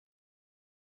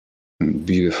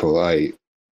 Beautiful. I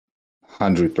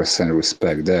 100%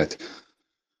 respect that.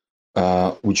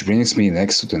 Which brings me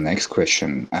next to the next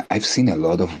question. I've seen a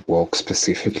lot of work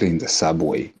specifically in the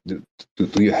subway. Do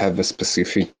you have a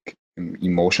specific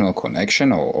emotional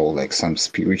connection or like some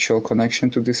spiritual connection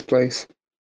to this place?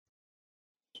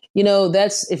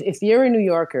 That's if you're a New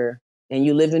Yorker and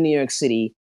you live in New York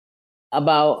City,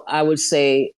 about, I would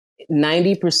say,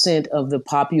 90% of the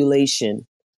population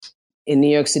in New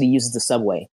York City uses the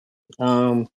subway.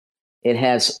 It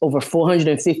has over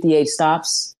 458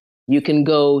 stops. You can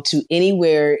go to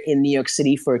anywhere in New York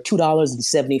City for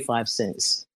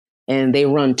 $2.75, and they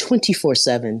run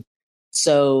 24/7.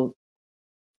 So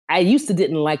I used to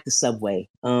didn't like the subway.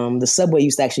 The subway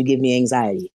used to actually give me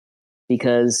anxiety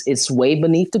because it's way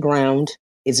beneath the ground.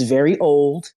 It's very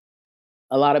old.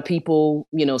 A lot of people,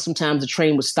 sometimes the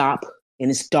train would stop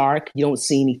and it's dark. You don't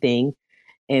see anything,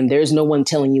 and there's no one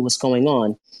telling you what's going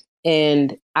on.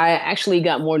 And I actually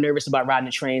got more nervous about riding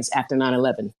the trains after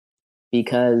 9/11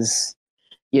 because,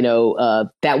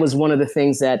 that was one of the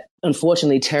things that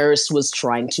unfortunately terrorists was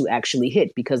trying to actually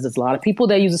hit, because there's a lot of people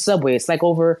that use the subway. It's like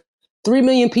over 3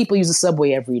 million people use the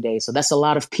subway every day. So that's a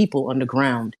lot of people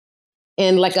underground.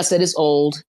 And like I said, it's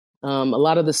old. A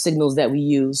lot of the signals that we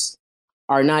use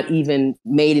are not even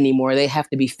made anymore. They have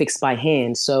to be fixed by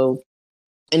hand. So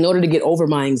in order to get over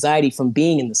my anxiety from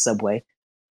being in the subway,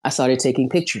 I started taking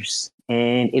pictures,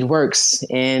 and it works.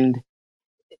 And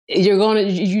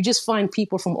you just find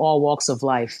people from all walks of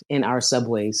life in our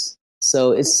subways.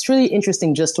 So it's really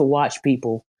interesting just to watch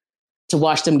people, to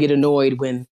watch them get annoyed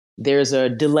when there's a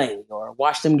delay, or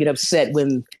watch them get upset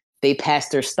when they pass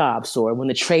their stops, or when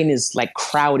the train is like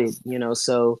crowded,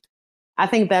 So I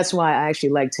think that's why I actually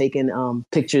like taking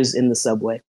pictures in the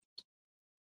subway.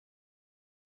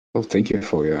 Well, thank you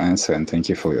for your answer, and thank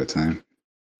you for your time.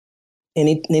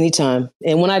 Anytime.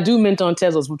 And when I do mint on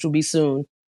Teslas, which will be soon,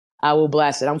 I will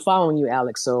blast it. I'm following you,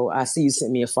 Alex, so I see you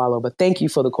sent me a follow, but thank you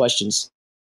for the questions.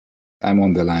 I'm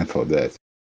on the line for that.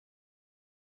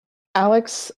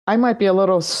 Alex, I might be a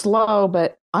little slow,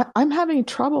 but I'm having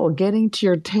trouble getting to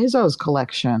your Tezos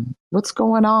collection. What's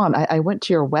going on? I went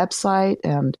to your website,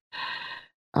 and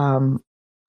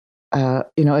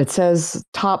it says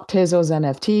top Tezos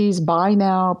NFTs, buy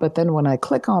now, but then when I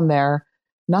click on there,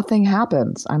 nothing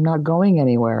happens. I'm not going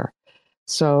anywhere.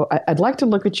 So I'd like to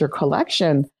look at your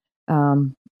collection.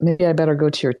 Maybe I better go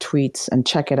to your tweets and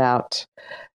check it out.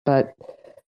 But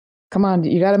come on,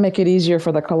 you got to make it easier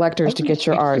for the collectors to get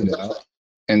your art.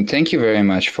 And thank you very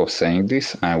much for saying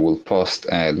this. I will post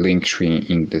a link tree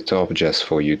in the top just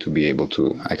for you to be able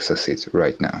to access it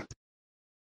right now.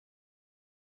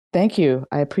 Thank you.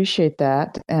 I appreciate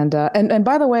that. And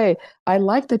by the way, I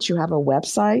like that you have a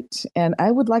website, and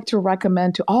I would like to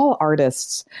recommend to all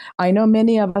artists. I know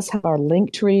many of us have our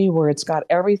link tree where it's got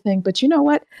everything, but you know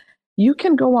what? You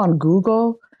can go on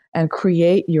Google and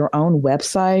create your own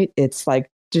website. It's like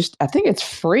I think it's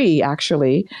free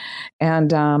actually.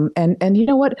 And you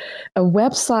know what? A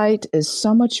website is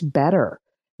so much better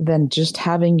than just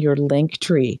having your link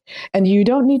tree. And you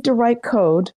don't need to write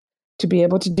code to be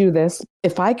able to do this.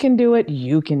 If I can do it,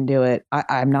 you can do it.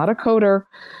 I'm not a coder.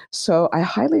 So I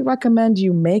highly recommend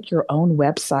you make your own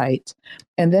website.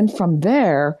 And then from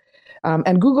there,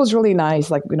 and Google's really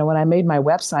nice. Like, when I made my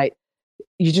website,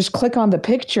 you just click on the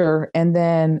picture, and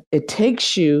then it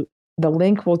takes you, the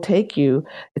link will take you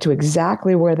to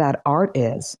exactly where that art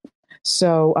is.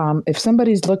 So if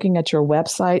somebody's looking at your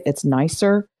website, it's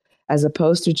nicer as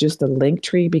opposed to just a link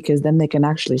tree, because then they can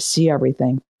actually see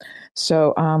everything.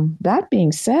 So that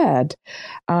being said,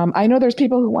 I know there's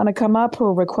people who want to come up who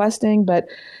are requesting, but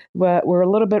we're a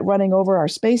little bit running over our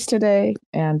space today,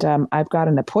 and I've got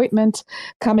an appointment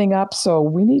coming up, so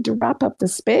we need to wrap up the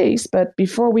space. But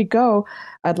before we go,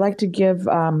 I'd like to give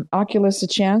Oculus a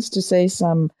chance to say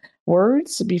some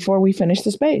words before we finish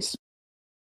the space.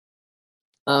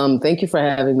 Thank you for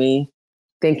having me.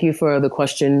 Thank you for the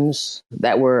questions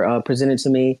that were presented to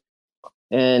me.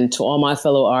 And to all my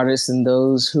fellow artists and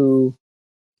those who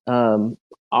haven't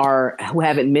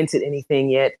minted anything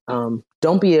yet,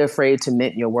 don't be afraid to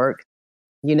mint your work.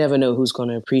 You never know who's going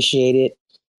to appreciate it.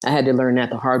 I had to learn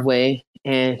that the hard way,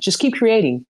 and just keep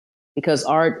creating, because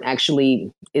art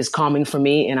actually is calming for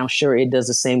me, and I'm sure it does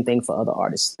the same thing for other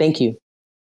artists. Thank you.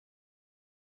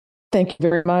 Thank you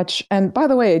very much. And by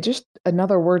the way, just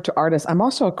another word to artists. I'm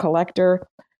also a collector.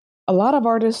 A lot of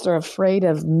artists are afraid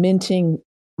of minting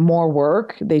more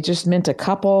work. They just mint a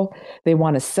couple. They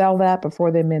want to sell that before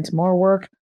they mint more work.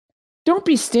 Don't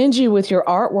be stingy with your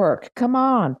artwork. Come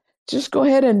on. Just go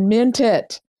ahead and mint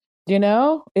it.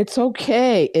 It's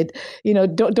okay.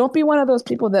 Don't be one of those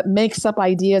people that makes up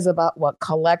ideas about what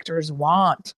collectors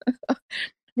want.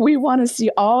 We want to see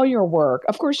all your work.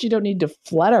 Of course, you don't need to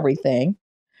flood everything,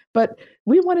 but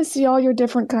we want to see all your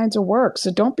different kinds of work.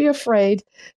 So don't be afraid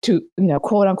to,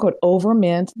 quote unquote, over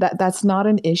mint. That's not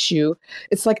an issue.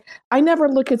 It's like, I never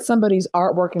look at somebody's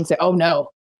artwork and say, oh no,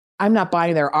 I'm not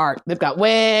buying their art. They've got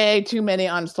way too many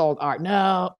unsold art.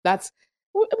 No,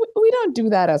 we don't do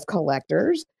that as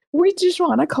collectors. We just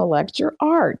want to collect your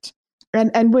art.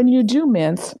 And when you do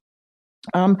mint,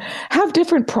 have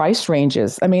different price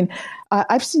ranges. I mean,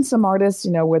 I've seen some artists,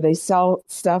 where they sell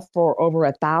stuff for over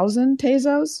 1,000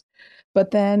 pesos,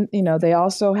 but then, they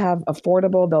also have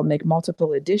affordable, they'll make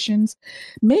multiple editions.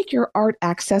 Make your art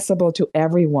accessible to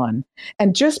everyone.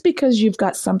 And just because you've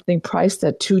got something priced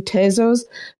at 2 pesos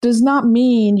does not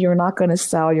mean you're not going to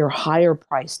sell your higher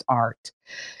priced art.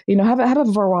 Have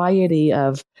a variety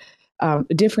of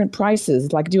different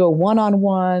prices, like do a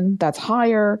one-on-one that's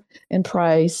higher in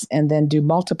price and then do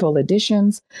multiple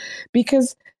editions,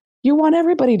 because you want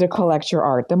everybody to collect your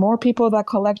art. The more people that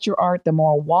collect your art, the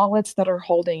more wallets that are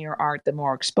holding your art, the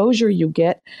more exposure you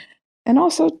get. And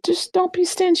also, just don't be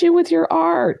stingy with your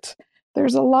art.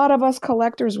 There's a lot of us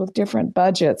collectors with different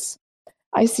budgets.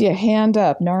 I see a hand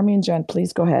up. Narmin Jan,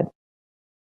 please go ahead.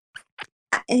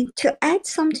 And to add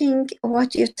something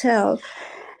what you tell,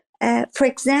 for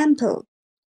example,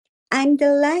 I'm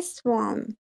the last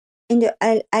one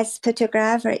as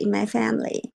photographer in my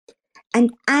family, and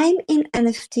I'm in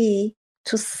NFT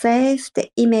to save the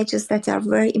images that are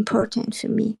very important to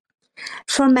me.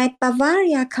 For my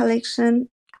Bavaria collection,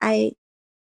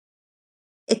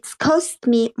 it's cost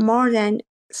me more than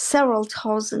several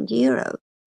thousand euros,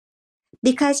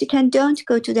 because you don't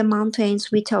go to the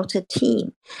mountains without a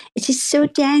team. It is so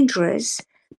dangerous.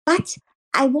 But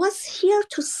I was here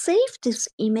to save this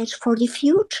image for the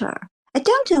future. I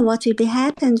don't know what will be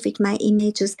happened with my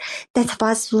images. That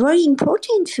was very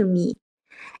important to me.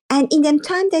 And in the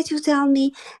time that you tell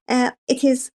me, it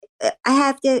is, I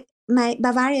have my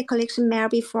Bavaria collection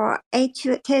maybe for 8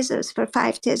 tesos, for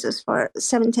 5 tesos, for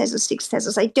 7 tesos, 6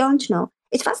 tesos. I don't know.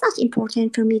 It was not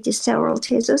important for me to several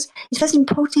tesos. It was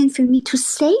important for me to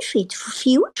save it for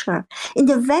future in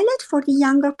the wallet for the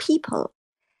younger people.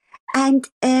 And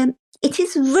it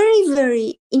is very,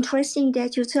 very interesting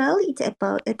that you tell it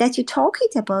about, that you talk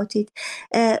it about it.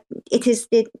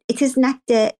 It is not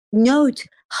the note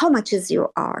how much is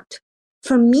your art.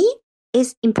 For me,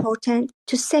 it's important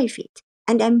to save it,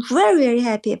 and I'm very, very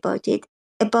happy about it.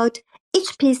 About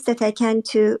each piece that I can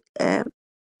to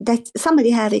that somebody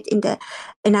have it in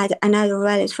another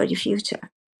wallet for the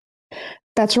future.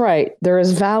 That's right. There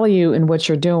is value in what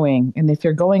you're doing. And if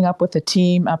you're going up with a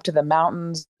team up to the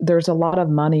mountains, there's a lot of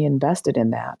money invested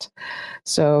in that.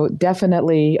 So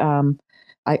definitely,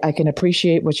 I can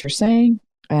appreciate what you're saying.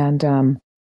 And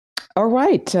all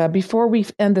right, before we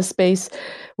end the space,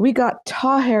 we got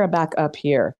Taher back up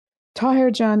here.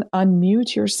 Taher Jan,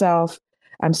 unmute yourself.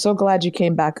 I'm so glad you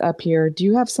came back up here. Do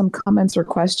you have some comments or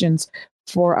questions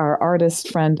for our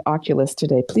artist friend Oculus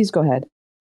today? Please go ahead.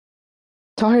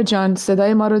 Taher Jan,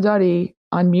 صدای ما رو داری؟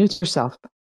 Unmute yourself.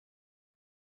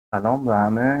 سلام به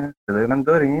همه. صدای من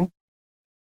دارین؟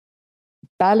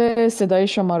 بله، صدای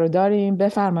شما رو داریم.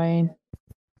 بفرمایین.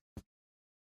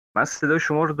 من صدای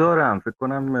شما رو دارم. فکر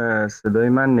کنم صدای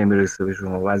من نمیرسه به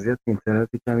شما. وضعیت اینترنت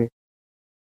کمی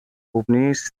خوب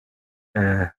نیست.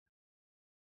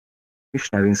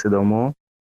 میشنوین صدامو؟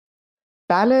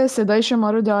 بله، صدای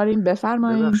شما رو داریم.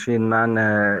 بفرمایین. ببخشید، من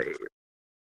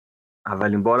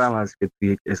اولین بارم هست که توی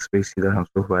یک اسپیسی دارم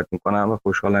صحبت میکنم و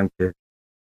خوشحالم که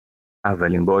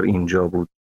اولین بار اینجا بود.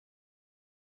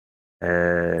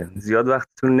 زیاد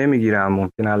وقتتون نمیگیرم.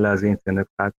 ممکنه لحظه اینترنت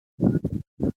قطع.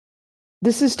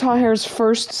 This is Taher's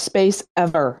first space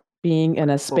ever being in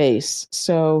a space.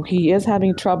 So he is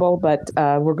having trouble, but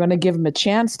we're going to give him a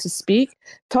chance to speak.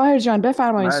 Taher Jan,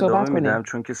 بفرمایید صحبت کنید. میدم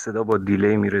چون که صدا با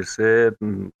دیلی میرسه،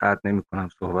 قطع نمی‌کنم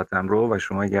صحبتم رو و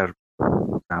شما اگر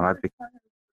زحمت بکشید.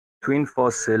 تو این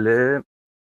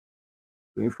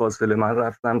فاصله من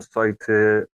رفتم سایت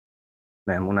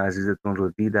مهمون عزیزتون رو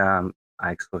دیدم،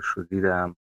 عکساش رو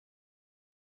دیدم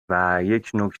و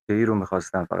یک نکته‌ای رو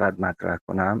می‌خواستم فقط مطرح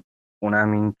کنم.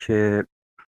 اونم این که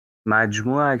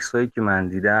مجموع عکسایی که من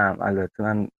دیدم، البته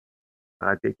من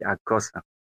فقط یک عکاسم،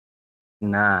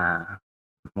 نه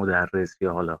مدرس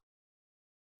یا حالا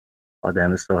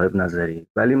آدم صاحب نظری،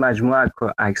 ولی مجموع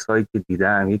عکسایی که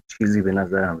دیدم یک چیزی به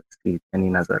نظرم رسید، یعنی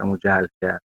نظرمو جلب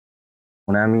کرد.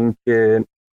 اونم این که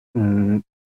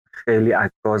خیلی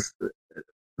عکاس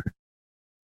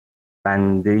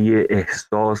بنده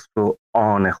احساس و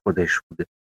آن خودش بوده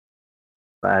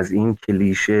و از این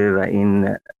کلیشه و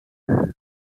این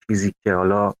چیزی که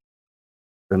حالا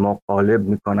به ما غالب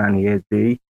میکنن یه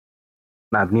عده‌ای،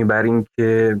 مبنی بر این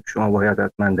که شما باید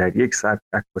حتما در یک ساعت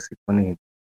عکاسی کنید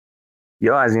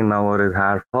یا از این موارد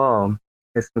حرفا،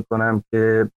 حس میکنم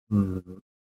که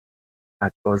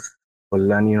عکاس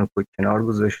کلا اینو کنار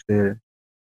گذاشته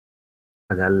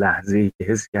و در لحظه‌ای که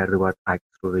حس کرده باید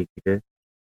عکس رو بگیره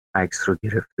عکس رو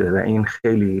گرفته و این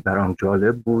خیلی برام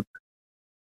جالب بود.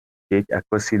 یک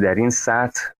عکاسی در این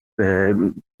سطح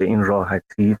به این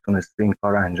راحتی تونسته این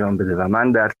کار رو انجام بده و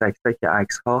من در تک تک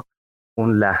عکس ها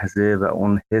اون لحظه و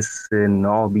اون حس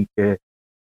نابی که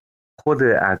خود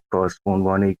عکاس به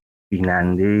عنوان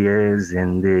بیننده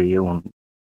زنده اون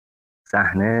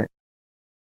صحنه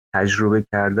تجربه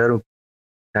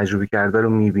کرده رو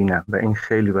میبینم و این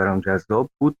خیلی برام جذاب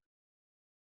بود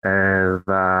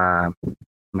و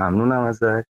ممنونم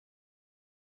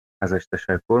ازش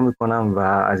تشکر میکنم و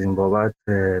از این بابت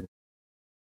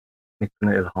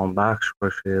میتونه الهام بخش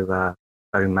باشه و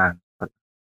برای من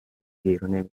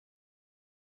رو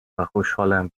و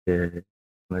خوشحالم که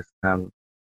تونستم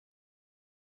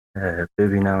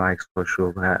ببینم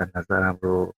عکساشو و نظرم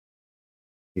رو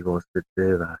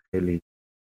بی‌واسطه و خیلی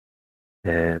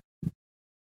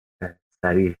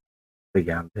سریع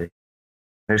بگم.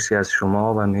 مرسی از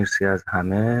شما و مرسی از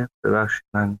همه. ببخشید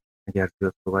من اگر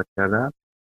زیاد صحبت کردم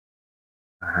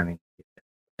و همین.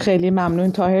 خیلی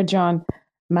ممنون طاهر جان.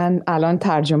 من الان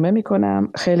ترجمه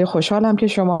میکنم. خیلی خوشحالم که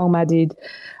شما اومدید.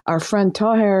 Our friend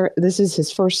Tahir, this is his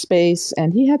first space,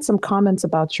 and he had some comments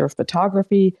about your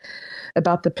photography,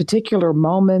 about the particular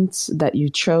moments that you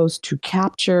chose to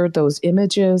capture those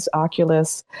images,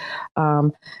 Oculus.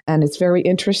 And it's very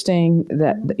interesting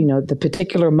that, you know, the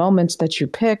particular moments that you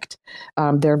picked,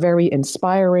 they're very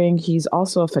inspiring. He's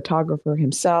also a photographer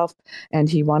himself, and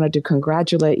he wanted to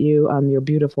congratulate you on your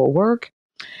beautiful work.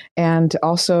 And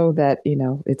also that, you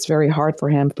know, it's very hard for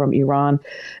him from Iran.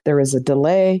 There is a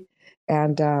delay.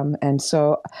 And so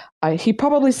he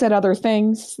probably said other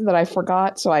things that I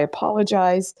forgot, so I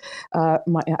apologize.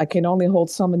 I can only hold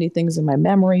so many things in my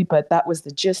memory, but that was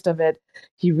the gist of it.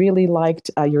 He really liked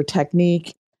your technique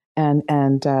and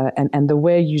the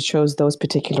way you chose those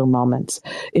particular moments.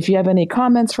 If you have any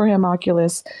comments for him,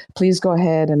 Oculus, please go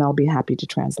ahead, and I'll be happy to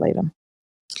translate them.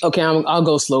 Okay, I'll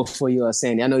go slow for you,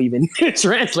 Sandy. I know you've been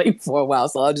translating for a while,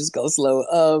 so I'll just go slow.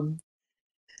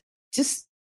 Just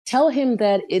tell him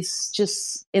that it's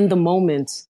just in the moment.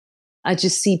 I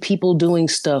just see people doing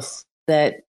stuff that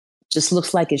just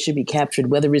looks like it should be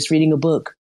captured, whether it's reading a book,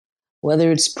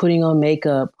 whether it's putting on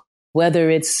makeup, whether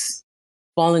it's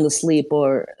falling asleep, or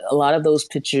a lot of those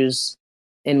pictures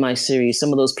in my series,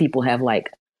 some of those people have like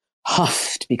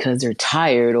huffed because they're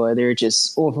tired or they're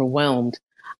just overwhelmed.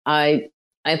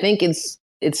 I think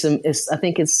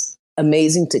it's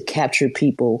amazing to capture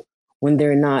people when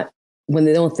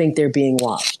they don't think they're being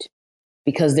watched,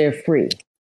 because they're free.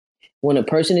 When a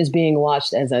person is being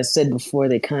watched, as I said before,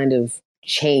 they kind of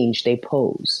change, they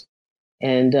pose.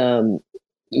 And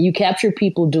you capture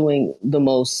people doing the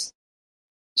most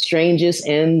strangest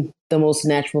and the most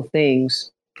natural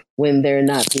things when they're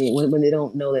not being, when they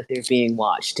don't know that they're being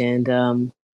watched. And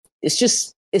it's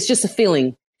just a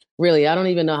feeling, really. I don't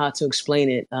even know how to explain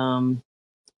it.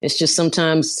 It's just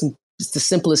sometimes it's the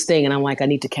simplest thing, and I'm like, I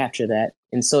need to capture that.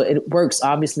 And so it works,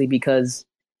 obviously, because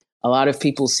a lot of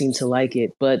people seem to like it,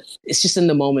 but it's just in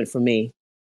the moment for me.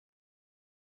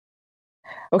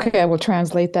 Okay, I will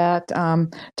translate that.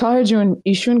 طاهر جون،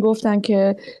 ایشون گفتن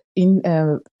که این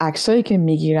عکسایی که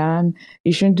میگیرن،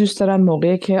 ایشون دوست دارن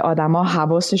موقعی که آدما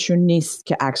حواسشون نیست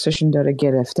که عکسشون داره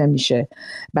گرفته میشه،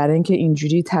 برای اینکه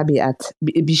اینجوری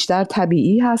بیشتر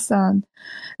طبیعی هستن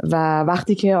و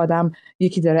وقتی که آدم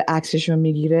یکی داره عکسشون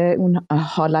میگیره اون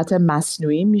حالت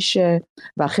مصنوعی میشه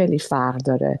و خیلی فرق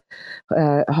داره.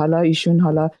 حالا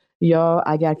ایشون یا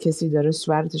اگر کسی داره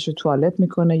صورتش رو توالت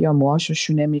میکنه یا موهاش رو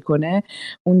شونه میکنه،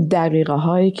 اون دقیقه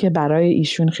هایی که برای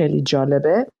ایشون خیلی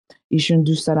جالبه، ایشون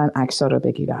دوست دارن عکس‌ها رو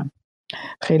بگیرن.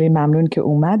 خیلی ممنون که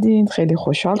اومدین. خیلی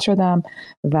خوشحال شدم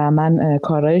و من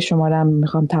کارهای شما رو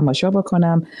میخوام تماشا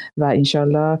بکنم و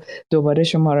انشالله دوباره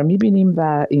شما رو میبینیم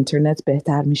و اینترنت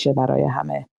بهتر میشه برای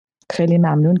همه. خیلی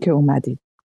ممنون که اومدین.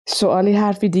 سوالی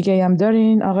حرفی دیگه هم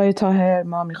دارین آقای طاهر؟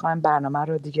 ما میخوایم برنامه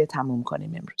رو دیگه تموم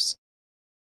کنیم امروز.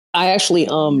 I actually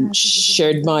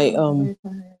shared my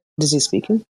is he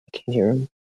speaking? I can't hear him.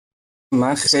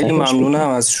 من خیلی ممنونم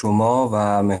از شما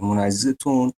و مهمون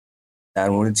عزیزتون. در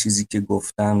مورد چیزی که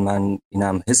گفتن من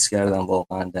اینم حس کردم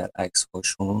واقعا در عکس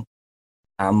هاشون،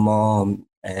 اما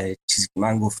چیزی که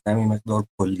من گفتم این مقدار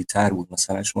کلی تر بود.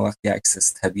 مثلا شما وقتی عکس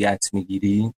از طبیعت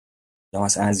میگیرین یا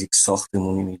مثلا از یک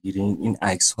ساختمونی میگیرین، این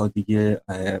عکس ها دیگه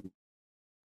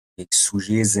یک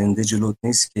سوژه زنده جلوت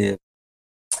نیست که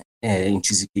این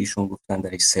چیزی که ایشون گفتن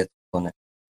درش صدق کنه.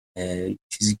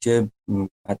 چیزی که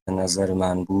مد نظر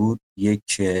من بود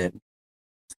یک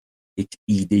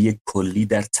ایده کلی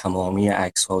در تمامی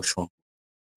عکس هاشون،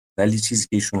 ولی چیزی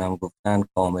که ایشون هم گفتن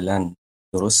کاملا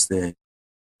درسته.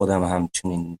 خودم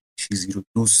همچنین چیزی رو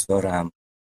دوست دارم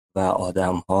و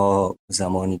آدم ها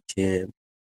زمانی که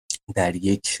در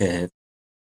یک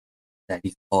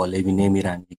قالبی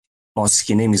نمیرن، یک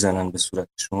ماسکی نمیزنن به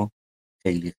صورتشون،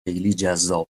 خیلی خیلی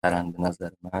جذاب ترن به نظر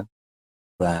من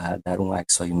و در اون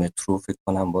عکسای مترو فکر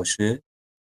کنم باشه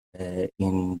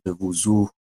این به وضوح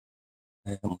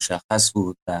مشخص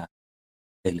بود و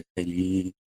خیلی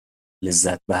خیلی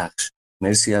لذت بخش.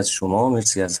 مرسی از شما،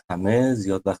 مرسی از همه،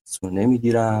 زیاد وقتتون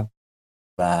نمیگیرم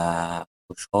و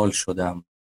خوشحال شدم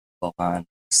واقعا.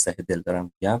 از ته دل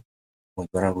دارم میگم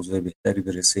امیدوارم روزهای بهتری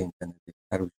برسه، اینترنت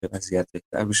بهتر بشه، وضعیت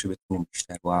بهتر بشه، بتونیم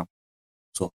بیشتر با هم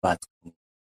صحبت کنیم.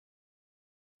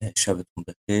 شبتون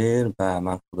بخیر و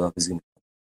من خداحافظی میکنم.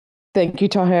 Thank you,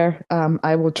 Tahir.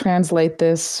 I will translate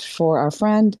this for our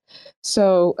friend.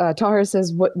 So Tahir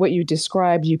says what you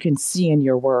described, you can see in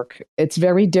your work. It's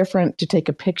very different to take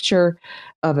a picture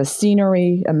of a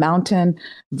scenery, a mountain,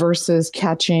 versus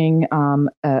catching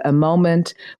a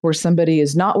moment where somebody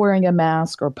is not wearing a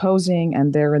mask or posing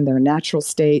and they're in their natural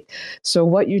state. So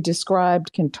what you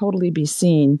described can totally be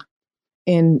seen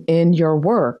in your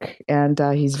work. And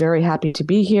he's very happy to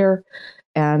be here.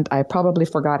 And I probably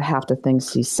forgot half the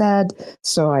things he said,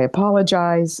 so I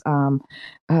apologize.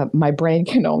 My brain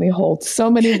can only hold so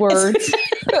many words.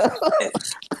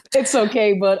 It's okay,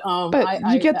 but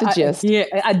you get the gist. Yeah,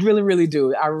 I really, really do.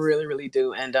 I really, really do.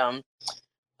 And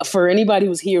for anybody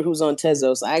who's here who's on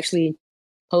Tezos, I actually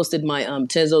posted my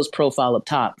Tezos profile up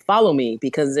top. Follow me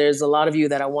because there's a lot of you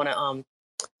that I want to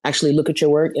actually look at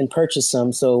your work and purchase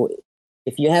some. So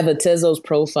if you have a Tezos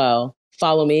profile,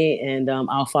 follow me and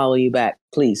I'll follow you back,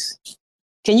 please.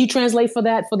 Can you translate for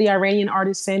that for the Iranian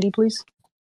artist, Sandy, please?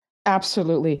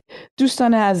 Absolutely.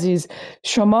 دوستان عزیز،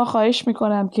 شما خواهش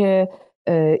میکنم که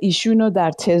ایشونو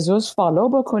در تزوس فالو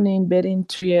بکنین، برین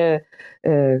توی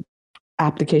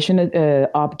اپلیکیشن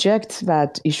آبجکت و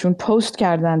ایشون پست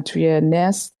کردن توی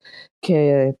نست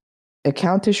که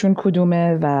اکانتشون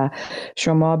کدومه و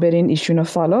شما برین ایشونو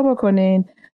فالو بکنین،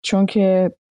 چون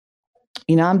که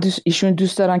اینا هم ایشون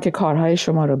دوست دارن که کارهای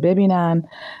شما رو ببینن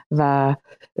و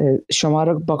شما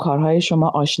رو با کارهای شما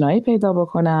آشنایی پیدا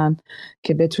بکنن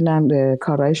که بتونن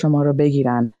کارهای شما رو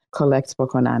بگیرن، کالکت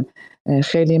بکنن.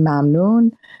 خیلی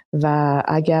ممنون و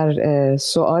اگر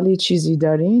سوالی چیزی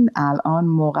دارین الان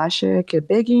موقعشه که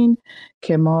بگین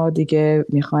که ما دیگه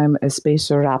میخوایم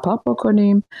اسپیس رو wrap up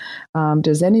بکنیم.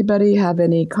 Does anybody have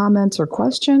any comments or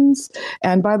questions?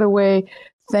 And by the way,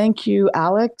 thank you,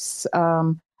 Alex.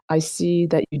 I see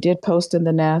that you did post in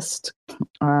the nest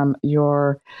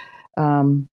your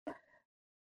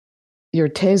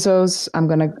Tezos. I'm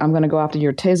gonna go after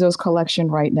your Tezos collection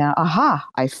right now. Aha!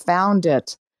 I found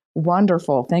it.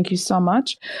 Wonderful. Thank you so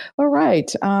much. All right.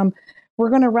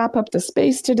 We're going to wrap up the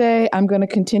space today. I'm going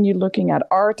to continue looking at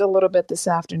art a little bit this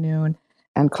afternoon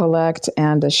and collect.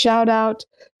 And a shout out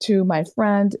to my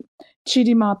friend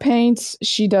Chidima Paints.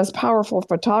 She does powerful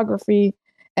photography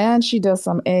and she does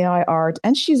some AI art.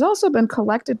 And she's also been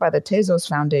collected by the Tezos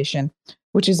Foundation,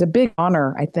 which is a big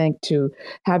honor, I think, to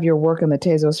have your work in the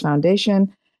Tezos Foundation,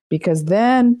 because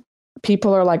then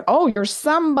people are like, oh, you're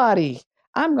somebody.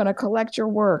 I'm going to collect your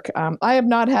work. I have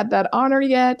not had that honor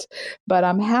yet, but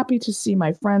I'm happy to see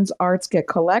my friends' arts get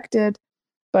collected.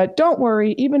 But don't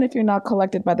worry, even if you're not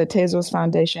collected by the Tezos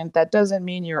Foundation, that doesn't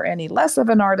mean you're any less of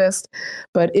an artist.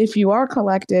 But if you are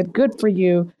collected, good for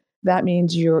you. That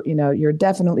means you're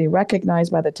definitely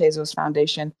recognized by the Tezos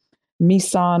Foundation.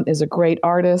 Misan is a great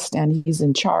artist, and he's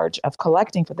in charge of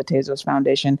collecting for the Tezos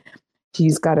Foundation.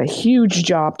 He's got a huge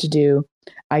job to do.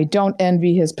 I don't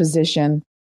envy his position.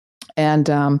 And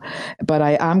but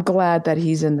I'm glad that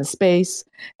he's in the space,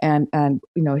 and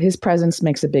his presence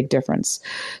makes a big difference.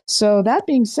 So that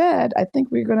being said, I think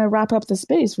we're going to wrap up the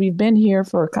space. We've been here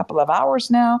for a couple of hours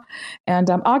now, and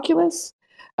Oculus,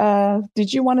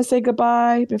 did you want to say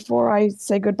goodbye before I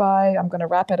say goodbye? I'm going to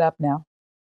wrap it up now.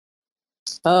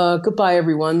 Goodbye,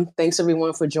 everyone. Thanks,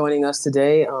 everyone, for joining us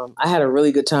today. I had a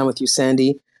really good time with you,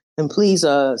 Sandy. And please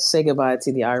say goodbye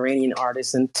to the Iranian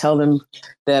artists and tell them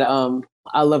that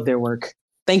I love their work.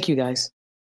 Thank you, guys.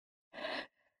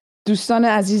 دوستان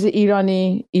عزیز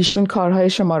ایرانی، ایشون کارهای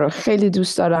شما رو خیلی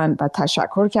دوست دارن و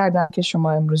تشکر کردن که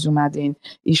شما امروز اومدین.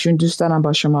 ایشون دوست دارن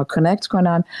با شما کانکت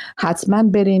کنن. حتما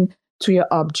برین توی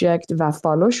آبجکت و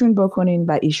فالوشون بکنین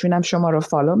و ایشون هم شما رو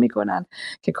فالو میکنن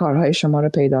که کارهای شما رو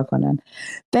پیدا کنن.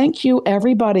 Thank you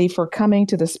everybody for coming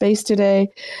to the space today.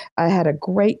 I had a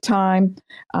great time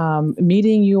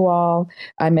meeting you all.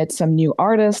 I met some new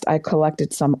artists. I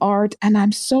collected some art, and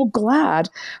I'm so glad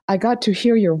I got to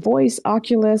hear your voice,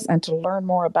 Oculus, and to learn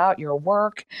more about your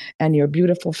work and your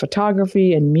beautiful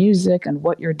photography and music and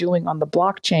what you're doing on the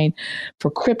blockchain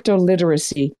for crypto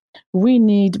literacy. We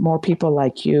need more people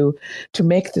like you to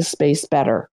make this space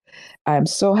better. I'm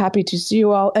so happy to see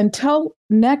you all. Until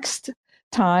next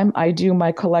time I do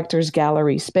my collector's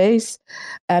gallery space.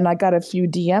 And I got a few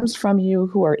DMs from you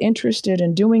who are interested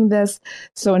in doing this.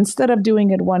 So instead of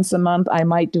doing it once a month, I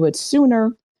might do it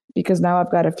sooner because now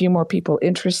I've got a few more people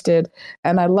interested.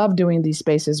 And I love doing these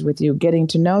spaces with you, getting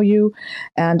to know you.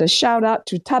 And a shout out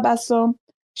to Tabassum.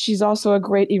 She's also a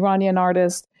great Iranian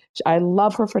artist. I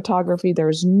love her photography.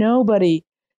 There's nobody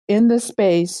in the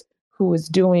space who is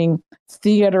doing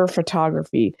theater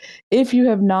photography. If you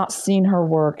have not seen her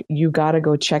work, you got to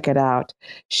go check it out.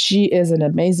 She is an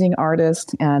amazing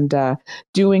artist and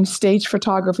doing stage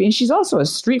photography. And she's also a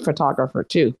street photographer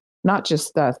too, not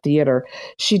just theater.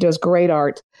 She does great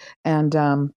art.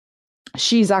 And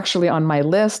she's actually on my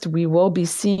list. We will be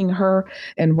seeing her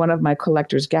in one of my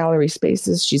collector's gallery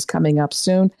spaces. She's coming up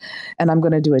soon. And I'm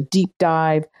going to do a deep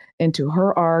dive into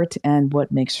her art and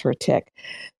what makes her tick.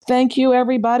 Thank you,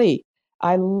 everybody.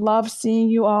 I love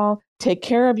seeing you all. Take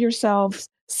care of yourselves,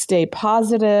 stay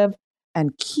positive,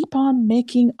 and keep on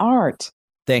making art.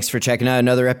 Thanks for checking out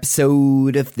another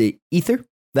episode of The Ether.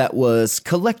 That was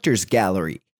Collector's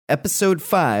Gallery, Episode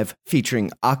 5, featuring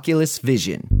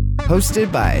OculusVision.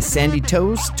 Hosted by Sandy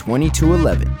Toes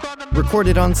 2211.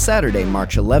 Recorded on Saturday,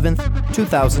 March 11th,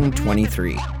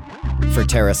 2023. For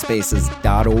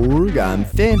TerraSpaces.org, I'm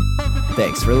Finn.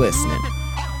 Thanks for listening.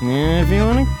 If you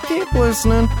want to keep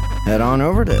listening, head on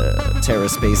over to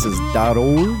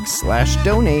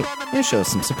TerraSpaces.org/donate and show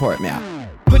some support, man.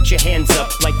 Put your hands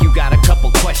up like you got a couple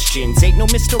questions. Ain't no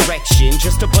misdirection,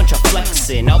 just a bunch of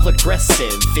flexing. All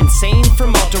aggressive, insane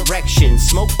from all directions.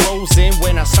 Smoke rolls in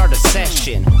when I start a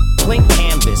session. Blank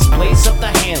canvas, blaze up the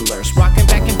handlers. Rocking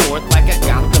back and forth like I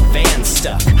got the van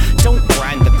stuck. Don't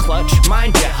grind the clutch,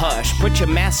 mind your hush. Put your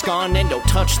mask on and don't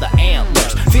touch the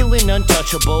antlers. Feeling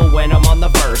untouchable when I'm on the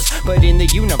verse. But in the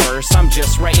universe, I'm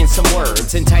just writing some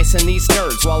words. Enticing these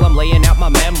nerds while I'm laying out my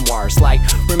memoirs. Like,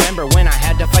 remember when I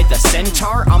had to fight the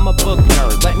centaur? I'm a book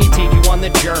nerd, let me take you on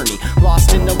the journey.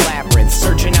 Lost in the labyrinth,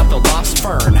 searching out the lost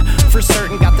fern. For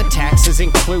certain got the taxes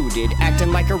included.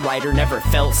 Acting like a writer, never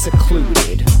felt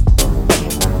secluded.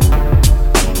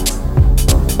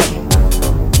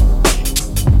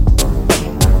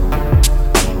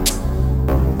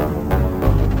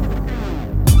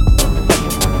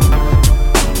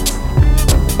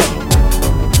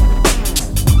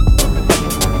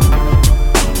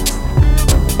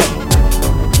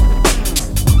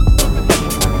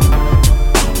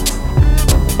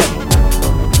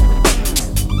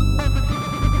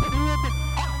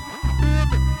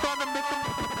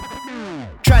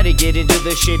 Get into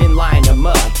the shit and line them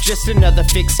up. Just another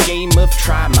fixed game of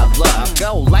try my luck.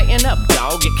 Go lighten up,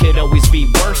 dog, it could always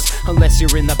be worse. Unless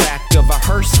you're in the back of a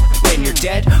hearse, then you're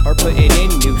dead or putting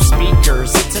in new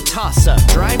speakers. It's a toss-up,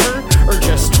 driver or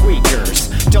just tweakers.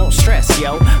 Don't stress,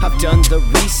 yo, I've done the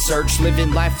research.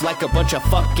 Living life like a bunch of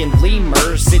fucking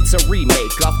lemurs. It's a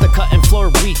remake, off the cutting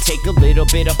floor we take a little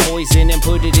bit of poison and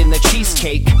put it in the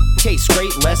cheesecake. Tastes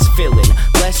great, less filling,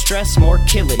 less stress, more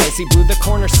killing. As he blew the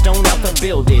cornerstone out the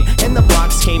building and the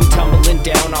blocks came tumbling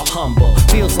down, all humble.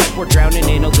 Feels like we're drowning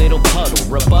in a little puddle.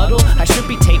 Rebuttal, I should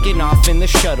be taking off in the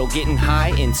shuttle, getting high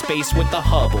in space with the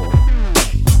Hubble.